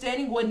for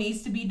understanding what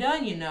needs to be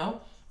done, you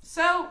know.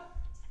 So,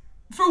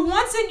 for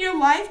once in your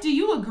life, do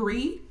you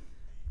agree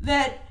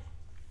that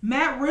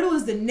Matt Riddle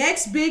is the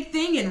next big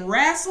thing in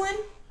wrestling?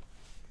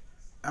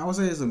 I would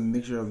say it's a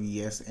mixture of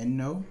yes and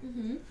no.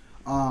 Mm-hmm.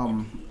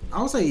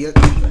 I would say yes.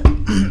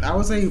 I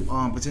would say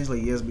potentially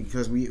yes,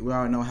 because we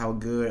all know how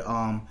good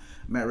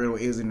Matt Riddle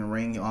is in the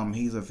ring.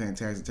 He's a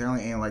fantastic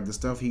talent, and like the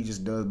stuff he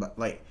just does, but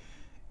like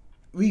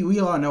we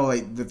all know,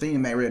 like the thing that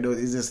Matt Riddle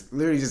does is just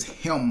literally just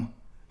him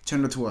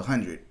turned up to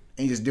 100, and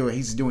he's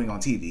just doing it on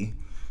TV.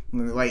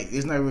 Like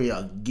it's not really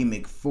a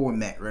gimmick for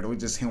Matt Riddle;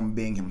 it's just him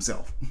being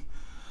himself.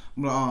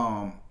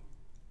 But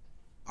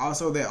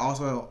also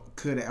that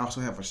could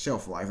have a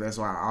shelf life. That's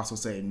why I also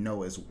say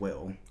no as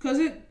well. Cause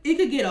it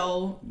could get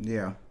old.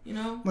 Yeah. You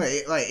know.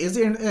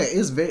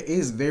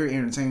 It's very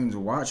entertaining to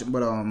watch,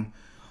 but I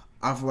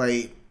feel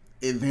like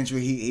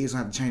eventually he's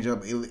gonna have to change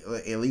up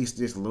at least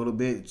just a little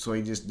bit so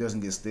he just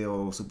doesn't get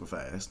stale super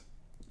fast.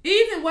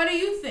 Ethan, what do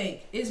you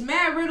think? Is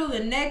Matt Riddle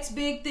the next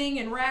big thing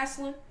in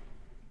wrestling?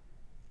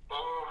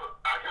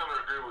 I kind of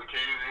agree with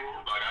Casey.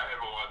 Like I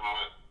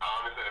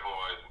honestly haven't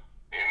watched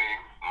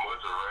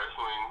much of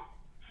wrestling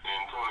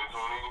in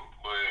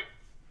 2020, but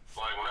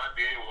like when I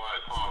did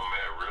watch some of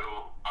Matt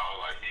Riddle, I was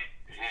like, he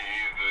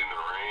is good in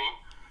the ring.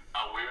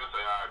 I will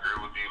say I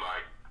agree with you. Like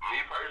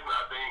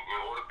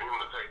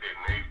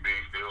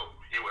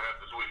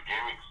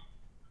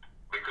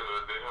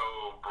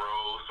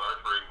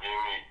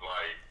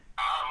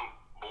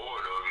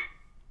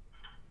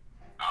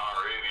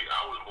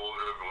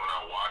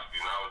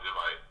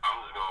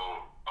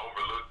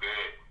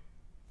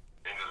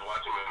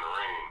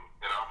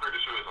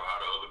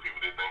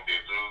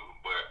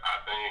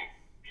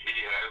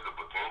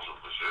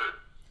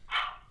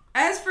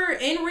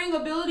in-ring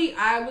ability,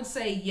 I would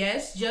say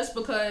yes, just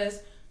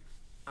because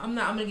I'm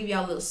gonna give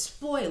y'all a little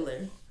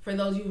spoiler for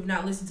those of you who have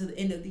not listened to the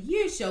end of the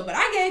year show, but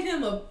I gave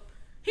him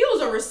he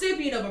was a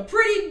recipient of a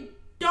pretty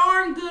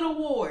darn good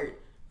award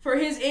for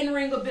his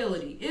in-ring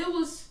ability. It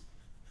was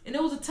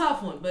a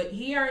tough one, but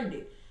he earned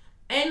it.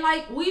 And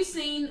like we've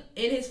seen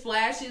in his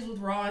flashes with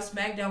Raw and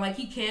SmackDown, like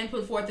he can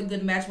put forth a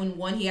good match when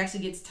one, he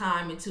actually gets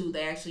time, and two,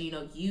 they actually,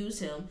 use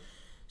him.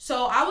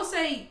 So I would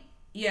say,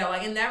 yeah,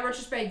 like in that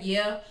retrospect,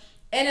 yeah.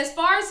 And as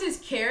far as his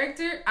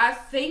character, I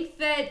think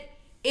that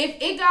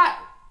if it got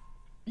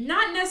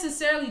not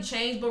necessarily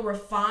changed, but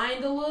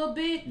refined a little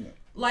bit,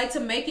 like to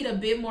make it a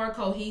bit more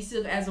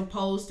cohesive as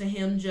opposed to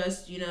him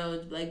just,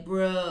 like,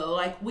 bro,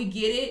 like we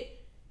get it.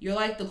 You're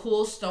like the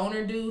cool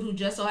stoner dude who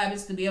just so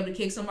happens to be able to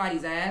kick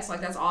somebody's ass. Like,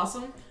 that's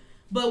awesome.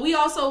 But we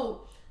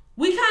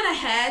kind of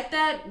had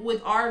that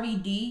with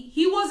RVD.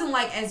 He wasn't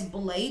like as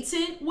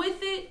blatant with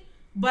it,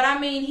 but I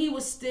mean, he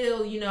was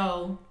still, we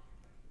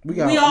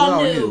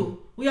all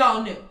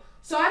knew.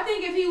 So I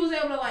think if he was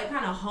able to like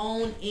kind of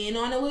hone in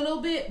on a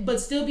little bit, but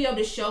still be able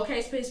to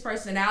showcase his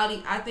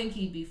personality, I think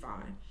he'd be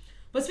fine.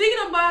 But speaking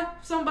of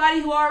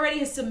somebody who already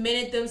has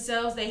cemented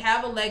themselves, they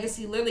have a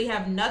legacy, literally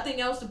have nothing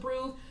else to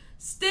prove,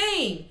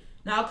 Sting.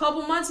 Now, a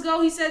couple months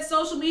ago, he set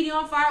social media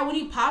on fire when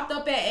he popped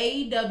up at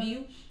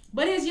AEW,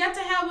 but has yet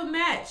to have a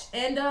match.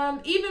 And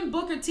even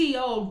Booker T,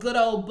 good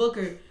old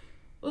Booker,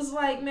 was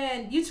like,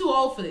 man, you too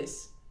old for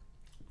this.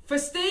 For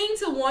Sting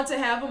to want to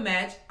have a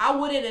match, I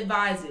wouldn't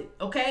advise it,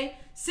 okay?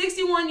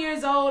 61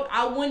 years old,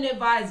 I wouldn't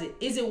advise it.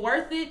 Is it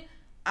worth it?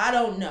 I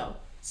don't know.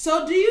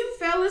 So do you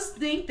fellas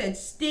think that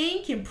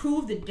Sting can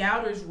prove the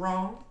doubters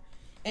wrong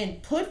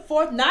and put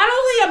forth not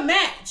only a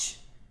match,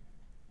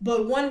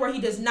 but one where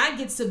he does not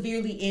get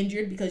severely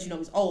injured because,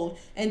 he's old,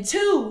 and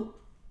two,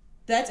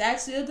 that's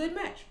actually a good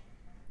match?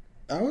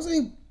 I would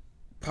say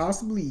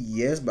possibly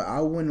yes, but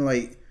I wouldn't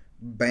like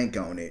bank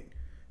on it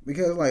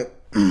because like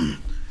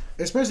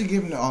especially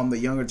given the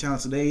younger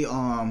talents today,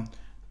 I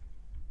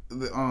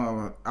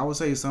would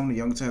say some of the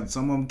younger talents,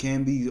 some of them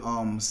can be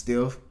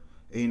stiff.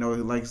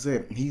 Like I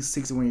said, he's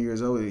 61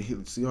 years old.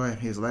 He'll have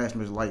his last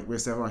match like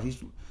with Seth.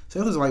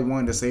 Seth is like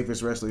one of the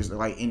safest wrestlers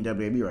like in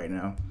WWE right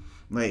now.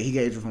 Like he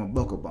got injured from a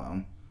buckle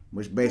bomb,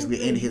 which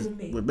basically ended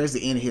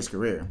his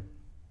career.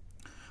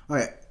 All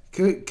right,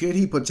 could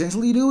he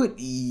potentially do it?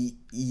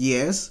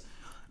 Yes,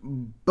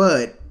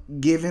 but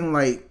given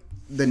like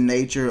the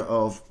nature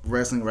of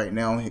wrestling right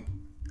now,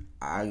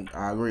 I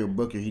agree with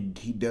Booker. He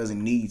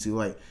doesn't need to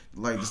like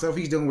the stuff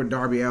he's doing with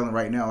Darby Allin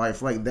right now. I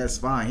feel like that's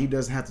fine. He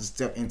doesn't have to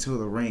step into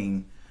the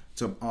ring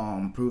to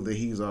prove that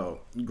he's a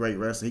great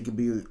wrestler. He could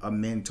be a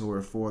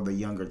mentor for the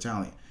younger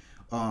talent.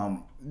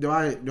 Do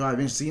I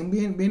eventually see him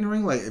being in the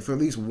ring like for at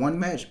least one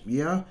match?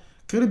 Yeah.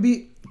 Could it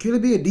be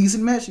a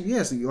decent match?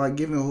 Yes. Like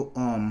given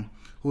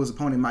who his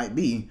opponent might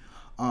be.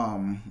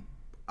 I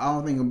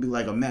don't think it'll be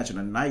like a match of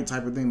the night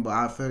type of thing, but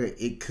I feel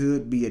like it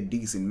could be a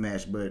decent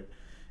match. But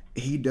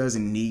he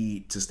doesn't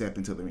need to step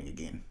into the ring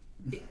again.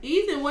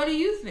 Ethan, what do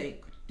you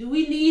think? Do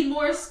we need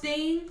more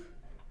Sting?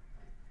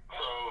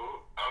 So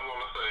I'm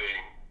gonna say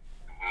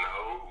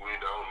no, we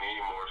don't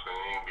need more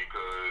Sting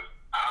because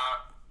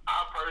I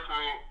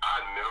personally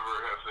never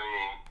have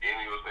seen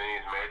any of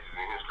Sting's matches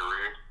in his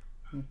career,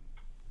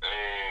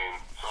 and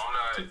so I'm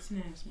not.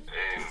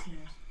 And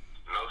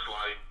no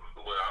slight,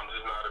 but I'm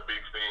just not a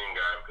big Sting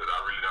guy because I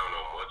really don't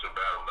know much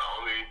about him.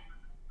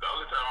 The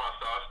only time I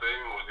saw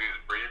Sting was his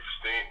brief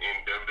stint in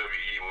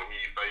WWE when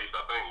he faced,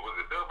 I think, was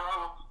it Bill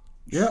Rollins?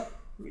 Yep.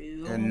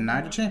 And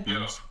Night of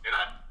Champions. Yeah.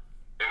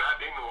 And I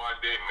didn't watch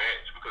that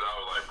match because I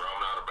was like, bro,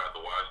 I'm not about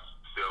to watch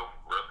self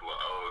wrestle an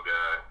old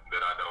guy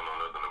that I don't know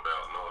nothing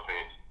about. No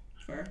offense.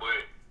 Sure.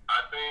 But I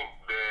think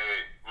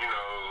that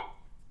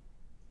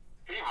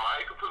he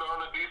might could put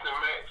on a decent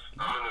match.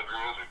 I'm in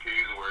agreement with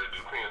Keys where it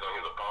depends on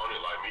his opponent.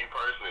 Like me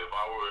personally, if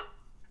I were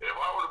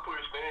to put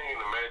Sting in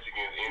a match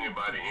against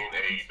anybody in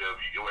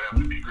AEW, it would have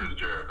to be Chris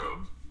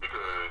Jericho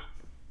because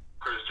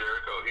Chris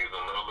Jericho, he's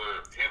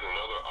another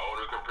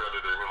older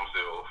competitor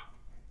himself,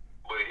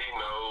 but he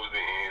knows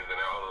the ins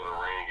and outs of the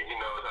ring and he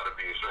knows how to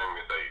be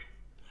extremely safe.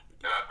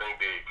 And I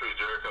think that Chris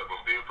Jericho can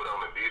still put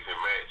on a decent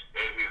match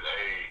at his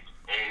age,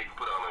 and he can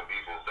put on a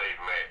decent safe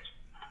match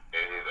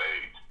at his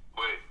age.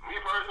 But me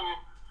personally,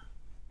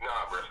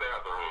 nah, bro, stay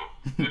out the ring.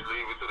 Just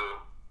leave it to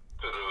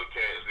the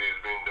cats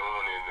that's been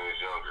doing it and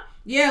is younger.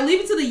 Yeah,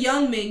 leave it to the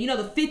young men.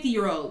 The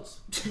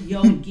 50-year-olds.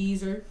 Young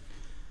geezer.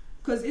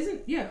 Because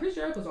Chris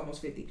Jericho's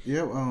almost 50.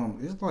 Yeah,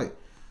 it's like,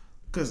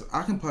 because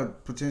I can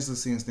potentially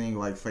see Sting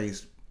like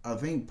face, I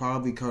think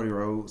probably Cody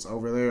Rhodes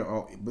over there,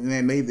 or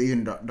maybe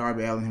even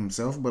Darby Allin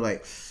himself. But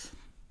like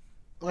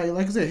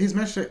I said, his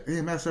match like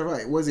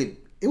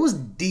it was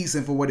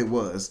decent for what it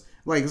was.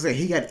 Like I said,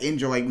 he got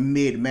injured like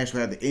mid match,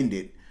 had to end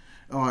it.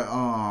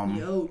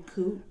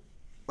 Cool.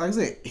 Like I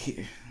said,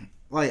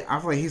 I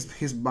feel like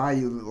his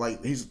body,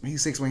 like he's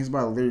 6'1", his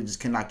body literally just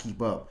cannot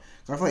keep up.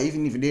 So I feel like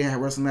even if it didn't have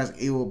a wrestling match,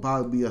 it will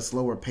probably be a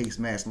slower paced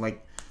match,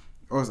 like,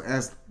 or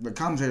as the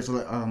commentators,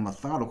 like a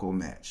methodical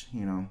match,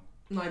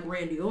 like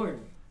Randy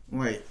Orton.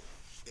 Like,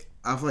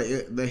 I feel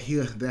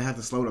like they have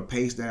to slow the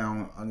pace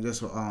down on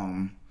just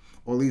or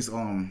at least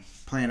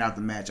playing out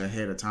the match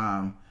ahead of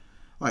time.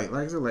 Like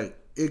I said, like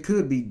it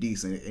could be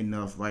decent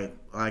enough, like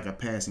a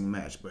passing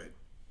match, but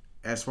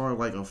as far as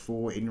like a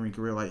full in-ring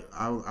career, like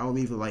I'll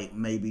leave it like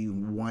maybe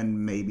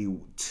 1, maybe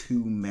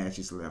 2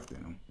 matches left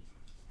in them.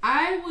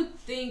 I would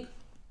think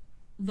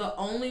the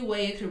only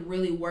way it could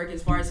really work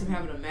as far as him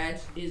having a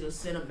match is a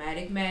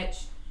cinematic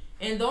match.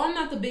 And though I'm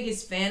not the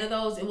biggest fan of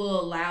those, it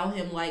will allow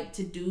him like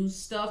to do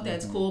stuff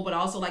that's cool, but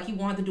also like he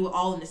won't have to do it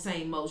all in the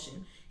same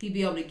motion. He'd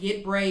be able to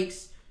get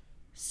breaks,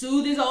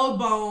 soothe his old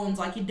bones.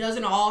 Like it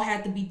doesn't all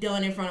have to be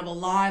done in front of a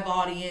live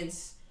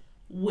audience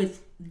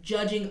with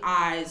judging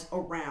eyes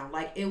around.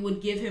 Like it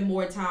would give him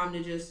more time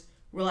to just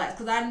relax.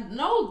 Because I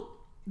know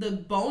the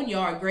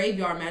Boneyard,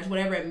 Graveyard match,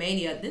 whatever at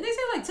Mania, didn't they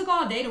say like took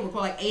all day to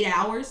record like 8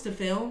 hours to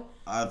film?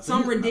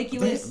 Some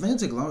ridiculous. I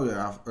think it took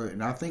longer.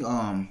 And I think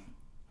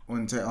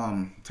when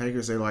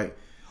Taker said like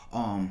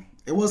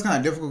it was kind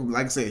of difficult.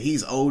 Like I said,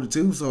 he's older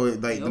too, so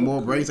like the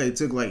more breaks they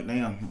took, like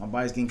damn, my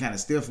body's getting kind of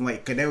stiff. And,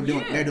 like, cause they're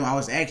doing all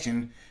this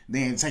action,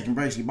 then taking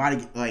breaks, your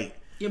body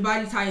your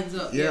body tightens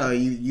up. Yeah,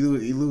 you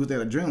lose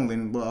that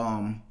adrenaline.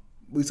 But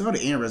we saw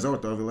the end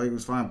result of it. Like it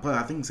was fine. But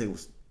I think it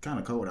was kind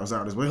of cold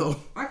outside as well.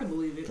 I can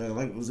believe it.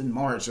 Like it was in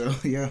March, so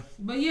yeah.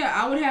 But yeah,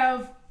 I would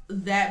have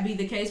that be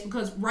the case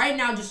because right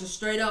now just a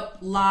straight up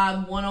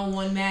live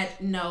one-on-one match,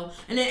 no.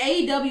 And then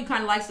AEW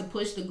kind of likes to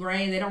push the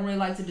grain. They don't really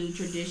like to do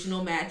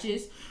traditional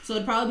matches, so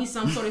it'd probably be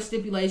some sort of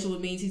stipulation, which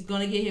means he's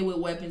gonna get hit with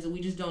weapons, and we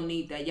just don't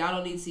need that. Y'all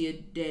don't need to see a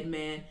dead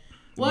man.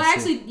 Well,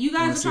 actually, you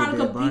guys are trying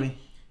to compete.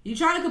 You're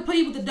trying to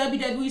compete with the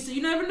WWE, so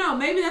you never know.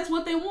 Maybe that's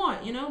what they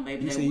want. You know,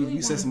 maybe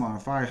you set someone on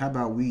fire. How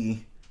about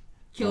we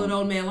kill an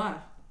old man live?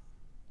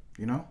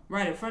 You know,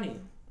 right in front of you.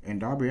 And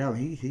Darby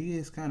Allin, he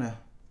is kind of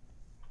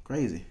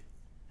crazy.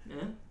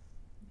 Yeah.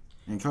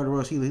 And Cody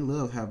Rhodes, he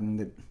loves having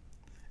the,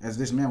 as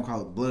this man would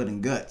call it, blood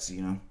and guts,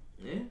 you know.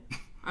 Yeah.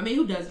 I mean,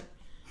 who doesn't?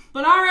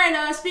 But all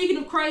right, speaking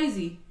of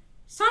crazy,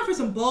 it's time for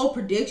some bold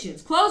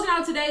predictions. Closing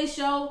out today's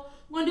show,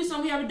 we're going to do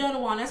something we haven't done in a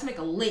while. Let's make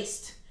a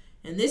list.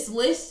 And this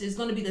list is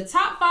going to be the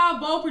top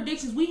 5 bold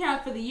predictions we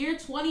have for the year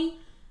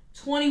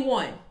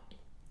 2021.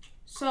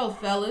 So,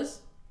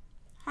 fellas,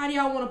 how do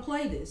y'all want to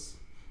play this?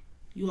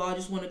 You all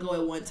just want to go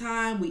at one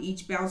time? We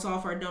each bounce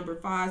off our number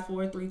 5,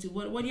 4, 3, 2.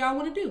 What do y'all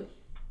want to do?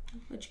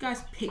 Let you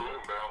guys pick.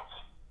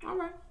 All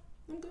right.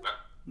 I'm good.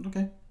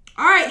 Okay.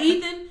 All right,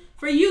 Ethan.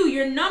 For you,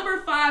 your number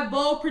 5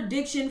 bold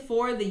prediction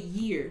for the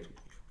year.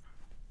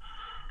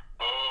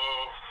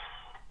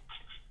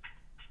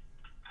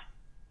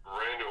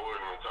 Randy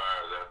Orton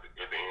retires at the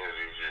end of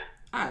this year.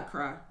 I'd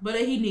cry. But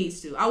he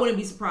needs to. I wouldn't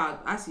be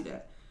surprised. I see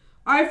that.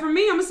 All right, for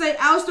me, I'm going to say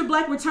Aleister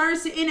Black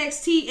returns to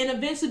NXT and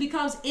eventually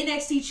becomes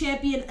NXT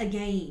champion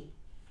again.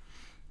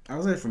 I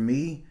would say for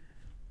me,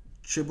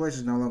 Triple H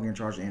is no longer in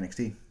charge of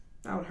NXT.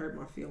 That would hurt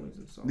my feelings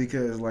and so.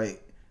 Because,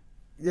 like,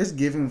 just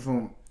giving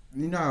from,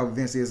 you know how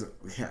Vince is,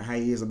 how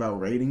he is about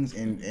ratings,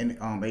 and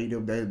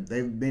AEW,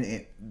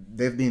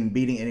 they've been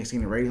beating NXT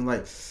in the ratings.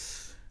 Like,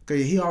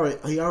 cause he already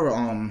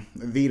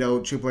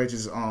vetoed Triple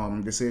H's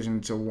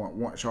decision to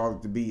want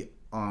Charlotte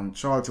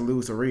to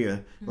lose to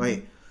Rhea.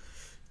 Mm-hmm.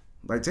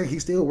 Like he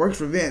still works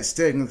for Vince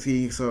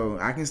technically, so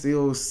I can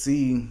still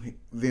see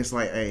Vince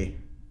like, hey,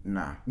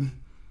 nah.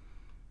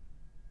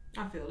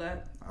 I feel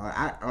that.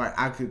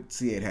 I could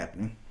see it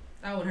happening.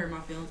 That would hurt my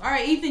feelings. All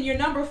right, Ethan, you're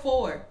number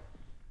 4. Number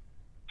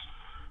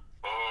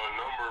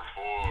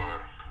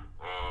 4.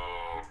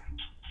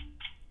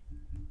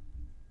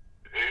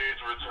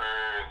 Edge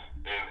returns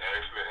and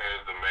actually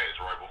has the match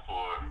right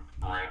before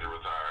Randy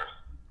retires.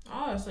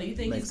 Oh, so you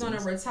think he's going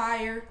to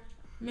retire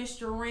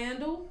Mr.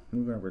 Randall?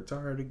 We're going to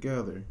retire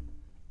together.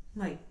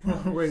 Like,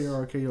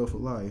 Radio RKO for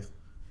life.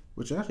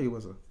 Which actually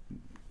was a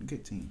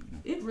good team. You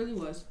know? It really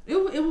was. It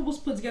was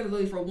put together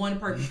really for one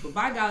purpose, but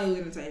by golly,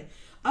 it was entertaining.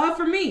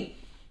 For me,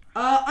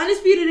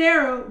 Undisputed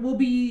Era will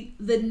be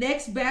the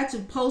next batch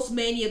of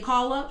post-Mania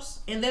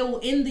call-ups, and they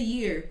will end the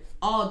year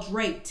all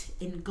draped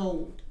in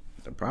gold.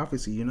 The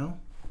prophecy, you know?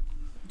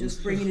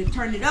 Just bringing it,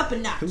 turning it up a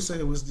notch. Who said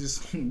it was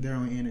just there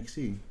on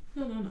NXT?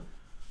 No.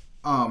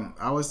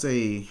 I would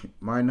say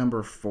my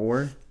number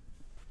 4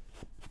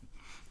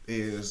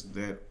 is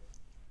that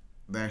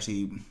they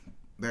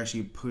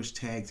actually push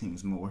tag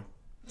teams more.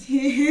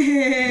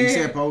 You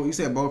said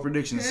bold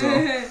predictions, so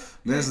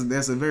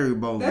that's a very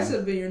bold. That should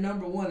have been your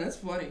number 1. That's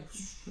funny.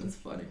 That's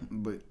funny.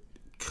 But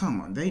come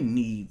on, they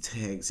need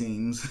tag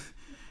teams.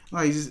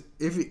 Like,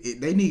 if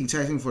they need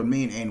tag teams for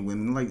men and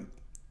women, like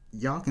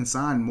y'all can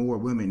sign more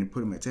women and put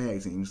them at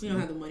tag teams. You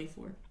don't have the money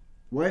for it.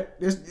 What?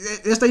 Yes,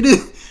 they do.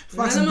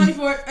 Fox have the money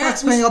for it.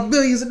 Fox paying up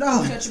billions of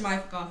dollars. Shut your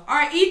mic off. All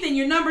right, Ethan,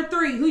 you're number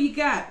 3. Who you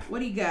got? What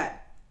do you got?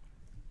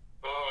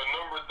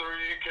 Number 3,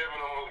 Kevin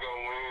Owens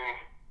gonna win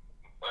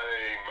a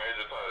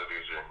major title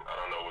this year. I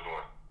don't know which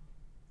one.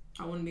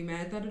 I wouldn't be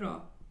mad at that at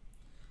all.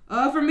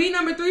 For me,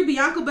 number 3,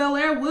 Bianca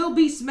Belair will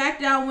be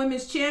SmackDown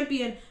Women's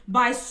Champion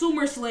by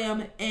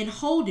SummerSlam and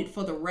hold it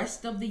for the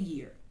rest of the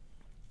year.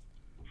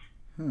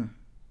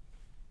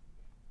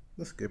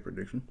 That's a good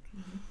prediction.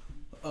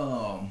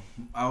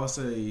 I would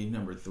say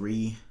number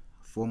 3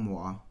 for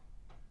moi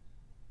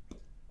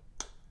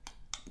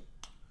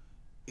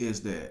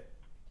is that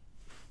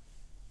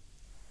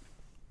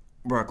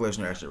Brock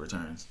Lesnar actually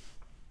returns.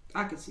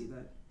 I could see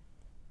that.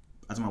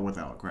 That's my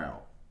without a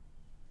crowd.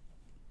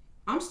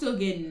 I'm still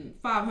getting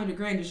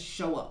 $500,000 to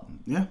show up.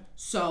 Yeah.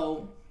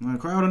 So.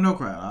 Crowd or no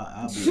crowd,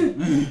 I'll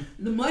be.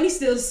 The money's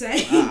still the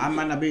same. I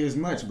might not be as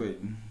much, but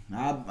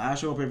I'll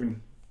show up every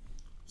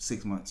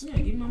 6 months. Yeah,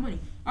 give me my money.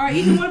 All right,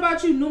 Ethan, what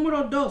about you?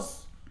 Numero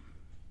dos.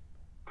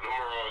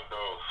 Numero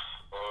dos.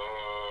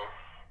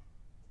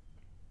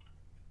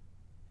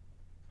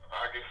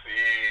 I can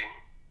see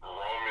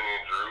Roman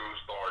and Drew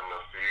starting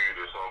a feud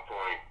at some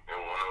point, and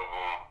one of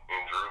them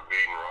and Drew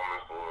beating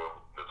Roman for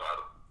the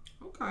title.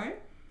 Okay.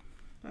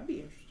 That'd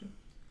be interesting.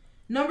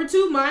 Number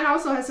 2, mine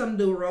also has something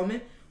to do with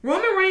Roman.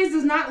 Roman Reigns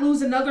does not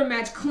lose another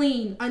match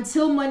clean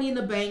until Money in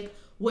the Bank,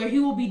 where he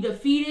will be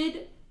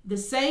defeated the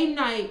same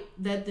night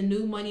that the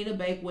new Money in the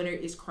Bank winner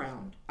is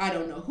crowned. I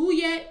don't know who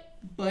yet,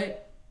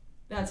 but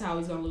that's how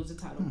he's going to lose the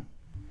title.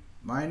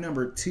 My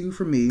number 2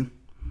 for me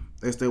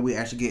is that we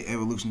actually get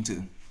Evolution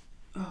 2.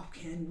 Oh,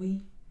 can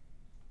we?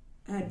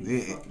 That'd be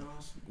fucking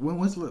awesome.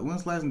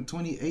 When's last in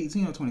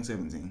 2018 or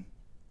 2017?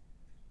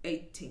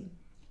 18.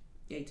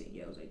 18,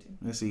 yeah, it was 18.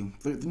 Let's see.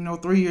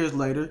 3 years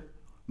later,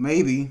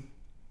 maybe.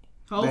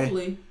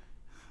 Hopefully.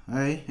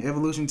 Hey,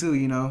 Evolution 2,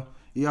 you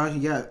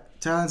got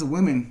talented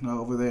women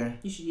over there.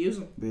 You should use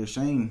them. Be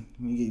ashamed.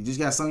 You just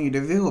got Sonya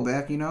Deville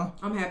back,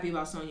 I'm happy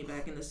about Sonya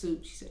back in the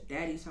suit. She said,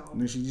 "Daddy's home."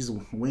 And then she just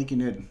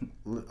winking at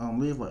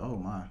Liv like, oh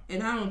my.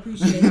 And I don't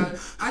appreciate how.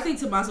 I think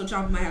Tommaso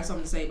Ciampa might have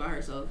something to say about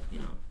her, so,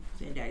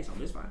 saying Daddy's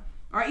home is fine.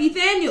 All right,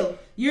 Ethaniel,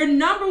 your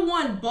number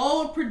 1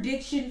 bold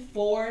prediction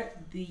for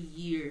the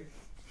year.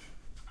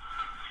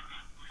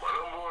 My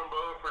number 1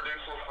 bold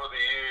prediction for the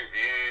year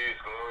is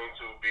going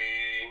to be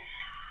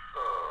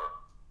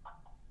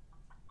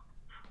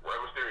Rey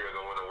Mysterio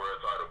gonna win a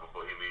world title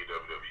before he leaves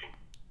WWE.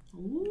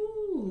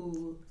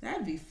 Ooh,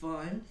 that'd be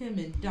fun. Him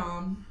and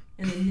Dom,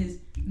 and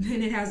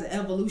then it has an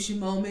evolution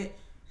moment.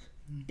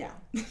 Down.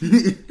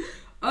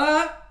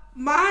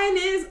 Mine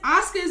is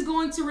Asuka is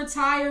going to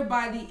retire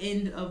by the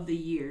end of the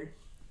year.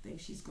 I think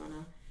she's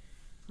gonna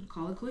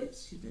call it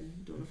quits. She's been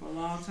doing it for a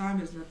long time.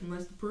 There's nothing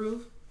less to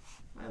prove.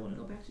 I want to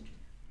go back to Japan.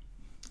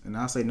 And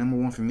I'll say number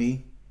 1 for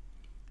me,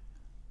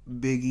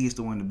 Big E is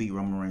the one to beat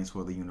Roman Reigns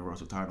for the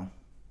Universal title.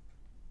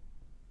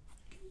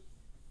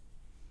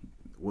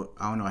 Well,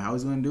 I don't know how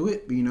he's going to do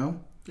it, but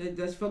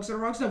Let's focus on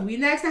the wrong stuff. We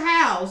next the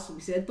house.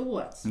 We said the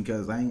what's.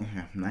 Because I ain't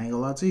gonna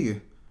lie to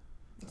you.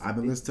 I've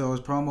been listening to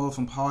his promos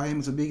from Paul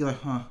Heyman to Big E like,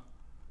 yeah,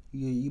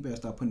 you better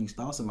stop putting these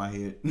thoughts in my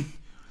head.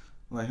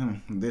 Like,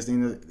 this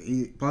ain't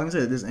he probably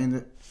said this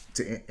ain't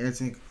to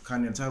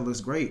Intercontinental title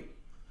looks great.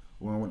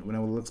 When it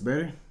looks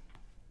better,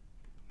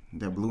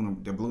 that blue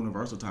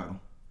Universal title.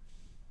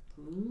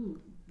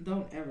 Ooh,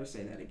 don't ever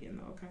say that again,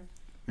 though. Okay.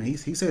 And he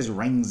says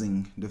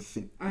Rainsing the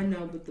fit. I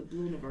know, but the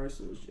blue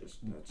Universal is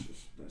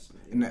that's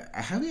not it. And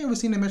have you ever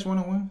seen that match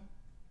 1-on-1?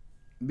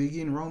 Big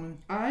E and Roman?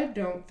 I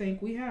don't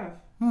think we have.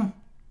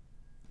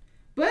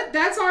 But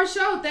that's our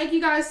show. Thank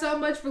you guys so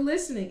much for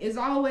listening. As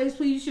always,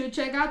 please should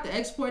check out the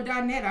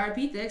export.net. I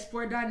repeat, the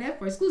export.net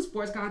for exclusive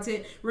sports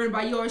content written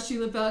by yours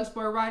truly, fellow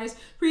export writers.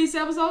 Previous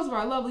episodes of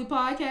our lovely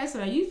podcast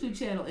on our YouTube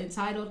channel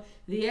entitled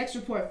The X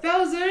Report.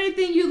 Fellas, is there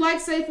anything you'd like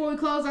to say before we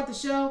close out the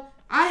show?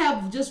 I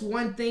have just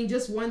one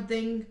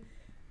thing.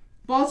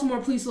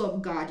 Baltimore, please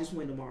love God, just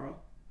win tomorrow.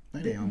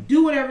 Damn.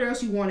 Do whatever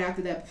else you want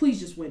after that. Please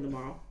just win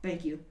tomorrow.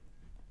 Thank you.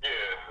 Yeah,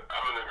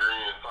 I'm in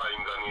agreement.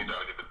 Titans, I need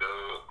y'all to get the dub.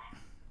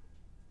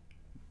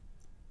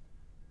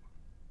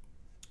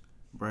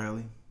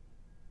 Bradley,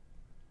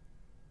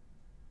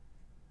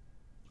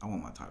 I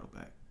want my title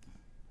back.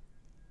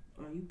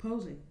 Are you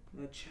posing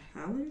a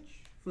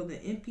challenge for the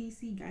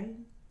NPC guy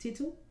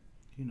title?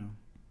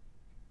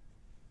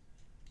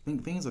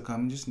 Think things are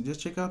coming. Just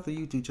check out the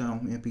YouTube channel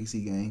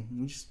NPC Gang.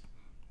 We just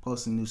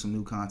posting some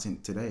new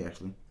content today,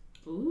 actually.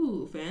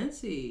 Ooh,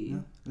 fancy. Yeah,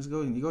 let's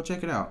go. You go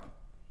check it out.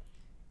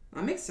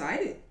 I'm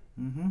excited.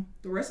 Mm-hmm.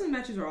 The wrestling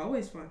matches are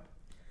always fun.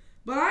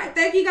 But all right,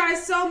 thank you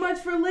guys so much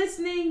for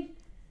listening.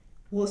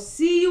 We'll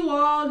see you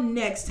all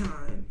next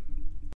time.